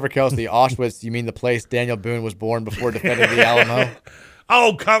says Trevor Kelsey, Auschwitz, you mean the place Daniel Boone was born before defending the Alamo?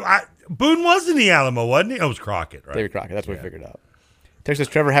 Oh, Boone was in the Alamo, wasn't he? Oh, it was Crockett, right? David Crockett, that's what we figured out. Texas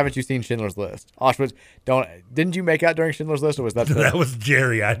says, Trevor, haven't you seen Schindler's List? Auschwitz, didn't you make out during Schindler's List, or was that that was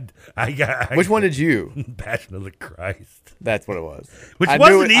Jerry. Which one did you? Passion of the Christ. That's what it was. Which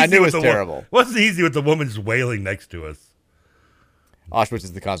wasn't easy. I knew it was terrible. Wasn't easy with the woman just wailing next to us. Auschwitz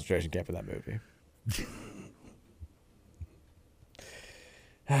is the concentration camp in that movie.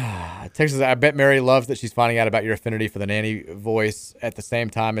 Texas, I bet Mary loves that she's finding out about your affinity for the nanny voice at the same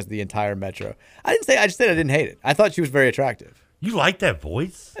time as the entire Metro. I just said I didn't hate it. I thought she was very attractive. You like that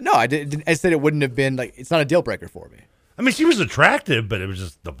voice? No, I didn't. I said it wouldn't have been like, it's not a deal breaker for me. I mean, she was attractive, but it was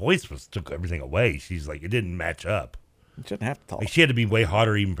just the voice took everything away. She's like, it didn't match up. You shouldn't have to talk. Like, she had to be way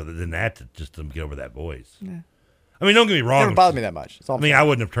hotter even than that to get over that voice. Yeah. I mean, don't get me wrong. It never bothered me that much. I mean, I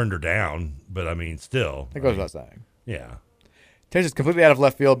wouldn't have turned her down, but I mean, still. That goes without saying. Yeah. Texas completely out of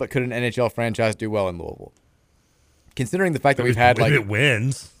left field, but could an NHL franchise do well in Louisville? Considering the fact that we've had if it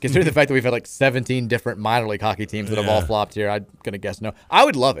wins. Considering the fact that we've had like 17 different minor league hockey teams that have all flopped here, I'm gonna guess no. I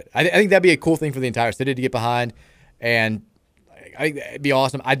would love it. I think that'd be a cool thing for the entire city to get behind, and I think it'd be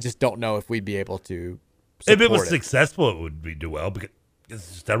awesome. I just don't know if we'd be able to. If it was successful, it would do well because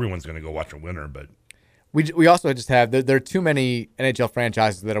it's just everyone's gonna go watch a winner. But we also just have there are too many NHL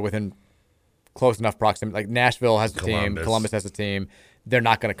franchises that are within close enough proximity. Like Nashville has a team, Columbus has a team. They're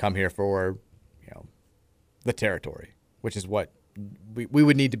not going to come here for the territory, which is what we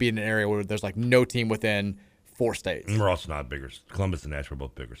would need to be in an area where there's like no team within 4 states. And we're also not bigger. Columbus and Nashville are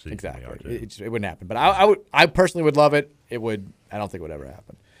both bigger cities. Exactly. It wouldn't happen. But I personally would love it. It would. I don't think it would ever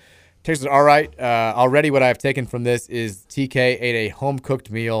happen. Texas, all right. Already what I've taken from this is TK ate a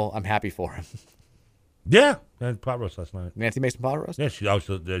home-cooked meal. I'm happy for him. Yeah. I had pot roast last night. Nancy made some pot roast? Yeah, she does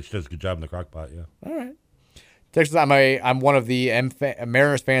a good job in the crock pot, yeah. All right. Texas, I'm one of the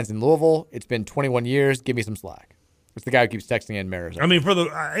Mariners fans in Louisville. It's been 21 years. Give me some slack. It's the guy who keeps texting in Mariners. I mean,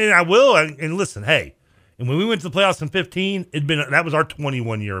 and I will. And listen, hey, and when we went to the playoffs in 2015, that was our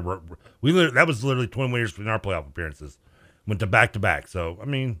 21 year. That was literally 21 years in our playoff appearances. Went to back to back. So I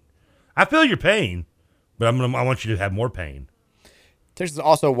mean, I feel your pain, but I want you to have more pain. Texas,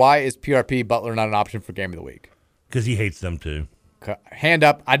 also, why is PRP Butler not an option for Game of the Week? Because he hates them too. Hand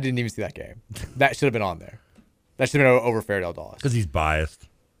up. I didn't even see that game. That should have been on there. That should have been over Fairdale Dawes. Because he's biased.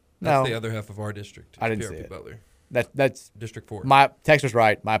 That's the other half of our district. I didn't PRP see it. Butler. That's District 4. My Texas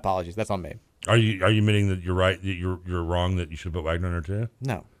right. My apologies. That's on me. Are you admitting that you're right? That you're wrong? That you should put Wagner in there too?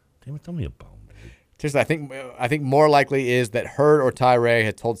 No. Damn it! Tell me a bone. Texas, I think more likely is that Hurd or Tyree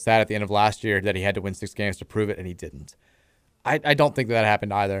had told Sad at the end of last year that he had to win 6 games to prove it, and he didn't. I don't think that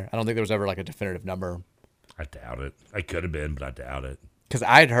happened either. I don't think there was ever like a definitive number. I doubt it. I could have been, but I doubt it. Because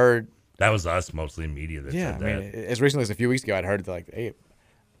I'd heard that was us mostly in media that said that. I mean, as recently as a few weeks ago, I'd heard like, "Hey,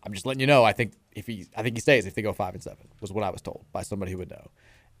 I'm just letting you know. I think he stays if they go 5-7." Was what I was told by somebody who would know,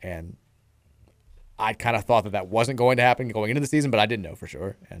 and I kind of thought that wasn't going to happen going into the season, but I didn't know for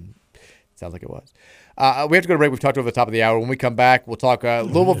sure, and it sounds like it was. We have to go to break. We've talked over the top of the hour. When we come back, we'll talk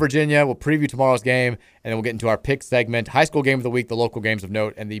Louisville, Virginia. We'll preview tomorrow's game, and then we'll get into our pick segment, high school game of the week, the local games of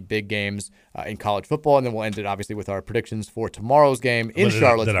note, and the big games in college football. And then we'll end it, obviously, with our predictions for tomorroow's game in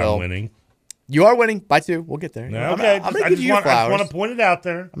Charlottesville. That I'm winning. You are winning by 2. We'll get there. No, okay. I'm going to give you your flowers. I just want to point it out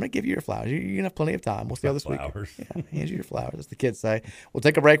there. I'm going to give you your flowers. You're going to have plenty of time. We'll see how this week. Flowers. Yeah, hand you your flowers, as the kids say. We'll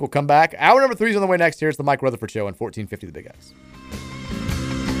take a break. We'll come back. Hour number 3 is on the way next. Here's the Mike Rutherford Show on 1450 The Big X.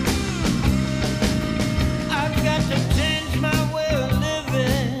 I've got to change my way of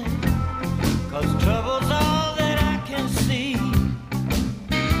living, 'cause trouble's all that I can see.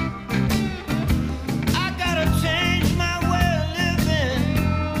 I gotta change my way of living,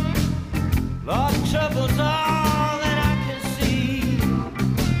 all that I can see.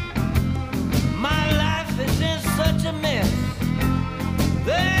 My life is in such a mess.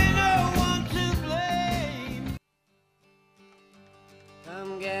 There ain't no one to blame.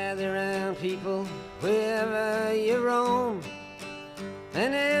 Come gather round, people, wherever you roam,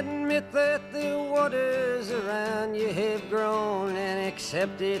 and admit that the waters around you have grown, and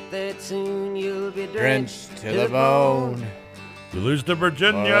accept it that soon you'll be drenched to the bone. You lose to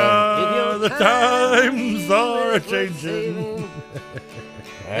Virginia, the times are changing.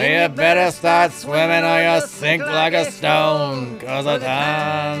 You better start swimming or you'll sink like a stone, 'cause the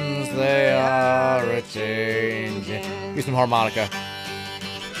times they are a-changing. Give some harmonica.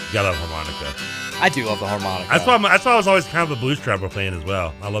 Gotta love harmonica. I do love the harmonica. That's why I was always kind of a Blues Traveler fan as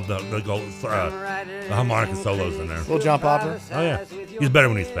well. I love the harmonica solos in there. Little John Popper. Oh, yeah. He's better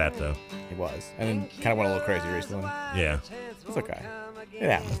when he's fat, though. He was. And then kind of went a little crazy recently. Yeah. It's okay. It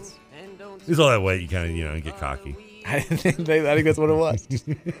happens. He's all that weight, you kind of, get cocky. I think that's what it was. It's just,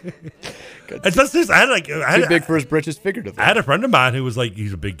 too big for his britches figuratively. I had a friend of mine who was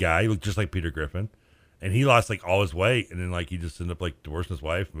he's a big guy. He looked just like Peter Griffin. And he lost all his weight. And then he just ended up divorcing his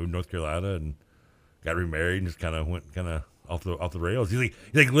wife, moved to North Carolina, and got remarried and just kind of went off the rails.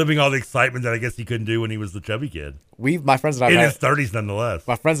 He's living all the excitement that I guess he couldn't do when he was the chubby kid. My friends and I in his 30s nonetheless.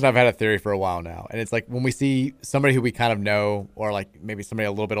 My friends and I've had a theory for a while now, and it's when we see somebody who we kind of know, or maybe somebody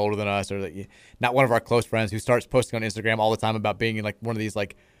a little bit older than us, or not one of our close friends, who starts posting on Instagram all the time about being in one of these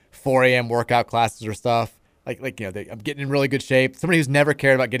 4 a.m. workout classes or stuff. I'm getting in really good shape. Somebody who's never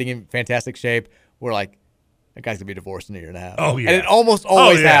cared about getting in fantastic shape. We're that guy's gonna be divorced in a year and a half. Oh yeah, and it almost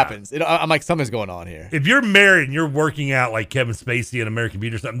always happens. I'm something's going on here. If you're married and you're working out like Kevin Spacey in American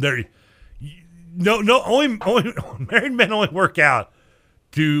Beauty or something, only married men only work out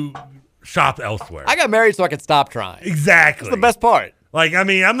to shop elsewhere. I got married so I could stop trying. Exactly, that's the best part.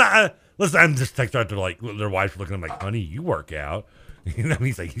 I'm not. Listen, I'm just texting out to their wives looking at them honey, you work out.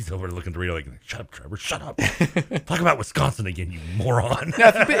 He's over looking at Dorito shut up, Trevor, shut up. Talk about Wisconsin again, you moron.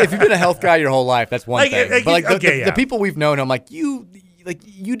 Now, if you've been a health guy your whole life, that's one thing. But the people we've known, I'm you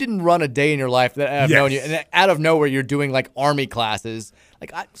didn't run a day in your life that I've known you, and out of nowhere you're doing army classes.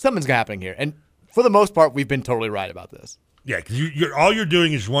 Something's happening here, and for the most part, we've been totally right about this. Yeah, because all you're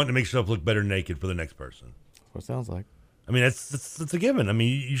doing is wanting to make yourself look better naked for the next person. That's what it sounds like. I mean, it's a given. I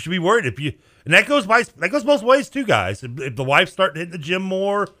mean, you should be worried and that goes both ways too, guys. If the wife's starting to hit the gym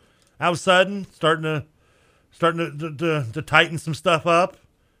more, all of a sudden starting to tighten some stuff up,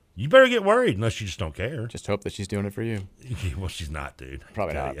 you better get worried unless you just don't care. Just hope that she's doing it for you. Well, she's not, dude.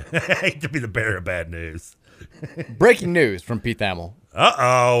 Probably not. I hate to be the bearer of bad news. Breaking news from Pete Thamel.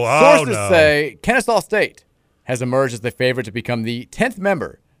 Sources say Kennesaw State has emerged as the favorite to become the 10th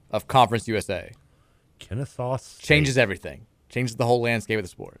member of Conference USA. Kennesaw State. Changes everything. Changes the whole landscape of the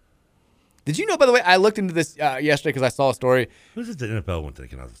sport. Did you know, by the way, I looked into this yesterday because I saw a story. Who's it the NFL went to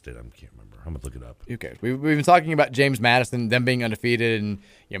Kennesaw State? I can't remember. I'm going to look it up. Who cares? We've been talking about James Madison, them being undefeated, and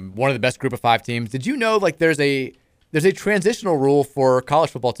one of the best group of 5 teams. Did you know there's a transitional rule for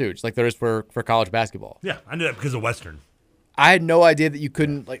college football too, just like there is for college basketball? Yeah, I knew that because of Western. I had no idea that you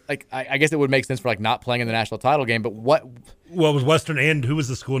couldn't I guess it would make sense for not playing in the national title game, but what? Well, it was Western, and who was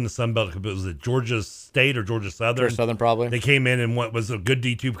the school in the Sun Belt? Was it Georgia State or Georgia Southern? Georgia Southern, probably. They came in and was a good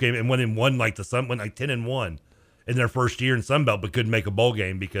D2 game and went 10-1 in their first year in Sun Belt, but couldn't make a bowl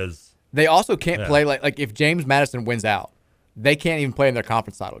game because they also can't play if James Madison wins out, they can't even play in their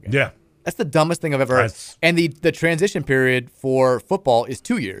conference title game. Yeah. That's the dumbest thing I've ever heard. And the transition period for football is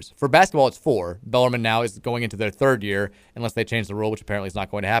 2 years. For basketball, it's 4. Bellarmine now is going into their 3rd year, unless they change the rule, which apparently is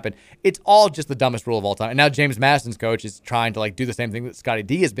not going to happen. It's all just the dumbest rule of all time. And now James Madison's coach is trying to do the same thing that Scotty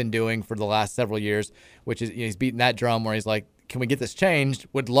D has been doing for the last several years, which is he's beating that drum where he's can we get this changed?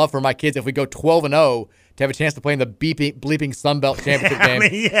 Would love for my kids if we go 12-0 to have a chance to play in the bleeping Sun Belt championship game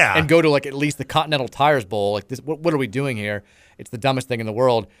and go to at least the Continental Tires Bowl. What are we doing here? It's the dumbest thing in the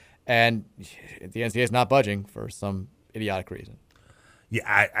world. And the NCAA is not budging for some idiotic reason.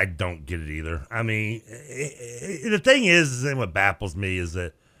 Yeah, I don't get it either. I mean, the thing is, and what baffles me is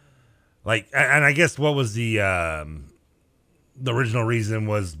that, and I guess what was the original reason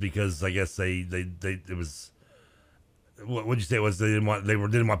was because I guess it was, what would you say it was, they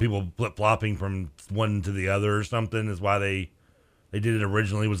didn't want people flip flopping from one to the other or something is why they did it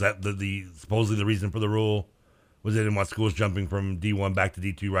originally. Was that the supposedly the reason for the rule? Was it in what schools jumping from D1 back to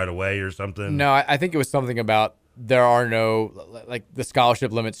D2 right away or something? No, I think it was something about there are no, the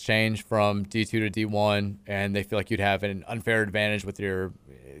scholarship limits change from D2 to D1, and they feel you'd have an unfair advantage with your,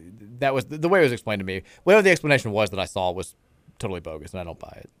 that was the way it was explained to me. Whatever the explanation was that I saw was totally bogus, and I don't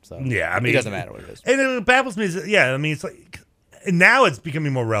buy it. So yeah, I mean, it doesn't matter what it is. And it baffles me. It's and now it's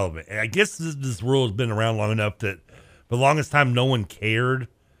becoming more relevant. And I guess this rule has been around long enough that for the longest time no one cared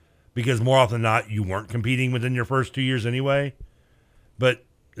because more often than not you weren't competing within your first 2 years anyway. But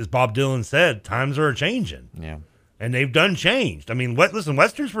as Bob Dylan said, times are changing. Yeah. And they've done changed. I mean, listen,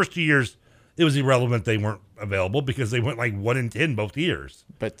 Western's first 2 years, it was irrelevant they weren't available because they went like 1-10 both years.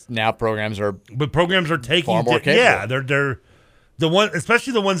 But now programs are taking far more capable. Yeah, they're the one,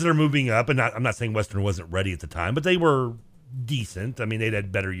 especially the ones that are moving up. And I'm not saying Western wasn't ready at the time, but they were decent. I mean, they'd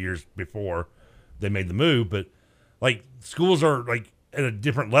had better years before they made the move. But like schools are like at a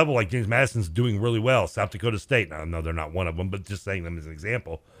different level. Like James Madison's doing really well. South Dakota State. Now, I know they're not one of them, but just saying them as an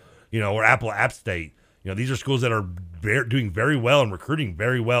example. Or App State. These are schools that are doing very well and recruiting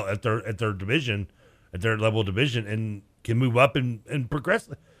very well at their division, at their level of division, and can move up and progress.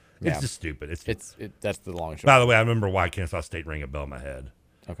 It's just stupid. That's the long shot. By the way, I remember why Kansas State rang a bell in my head.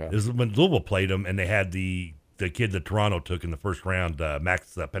 Okay. It was when Louisville played them, and they had the kid that Toronto took in the first round,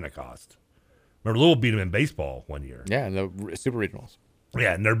 Max Pentecost. Remember, Louisville beat them in baseball one year. Yeah, in the Super Regionals.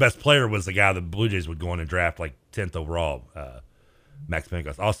 Yeah, and their best player was the guy the Blue Jays would go in and draft like 10th overall, Max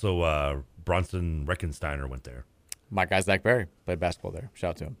Pentecost. Also, Bronson Reckensteiner went there. My guy Zach Berry played basketball there.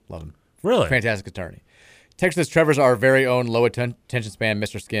 Shout out to him. Love him. Really? Fantastic attorney. Texas Trevor's our very own low attention span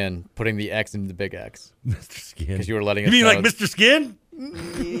Mr. Skin, putting the X into the big X. Mr. Skin. Because you were letting us You mean know. like Mr. Skin?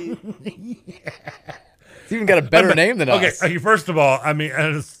 It's even got a better name than us. Okay, first of all, I mean,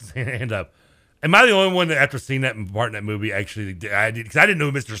 hand up. Am I the only one that, after seeing that part in that movie, actually because I didn't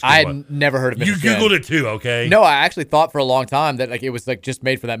know who Mr. Skin was. I had never heard of Mr. Skin. You Googled it too, okay? No, I actually thought for a long time that like it was like just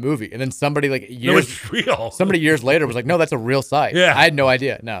made for that movie, and then somebody it's real. Somebody years later was like, "No, that's a real site." Yeah, I had no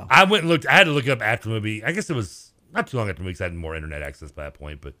idea. No, I went and looked. I had to look up after the movie. I guess it was not too long after the movie because I had more internet access by that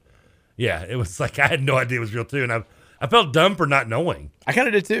point. But yeah, it was like I had no idea it was real too, and I felt dumb for not knowing. I kind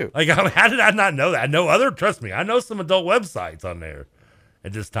of did too. Like, how did I not know that? I know trust me, I know some adult websites on there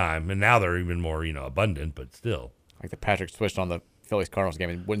at this time, and now they're even more, abundant, but still. Like the Patrick switched on the Phillies Cardinals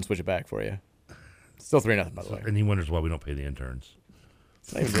game and wouldn't switch it back for you. Still 3-0, by the way. And he wonders why we don't pay the interns.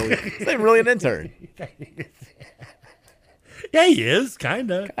 It's not even really an intern. Yeah, he is,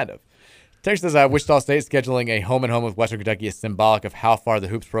 kind of. Kind of. Texas Wichita State scheduling a home-and-home with Western Kentucky is symbolic of how far the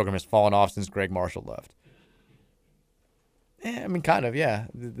hoops program has fallen off since Greg Marshall left. I mean, kind of, yeah.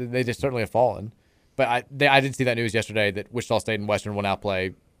 They just certainly have fallen. But I did see that news yesterday that Wichita State and Western will now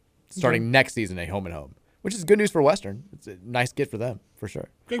play starting next season a home-and-home, which is good news for Western. It's a nice get for them, for sure.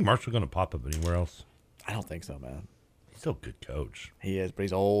 Greg Marshall going to pop up anywhere else? I don't think so, man. He's still a good coach. He is, but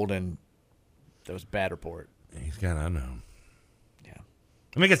he's old, and that was a bad report. I know. Yeah.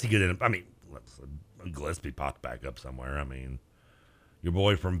 I mean, I guess he could end up, Gillespie popped back up somewhere. I mean, your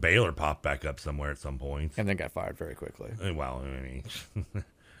boy from Baylor popped back up somewhere at some point. And then got fired very quickly. Well, I mean...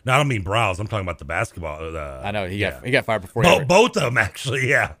 No, I don't mean Browse. I'm talking about the basketball. I know. He got fired before both of them, actually,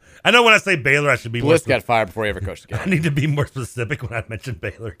 yeah. I know when I say Baylor, I should be Bliss got fired before he ever coached the game. I need to be more specific when I mention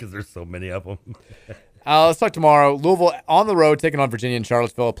Baylor because there's so many of them. Let's talk tomorrow. Louisville on the road taking on Virginia and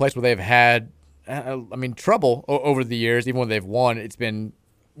Charlottesville, a place where they've had, trouble over the years. Even when they've won, it's been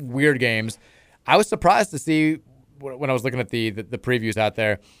weird games. I was surprised to see when I was looking at the previews out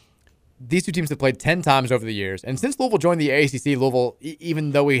there. These two teams have played 10 times over the years. And since Louisville joined the AACC, Louisville,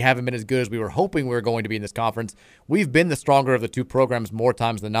 even though we haven't been as good as we were hoping we were going to be in this conference, we've been the stronger of the two programs more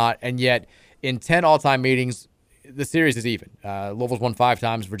times than not. And yet, in 10 all-time meetings, the series is even. Louisville's won 5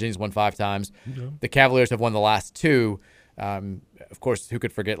 times. Virginia's won 5 times. Okay. The Cavaliers have won the last 2. Of course, who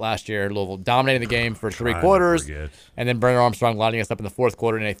could forget last year? Louisville dominating the game for 3 quarters. And then Brennan Armstrong lining us up in the 4th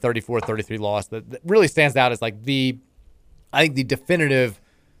quarter in a 34-33 loss. That really stands out as like the definitive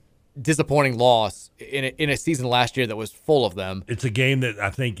disappointing loss in a season last year that was full of them. It's a game that I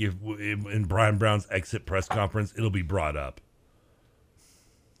think if in Brian Brown's exit press conference, it'll be brought up.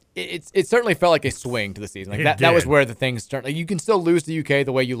 It certainly felt like a swing to the season. Like that was where the things turned. Like you can still lose to UK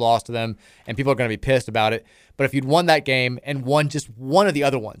the way you lost to them, and people are going to be pissed about it. But if you'd won that game and won just one of the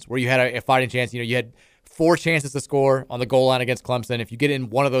other ones where you had a fighting chance, you had 4 chances to score on the goal line against Clemson. If you get in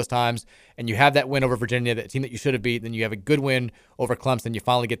one of those times and you have that win over Virginia, that team that you should have beat, then you have a good win over Clemson. You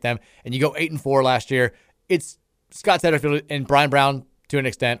finally get them, and you go 8-4 last year. It's Scott Satterfield and Brian Brown, to an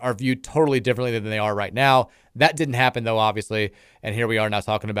extent, are viewed totally differently than they are right now. That didn't happen, though, obviously, and here we are now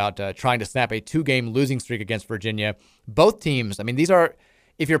talking about trying to snap a 2-game losing streak against Virginia. Both teams, these are,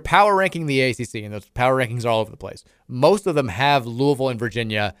 if you're power ranking the ACC, and those power rankings are all over the place, most of them have Louisville and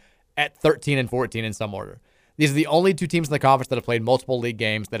Virginia at 13 and 14 in some order. These are the only 2 teams in the conference that have played multiple league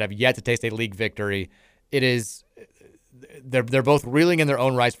games that have yet to taste a league victory. It is they're both reeling in their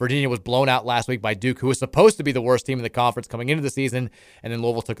own rights. Virginia was blown out last week by Duke, who was supposed to be the worst team in the conference coming into the season, and then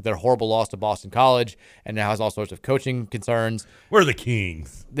Louisville took their horrible loss to Boston College, and now has all sorts of coaching concerns. We're the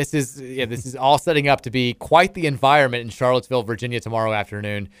Kings. This is all setting up to be quite the environment in Charlottesville, Virginia tomorrow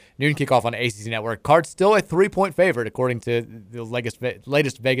afternoon. Noon kickoff on ACC Network. Cards still a 3-point favorite according to the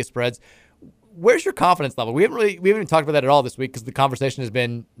latest Vegas spreads. Where's your confidence level? We haven't even talked about that at all this week because the conversation has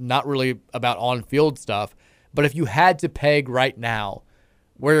been not really about on-field stuff. But if you had to peg right now,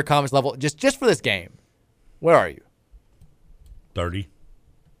 where your confidence level, just for this game, where are you? 30.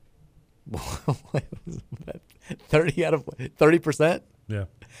 30 out of 30%?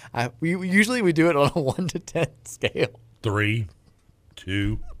 Yeah. We usually do it on a 1 to 10 scale. 3,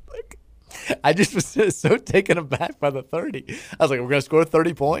 2. I just was so taken aback by the 30. I was like, we're going to score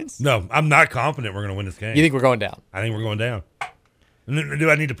 30 points? No, I'm not confident we're going to win this game. You think we're going down? I think we're going down. And do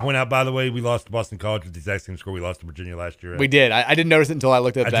I need to point out, by the way, we lost to Boston College with the exact same score we lost to Virginia last year? We did. I didn't notice it until I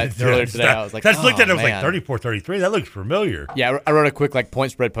looked at that earlier today. I was like, I just looked at it. It was like 34-33. That looks familiar. Yeah, I wrote a quick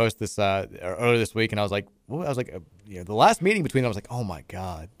point spread post earlier this week, and I was like, the last meeting between them, I was like, oh my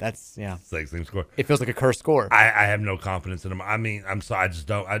god, that's same score. It feels like a cursed score. I have no confidence in them. I mean, I'm sorry, I just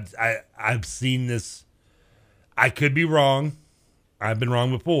don't. I've seen this. I could be wrong. I've been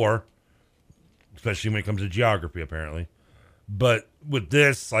wrong before, especially when it comes to geography, apparently. But with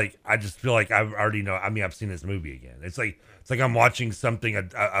this, like, I just feel like I already know. I mean, I've seen this movie again. It's like I'm watching something.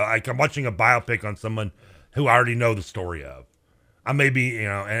 Like I'm watching a biopic on someone who I already know the story of. I may be,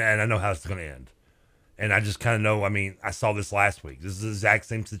 and I know how it's going to end. And I just kind of know. I mean, I saw this last week. This is the exact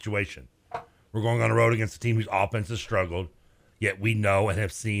same situation. We're going on the road against a team whose offense has struggled, yet we know and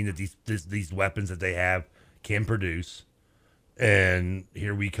have seen that these weapons that they have can produce. And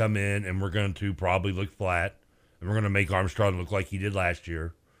here we come in, and we're going to probably look flat. And we're going to make Armstrong look like he did last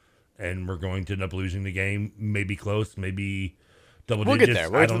year. And we're going to end up losing the game. Maybe close, maybe double digits. We'll get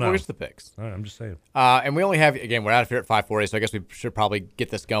there. We'll get to the picks. All right, I'm just saying. And we only have, again, we're out of here at 5:40, so I guess we should probably get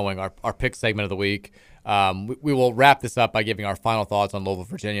this going. Our pick segment of the week. We will wrap this up by giving our final thoughts on Louisville,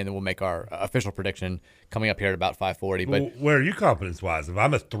 Virginia, and then we'll make our official prediction coming up here at about 5:40. But where are you confidence-wise? If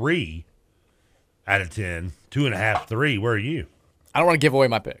I'm a 3 out of 10, 2.5, 3, where are you? I don't want to give away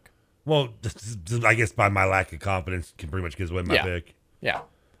my pick. Well, I guess by my lack of confidence can pretty much give away my pick. Yeah,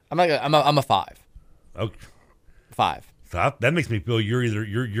 I'm a 5. Okay, 5. So that makes me feel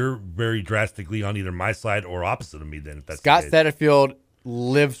you're very drastically on either my side or opposite of me. Then, if that's Scott Satterfield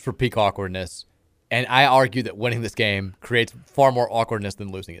lives for peak awkwardness, and I argue that winning this game creates far more awkwardness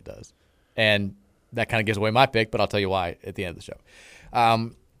than losing it does, and that kind of gives away my pick. But I'll tell you why at the end of the show.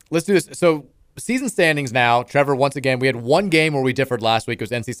 Let's do this. So. Season standings now. Trevor, once again, we had one game where we differed last week. It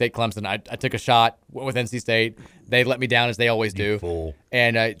was NC State Clemson. I took a shot with NC State. They let me down as they always do. Fool.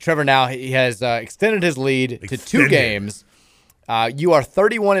 And Trevor now he has extended his lead to 2 games. You are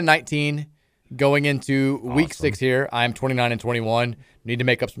 31-19 going into week 6 here. I'm 29-21. Need to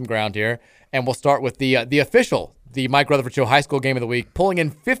make up some ground here. And we'll start with the official, the Mike Rutherford Show High School Game of the Week, pulling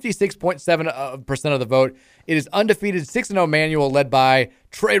in 56.7% of the vote. It is undefeated 6-0 Manual led by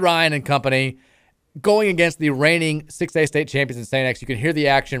Trey Ryan and company going against the reigning 6A state champions in St. X. You can hear the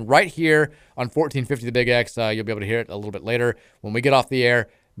action right here on 1450 The Big X. You'll be able to hear it a little bit later when we get off the air.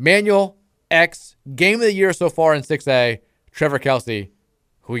 Manual X, game of the year so far in 6A. Trevor Kelsey,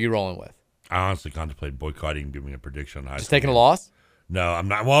 who are you rolling with? I honestly contemplate boycotting and giving a prediction on high school. Just taking a loss? No, I'm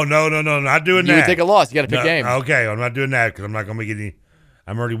not. Well, no, not doing that. You would take a loss. You got to pick games. Okay, I'm not doing that because I'm not going to make any.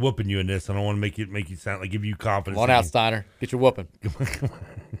 I'm already whooping you in this. I don't want to make you sound like give you confidence. Come on out, Steiner. Get your whooping. Didn't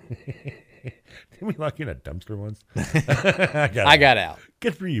we lock you in a dumpster once? I got out.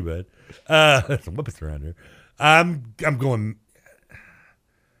 Good for you, bud. Some whippets around here. I'm going.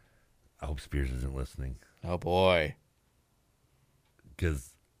 I hope Spears isn't listening. Oh boy.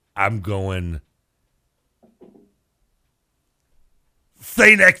 Because I'm going.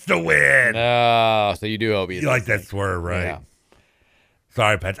 St. X to win. Oh, so you do hope you like that swerve, right? Yeah.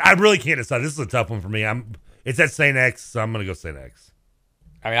 Sorry, Pat. I really can't decide. This is a tough one for me. It's at St. X, so I'm going to go St. X.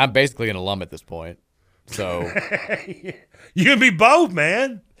 I mean, I'm basically an alum at this point. So you can be both,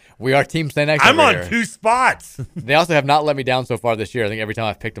 man. We are Team St. X. I'm on here. 2 spots. They also have not let me down so far this year. I think every time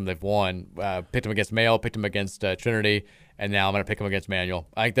I've picked them, they've won. Picked them against Mayo, picked them against Trinity, and now I'm going to pick them against Manual.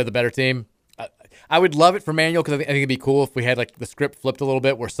 I think they're the better team. I would love it for Manual because I think it'd be cool if we had like the script flipped a little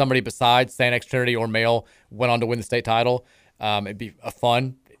bit where somebody besides St. X, Trinity, or Mayo went on to win the state title. It'd be a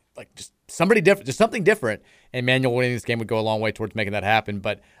fun, like just somebody different, just something different. And Manual winning this game would go a long way towards making that happen.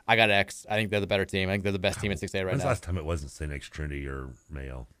 But I got X. I think they're the better team. I think they're the best team in 6A right now. When's the last time it wasn't St. X, Trinity, or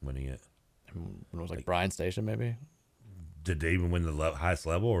Mayo winning it? When it was like Bryan Station, maybe? Did they even win the highest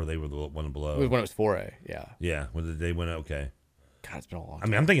level, or they were the one below? It was when it was 4A. Yeah. Yeah. When did they win it? Okay. God, it's been a long time.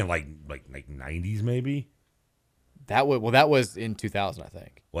 I mean, I'm thinking like 90s maybe. That was in 2000, I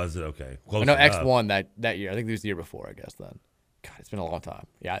think. Was it? Okay. I know X won that year. I think it was the year before, I guess, then. God, it's been a long time.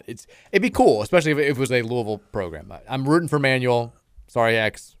 Yeah, it'd be cool, especially if it was a Louisville program. I'm rooting for Manual. Sorry,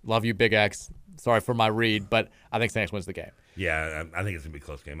 X. Love you, Big X. Sorry for my read, but I think St. X wins the game. Yeah, I think it's going to be a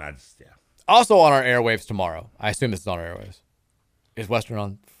close game. Also on our airwaves tomorrow. I assume this is on our airwaves. Is Western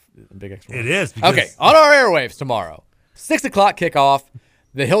on Big X? It is. Okay, on our airwaves tomorrow. 6 o'clock kickoff.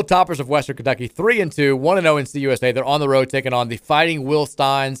 The Hilltoppers of Western Kentucky, 3-2, 1-0 in CUSA. They're on the road taking on the Fighting Will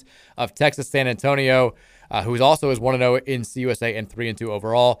Steins of Texas San Antonio, who also is 1-0 in CUSA and 3-2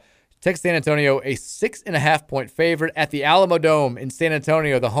 overall. Texas San Antonio, a 6.5-point favorite at the Alamo Dome in San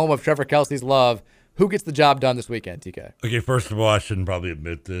Antonio, the home of Trevor Kelsey's love. Who gets the job done this weekend, TK? Okay, first of all, I shouldn't probably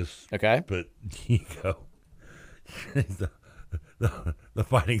admit this. Okay. But the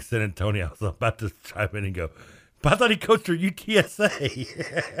Fighting San Antonio, I was about to chime in and go, but I thought he coached for UTSA.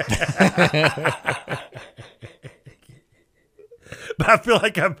 But I feel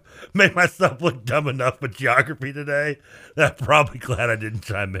like I've made myself look dumb enough with geography today that I'm probably glad I didn't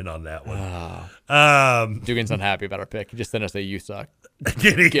chime in on that one. Dugan's unhappy about our pick. He just sent us a "you suck."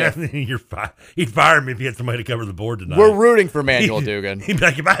 Did he? He'd fire me if he had somebody to cover the board tonight. We're rooting for Manuel Dugan. He'd be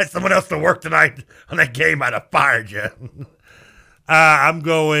like, if I had someone else to work tonight on that game, I'd have fired you. I'm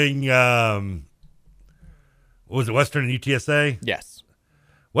going... what was it, Western and UTSA? Yes.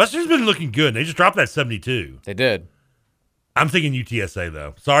 Western's been looking good. They just dropped that 72. They did. I'm thinking UTSA,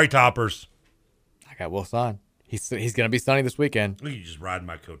 though. Sorry, Toppers. I got Will Stein. He's going to be sunny this weekend. Look, you just riding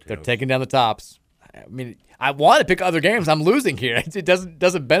my coattails. They're taking down the Tops. I mean, I want to pick other games. I'm losing here. It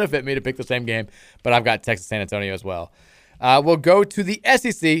doesn't benefit me to pick the same game, but I've got Texas San Antonio as well. We'll go to the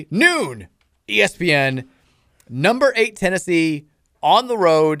SEC, noon, ESPN. Number 8 Tennessee on the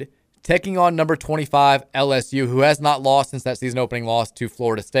road, taking on number 25 LSU, who has not lost since that season opening loss to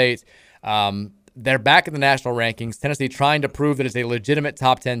Florida State. They're back in the national rankings. Tennessee trying to prove that it's a legitimate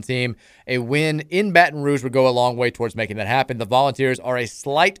top 10 team. A win in Baton Rouge would go a long way towards making that happen. The Volunteers are a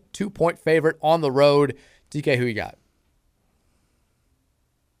slight 2-point favorite on the road. DK, who you got?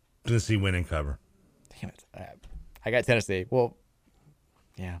 Tennessee win and cover. Damn it. I got Tennessee. Well,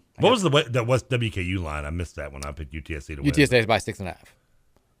 yeah. What was the WKU line? I missed that when I picked UTSA to win. UTSA is by 6.5.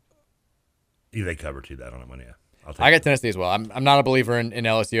 Yeah, they cover to that on that one, yeah. I got Tennessee as well. I'm not a believer in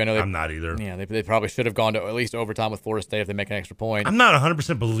LSU. I know I'm not either. Yeah, they probably should have gone to at least overtime with Florida State if they make an extra point. I'm not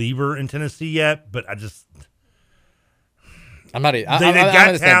 100% believer in Tennessee yet, but I'm not. They've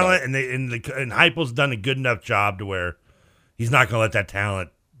got talent, and Heupel's done a good enough job to where he's not going to let that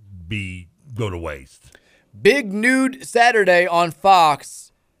talent go to waste. Big nude Saturday on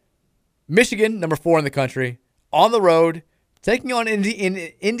Fox. Michigan, number 4 in the country, on the road. Taking on an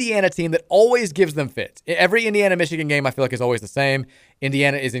Indiana team that always gives them fits. Every Indiana-Michigan game, I feel like, is always the same.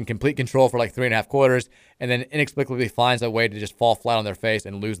 Indiana is in complete control for like 3.5 quarters and then inexplicably finds a way to just fall flat on their face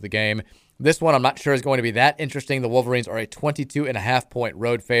and lose the game. This one I'm not sure is going to be that interesting. The Wolverines are a 22.5-point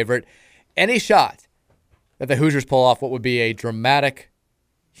road favorite. Any shot that the Hoosiers pull off what would be a dramatic,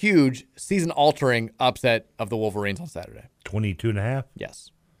 huge, season-altering upset of the Wolverines on Saturday? 22.5? Yes.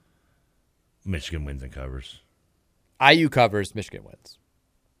 Michigan wins and covers. IU covers, Michigan wins.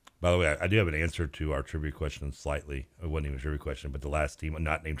 By the way, I do have an answer to our trivia question slightly. It wasn't even a trivia question, but the last team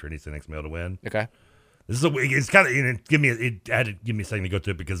not named Trinity San Male to win. Okay. It's kind of it had to give me a second to go to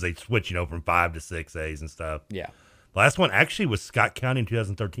it because they switch, from 5 to 6 A's and stuff. Yeah. The last one actually was Scott County in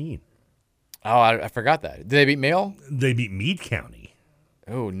 2013. Oh, I forgot that. Did they beat Mail? They beat Meade County.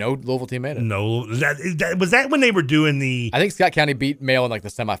 Oh, no Louisville team made it. No, was that when they were doing the? I think Scott County beat Mail in like the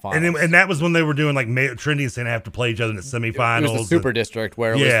semifinals, and that was when they were doing like Trinity and St. have to play each other in the semifinals. It was the Super District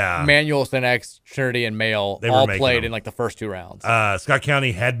where it was Manual, St. X, Trinity, and Mail all played in like the first 2 rounds. Scott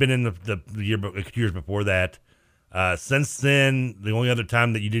County had been in the years before that. Since then, the only other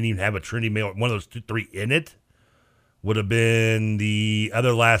time that you didn't even have a Trinity Mail, one of those 3 in it, would have been the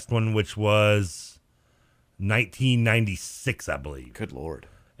other last one, which was 1996, I believe. Good Lord.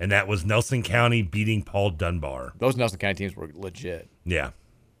 And that was Nelson County beating Paul Dunbar. Those Nelson County teams were legit. Yeah.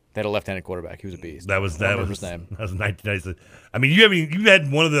 They had a left-handed quarterback. He was a beast. That was 1996. I mean, you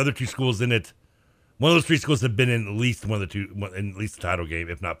had one of the other 2 schools in it. One of those 3 schools have been in at least one of the 2, in at least the title game,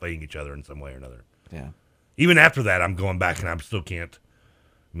 if not playing each other in some way or another. Yeah. Even after that, I'm going back and I still can't.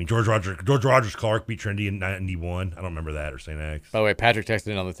 I mean, George Rogers Clark beat Trinity in 91. I don't remember that, or St. X. By the way, Patrick texted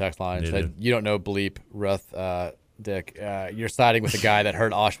in on the text line and said, "You don't know bleep, Ruth, Dick. You're siding with the guy that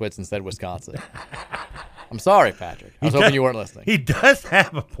heard Auschwitz and said Wisconsin." I'm sorry, Patrick. I was hoping you weren't listening. He does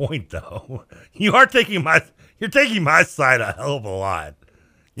have a point, though. You're taking my side a hell of a lot.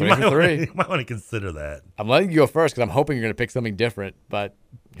 You might want to consider that. I'm letting you go first because I'm hoping you're going to pick something different, but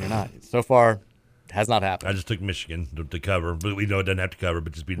you're not. So far, it has not happened. I just took Michigan to cover, but we know it doesn't have to cover,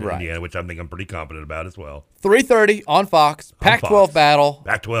 but just beat Indiana, which I think I'm pretty confident about as well. 3:30 on Fox. Pac-12 battle.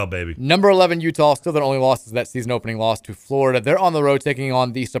 Pac-12, baby. Number 11 Utah, still their only loss is that season opening loss to Florida. They're on the road taking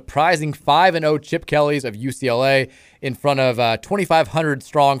on the surprising 5-0 Chip Kellys of UCLA in front of 2,500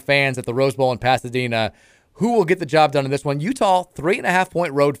 strong fans at the Rose Bowl in Pasadena. Who will get the job done in this one? Utah,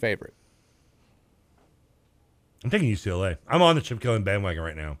 3.5-point road favorite. I'm taking UCLA. I'm on the Chip Kelly bandwagon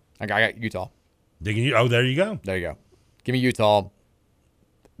right now. I got Utah. There you go. There you go. Give me Utah.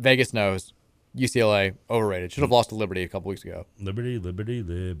 Vegas knows. UCLA, overrated. Should have lost to Liberty a couple weeks ago. Liberty.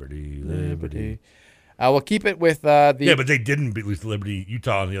 We'll keep it with the... Yeah, but they didn't lose to Liberty.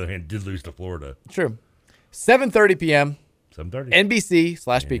 Utah, on the other hand, did lose to Florida. True. 7:30 p.m. 7:30.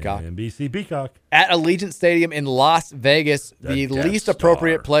 NBC/Peacock. NBC Peacock. At Allegiant Stadium in Las Vegas, the least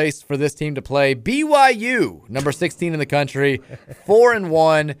appropriate place for this team to play. BYU, number 16 in the country,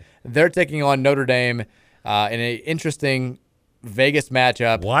 4-1. They're taking on Notre Dame in an interesting Vegas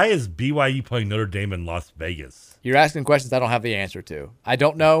matchup. Why is BYU playing Notre Dame in Las Vegas? You're asking questions I don't have the answer to. I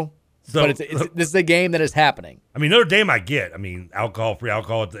don't know, but this is a game that is happening. I mean, Notre Dame I get. I mean, free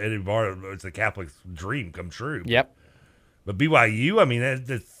alcohol at any bar, it's a Catholic's dream come true. Yep. But BYU, I mean,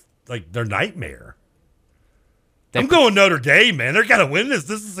 it's like their nightmare. I'm going Notre Dame, man. They're going to win this.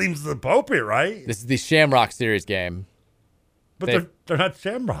 This seems appropriate, right? This is the Shamrock Series game. But they're not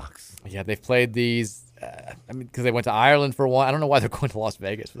Shamrocks. Yeah, they've played these. Because they went to Ireland for one. I don't know why they're going to Las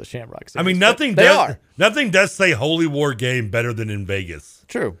Vegas for the Shamrock Series. I mean, nothing does say Holy War game better than in Vegas.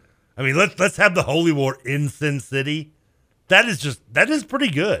 True. I mean, let's have the Holy War in Sin City. That is pretty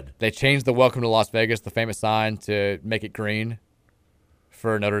good. They changed the Welcome to Las Vegas, the famous sign, to make it green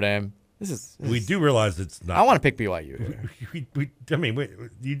for Notre Dame. We do realize it's not. I want to pick BYU here.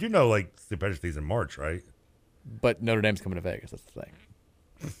 You do know like St. Patrick's Day's in March, right? But Notre Dame's coming to Vegas. That's the thing.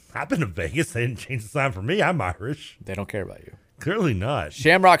 I've been to Vegas. They didn't change the sign for me. I'm Irish. They don't care about you. Clearly not.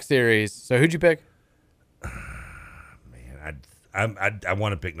 Shamrock Series. So who'd you pick? Man, I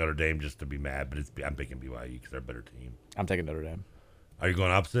want to pick Notre Dame just to be mad, but I'm picking BYU because they're a better team. I'm taking Notre Dame. Are you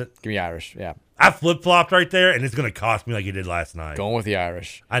going opposite? Give me Irish, yeah. I flip-flopped right there, and it's going to cost me like it did last night. Going with the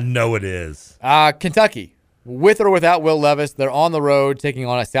Irish. I know it is. Kentucky, with or without Will Levis, they're on the road taking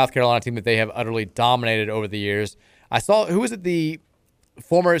on a South Carolina team that they have utterly dominated over the years. I saw, who was it, the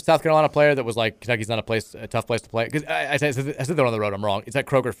former South Carolina player that was like, Kentucky's not a tough place to play? Because I said they're on the road. I'm wrong. It's at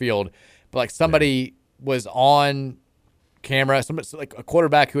Kroger Field. But like somebody was on camera, like a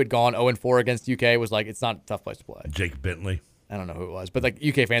quarterback who had gone 0-4 against UK was like, it's not a tough place to play. Jake Bentley. I don't know who it was, but like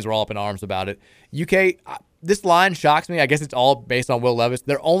UK fans were all up in arms about it. UK, this line shocks me. I guess it's all based on Will Levis.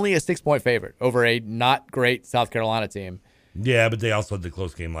 They're only a 6-point favorite over a not great South Carolina team. Yeah, but they also had the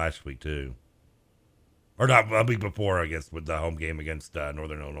close game last week too. Or not, a week before, I guess, with the home game against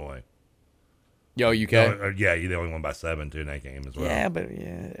Northern Illinois. Yo, UK? Yeah, they only won by 7 too in that game as well. Yeah, but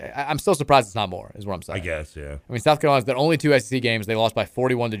I'm still surprised it's not more, is what I'm saying. I guess, yeah. I mean, South Carolina's their only 2 SEC games. They lost by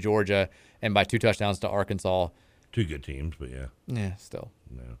 41 to Georgia and by 2 touchdowns to Arkansas. 2 good teams, but yeah. Yeah, still.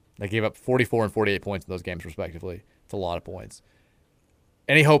 No. They gave up 44 and 48 points in those games, respectively. It's a lot of points.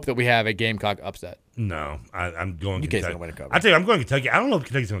 Any hope that we have a Gamecock upset? No, I'm going UK's Kentucky. going to win a cover. I tell you, I'm going Kentucky. I don't know if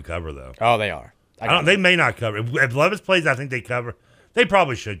Kentucky's going to cover, though. Oh, they are. They may not cover. If Levis plays, I think they cover. They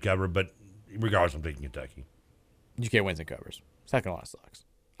probably should cover, but regardless, I'm taking Kentucky. UK wins and covers. South Carolina sucks.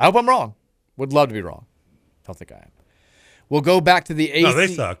 I hope I'm wrong. Would love to be wrong. Don't think I am. We'll go back to the ACC. No, they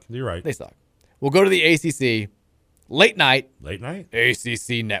suck. You're right. They suck. We'll go to the ACC. Late night.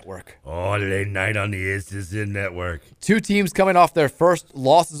 ACC Network. Oh, late night on the ACC Network. 2 teams coming off their first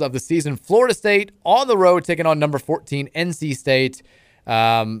losses of the season. Florida State on the road taking on number 14 NC State.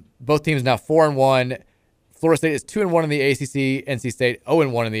 Both teams now 4-1. Florida State is 2-1 in the ACC. NC State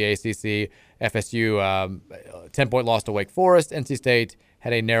 0-1 in the ACC. FSU 10-point loss to Wake Forest. NC State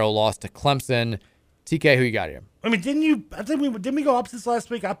had a narrow loss to Clemson. TK, who you got here? I mean, didn't we go opposites last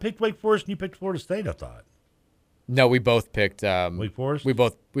week? I picked Wake Forest and you picked Florida State, I thought. No, we both picked Wake Forest. We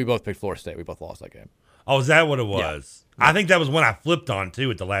both picked Florida State. We both lost that game. Oh, is that what it was? Yeah. I think that was one I flipped on too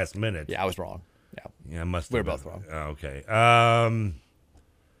at the last minute. Yeah, I was wrong. Yeah, I must. We were both wrong. Oh, okay.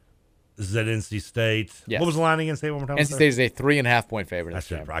 This is at NC State. Yes. What was the line against? Say one more time. NC State is a 3.5-point favorite.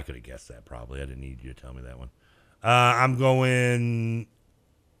 I could have guessed that probably. I didn't need you to tell me that one. I'm going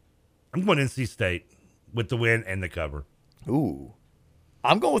NC State with the win and the cover. Ooh,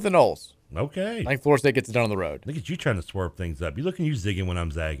 I'm going with the Noles. Okay. I think Florida State gets it done on the road. Look at you trying to swerve things up. You looking you zigging when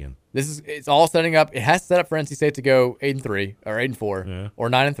I'm zagging. It's all setting up. It has set up for NC State to go 8-3 or 8-4 or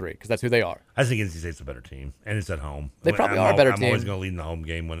 9-3 because that's who they are. I think NC State's a better team, and it's at home. They probably are a better team. I'm always going to lead in the home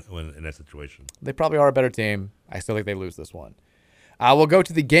game when in that situation. They probably are a better team. I still think they lose this one. We'll go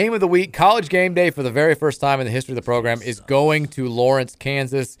to the game of the week. College game day for the very first time in the history of the program is going to Lawrence,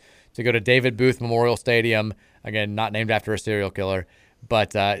 Kansas, to go to David Booth Memorial Stadium. Again, not named after a serial killer,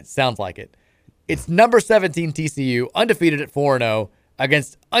 but it sounds like it. It's number 17 TCU, undefeated at 4-0,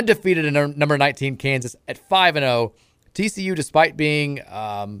 against undefeated number 19 Kansas at 5-0. TCU, despite being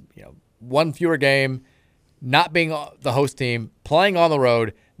one fewer game, not being the host team, playing on the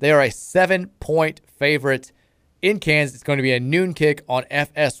road, they are a 7-point favorite in Kansas. It's going to be a noon kick on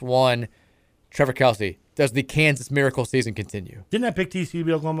FS1. Trevor Kelsey, does the Kansas miracle season continue? Didn't I pick TCU to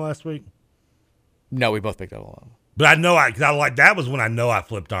beat Oklahoma last week? No, we both picked Oklahoma. But I know that was when I know I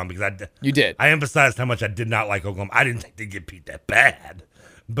flipped on because you did. I emphasized how much I did not like Oklahoma. I didn't think they'd get beat that bad,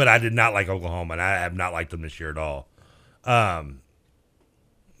 but I did not like Oklahoma, and I have not liked them this year at all.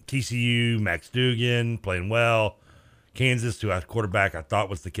 TCU, Max Duggan playing well. Kansas, who a quarterback I thought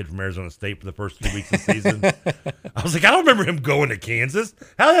was the kid from Arizona State for the first 2 weeks of the season. I was like, I don't remember him going to Kansas.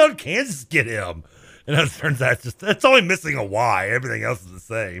 How the hell did Kansas get him? And it turns out it's only missing a Y. Everything else is the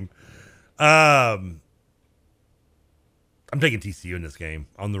same. I'm taking TCU in this game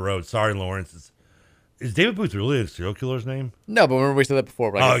on the road. Sorry, Lawrence. Is David Booth really a serial killer's name? No, but remember we said that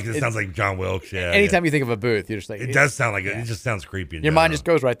before. Like, it sounds like John Wilkes. Yeah. Anytime you think of a Booth, you're just like it does sound like it. It just sounds creepy. Your mind just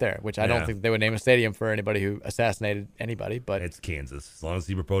goes right there, which I don't think they would name a stadium for anybody who assassinated anybody. But it's Kansas. As long as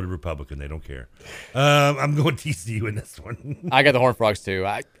he voted Republican, they don't care. I'm going TCU in this one. I got the Horned Frogs too.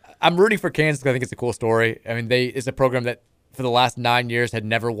 I'm rooting for Kansas because I think it's a cool story. I mean, it's a program that for the last 9 years had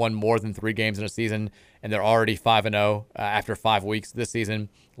never won more than 3 games in a season, and they're already 5-0 after 5 weeks this season.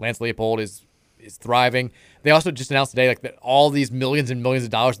 Lance Leopold is thriving. They also just announced today that all these millions and millions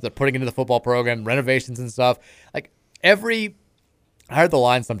of dollars that they're putting into the football program, renovations and stuff. I heard the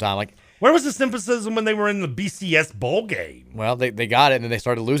line sometime where was the cynicism when they were in the BCS bowl game? Well, they got it and then they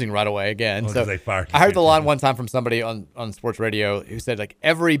started losing right away again. So they fired. I heard the line one time from somebody on sports radio who said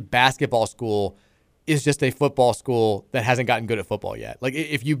every basketball school is just a football school that hasn't gotten good at football yet.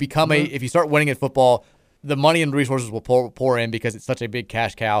 If you become if you start winning at football, the money and resources will pour in because it's such a big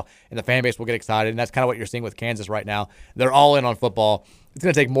cash cow, and the fan base will get excited. And that's kind of what you're seeing with Kansas right now. They're all in on football. It's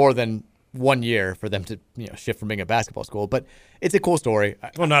going to take more than 1 year for them to shift from being a basketball school, but it's a cool story.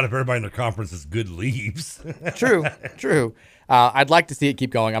 Well, not if everybody in the conference is good leaves. True. I'd like to see it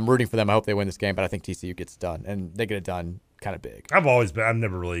keep going. I'm rooting for them. I hope they win this game, but I think TCU gets it done, and they get it done kind of big. I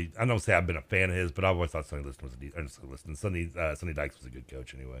don't say I've been a fan of his, but I've always thought Sonny Dykes was a good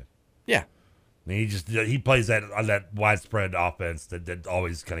coach anyway. Yeah. I mean, he plays that widespread offense that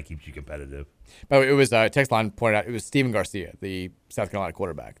always kind of keeps you competitive. But it was text line pointed out it was Steven Garcia, the South Carolina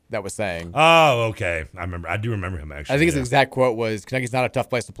quarterback, that was saying. Oh, okay. I do remember him actually. I think his exact quote was, "Kentucky's not a tough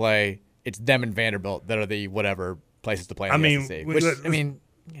place to play. It's them and Vanderbilt that are the whatever places to play in the SEC."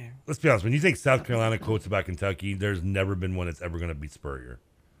 Let's be honest. When you think South Carolina quotes about Kentucky, there's never been one that's ever going to beat Spurrier.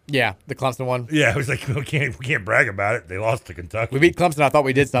 Yeah, the Clemson one. Yeah, it was like we can't brag about it. They lost to Kentucky. We beat Clemson. I thought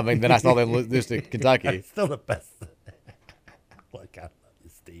we did something. Then I saw them lose to Kentucky. It's still the best. Look, I love you,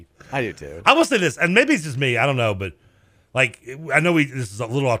 Steve. I do too. I will say this, and maybe it's just me. I don't know, but I know this is a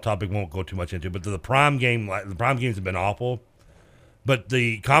little off topic. Won't go too much into, but the prime games have been awful. But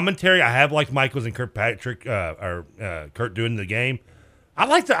the commentary, I have liked Michaels and Kirkpatrick or Kurt doing the game. I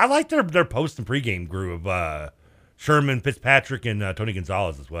like their post and pregame group of Sherman, Fitzpatrick, and Tony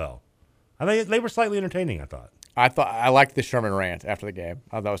Gonzalez as well. I think they were slightly entertaining. I liked the Sherman rant after the game.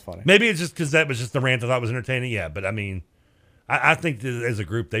 I thought that was funny. Maybe it's just because that was just the rant I thought was entertaining. Yeah, but I mean, I think that as a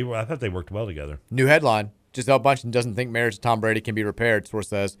group I thought they worked well together. New headline: Gisele Bundchen doesn't think marriage to Tom Brady can be repaired. Source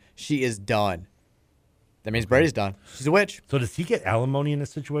says she is done. That means Brady's done. She's a witch. So does he get alimony in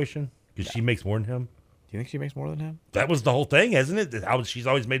this situation? Because she makes more than him. Do you think she makes more than him? That was the whole thing, isn't it? How she's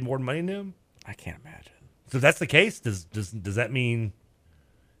always made more money than him. I can't imagine. So if that's the case, does that mean?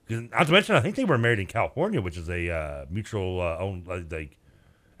 Not to mention, I think they were married in California, which is a mutual owned, like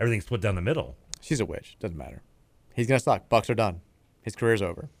everything's split down the middle. She's a witch. Doesn't matter. He's gonna suck. Bucks are done. His career's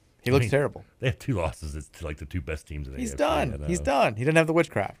over. He looks terrible. They have 2 losses to the 2 best teams in the AFC. He's done. He's done. He doesn't have the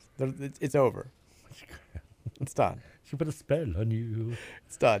witchcraft. It's over. It's done. She put a spell on you.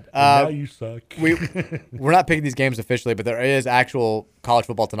 It's done. Now you suck. We're not picking these games officially, but there is actual college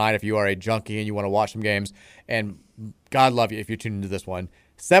football tonight if you are a junkie and you want to watch some games. And God love you if you're tuning into this one.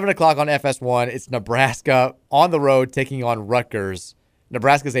 7 o'clock on FS1. It's Nebraska on the road taking on Rutgers.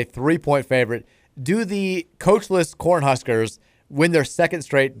 Nebraska is a 3-point favorite. Do the coachless Cornhuskers win their second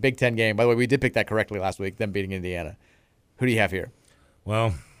straight Big Ten game. By the way, we did pick that correctly last week, them beating Indiana. Who do you have here?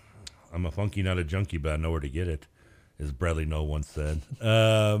 Well, I'm a funky, not a junkie, but I know where to get it, as Bradley Noel once said.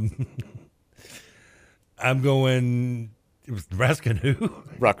 I'm going, it was Nebraska and who?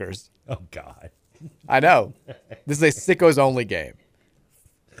 Rutgers. Oh, God. I know. This is a sickos only game.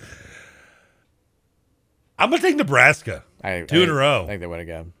 I'm going to take Nebraska. Two in a row. I think they win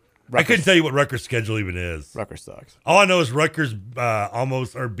again. I couldn't tell you what Rutgers' schedule even is. Rutgers sucks. All I know is Rutgers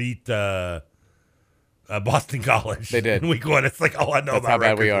beat Boston College. They did. In week 1. It's like all I know That's about how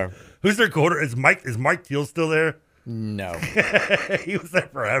bad Rutgers. we are. Who's their quarter? Is Mike Teal still there? No. He was there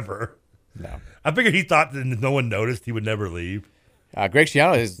forever. No. I figured he thought that if no one noticed, he would never leave. Greg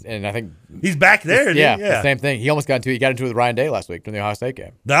Schiano is, and I think he's back there. Yeah, the same thing. He almost got into it with Ryan Day last week during the Ohio State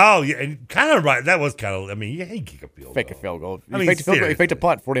game. No, yeah, and kind of right. That was kind of. I mean, yeah, he kicked a field goal. Fake a field goal. I mean, he faked a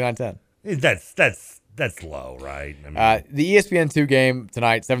punt, 49-10. That's low, right? I mean, the ESPN 2 game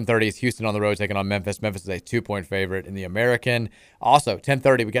tonight, 7:30 is Houston on the road taking on Memphis. Memphis is a 2-point favorite in the American. Also,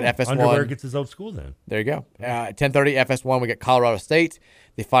 10:30 we got FS1. Underwear gets his old school then. There you go. 10:30 FS1 we get Colorado State.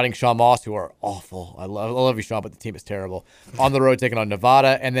 The Fighting Sean Moss, who are awful. I love you, Sean, but the team is terrible. On the road taking on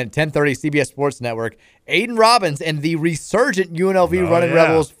Nevada. And then 10:30 CBS Sports Network. Aiden Robbins and the resurgent UNLV Running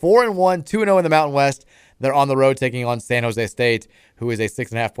Rebels, 4-1, 2-0 in the Mountain West. They're on the road taking on San Jose State, who is a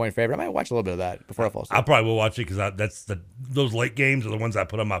 6.5-point favorite. I might watch a little bit of that before I fall asleep. I probably will watch it because those late games are the ones I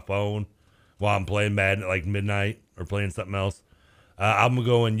put on my phone while I'm playing Madden at like midnight or playing something else. I'm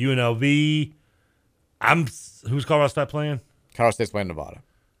going UNLV. Who's Colorado State playing? Colorado State's playing Nevada.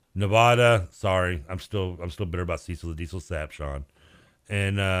 Nevada. Sorry, I'm still bitter about Cecil the Diesel Sap, Sean,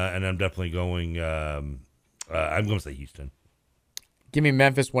 and I'm definitely going. I'm going to say Houston. Give me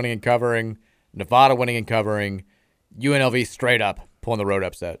Memphis winning and covering. Nevada winning and covering, UNLV straight up pulling the road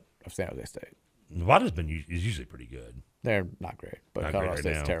upset of San Jose State. Nevada's is usually pretty good. They're not great, but not Colorado great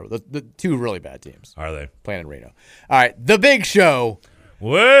State's right terrible. The two really bad teams. Are they? Playing in Reno. All right, the big show.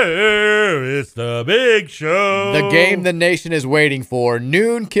 Where is the big show? The game the nation is waiting for.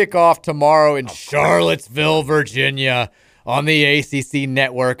 Noon kickoff tomorrow in Charlottesville, Virginia on the ACC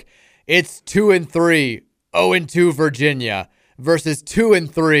network. It's 2-3, 0-2 Virginia versus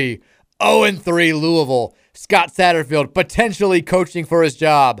 2-3, 0-3 Louisville. Scott Satterfield potentially coaching for his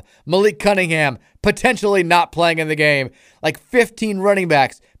job. Malik Cunningham potentially not playing in the game. Like 15 running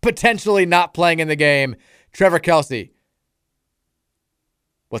backs potentially not playing in the game. Trevor Kelsey.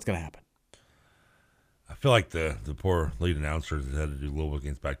 What's going to happen? I feel like the poor lead announcer that had to do Louisville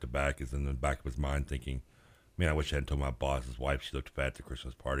games back-to-back is in the back of his mind thinking, man, I wish I hadn't told my boss, his wife, she looked fat at the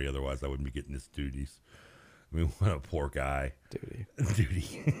Christmas party. Otherwise, I wouldn't be getting his duties. I mean, what a poor guy. Duty.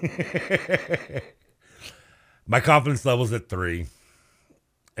 My confidence level's at 3,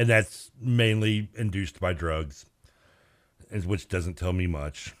 and that's mainly induced by drugs, which doesn't tell me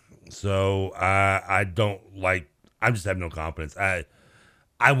much. So I just have no confidence.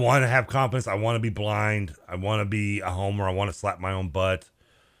 I want to have confidence. I want to be blind. I want to be a homer. I want to slap my own butt,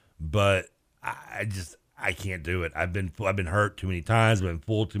 but I can't do it. I've been hurt too many times. I've been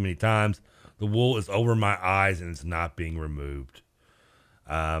fooled too many times. The wool is over my eyes and it's not being removed.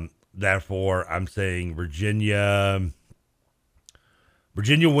 Therefore, I'm saying Virginia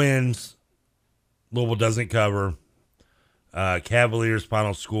wins. Louisville doesn't cover. Cavaliers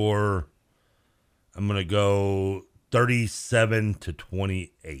final score. I'm going to go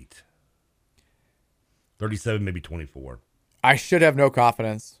 37-28. 37, maybe 24. I should have no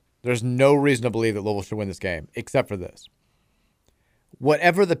confidence. There's no reason to believe that Louisville should win this game, except for this.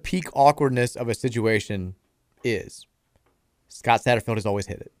 Whatever the peak awkwardness of a situation is, Scott Satterfield has always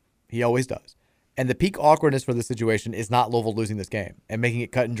hit it. He always does. And the peak awkwardness for the situation is not Louisville losing this game and making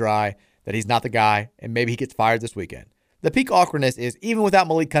it cut and dry, that he's not the guy, and maybe he gets fired this weekend. The peak awkwardness is even without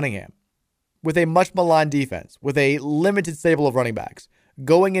Malik Cunningham, with a much maligned defense, with a limited stable of running backs,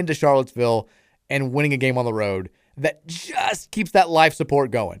 going into Charlottesville and winning a game on the road that just keeps that life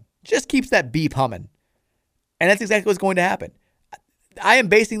support going, just keeps that beep humming. And that's exactly what's going to happen. I am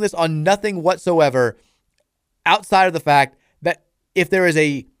basing this on nothing whatsoever outside of the fact that if there is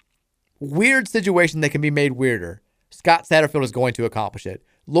a weird situation that can be made weirder, Scott Satterfield is going to accomplish it.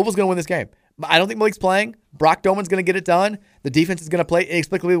 Louisville's going to win this game. I don't think Malik's playing. Brock Doman's going to get it done. The defense is going to play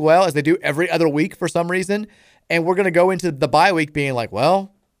inexplicably well, as they do every other week for some reason. And we're going to go into the bye week being like,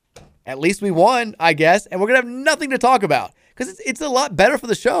 well, at least we won, I guess. And we're going to have nothing to talk about. Because it's a lot better for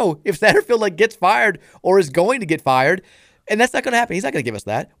the show if Satterfield gets fired or is going to get fired. And that's not going to happen. He's not going to give us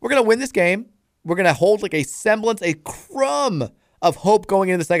that. We're going to win this game. We're going to hold a semblance, a crumb of hope going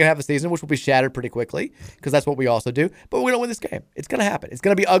into the second half of the season, which will be shattered pretty quickly because that's what we also do. But we're going to win this game. It's going to happen. It's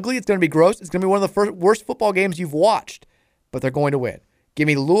going to be ugly. It's going to be gross. It's going to be one of the worst football games you've watched. but they're going to win. Give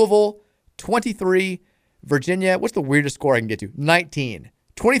me Louisville 23, Virginia. What's the weirdest score I can get to? 19.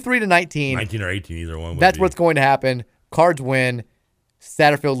 23-19. 19 or 18, either one. That's what's going to happen. Cards win.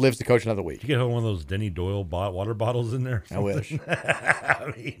 Satterfield lives to coach another week. Did you get one of those Denny Doyle water bottles in there? I wish.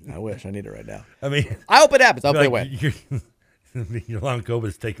 I wish. I need it right now. I mean, I hope it happens. I hope they win. Long COVID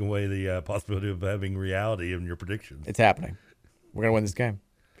is taking away the possibility of having reality in your predictions. It's happening. We're going to win this game.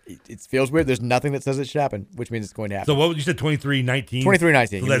 It feels weird. There's nothing that says it should happen, which means it's going to happen. So what you said, 23-19?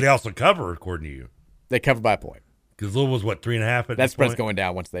 23-19. So they also cover, according to you. They cover by a point. Because Louisville was, 3.5 at that spread's going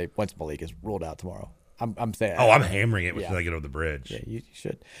down once Malik is ruled out tomorrow. I'm saying. Oh, I'm hammering it when I get over the bridge. Yeah, you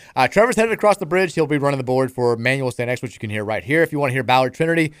should. Trevor's headed across the bridge. He'll be running the board for Manual St. X, which you can hear right here. If you want to hear Ballard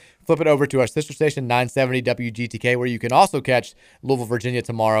Trinity, flip it over to our sister station, 970 WGTK, where you can also catch Louisville, Virginia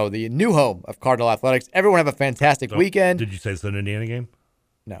tomorrow, the new home of Cardinal Athletics. Everyone have a fantastic weekend. Did you say Southern Indiana game?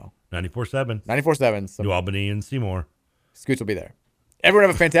 No. 94.7. 94.7. New Albany and Seymour. Scoots will be there. Everyone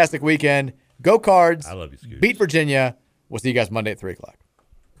have a fantastic weekend. Go Cards. I love you, Scoots. Beat Virginia. We'll see you guys Monday at 3 o'clock.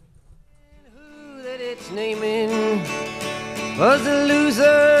 Its naming was the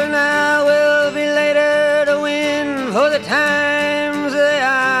loser, now will be later to win, for the times they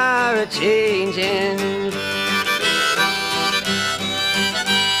are a-changing.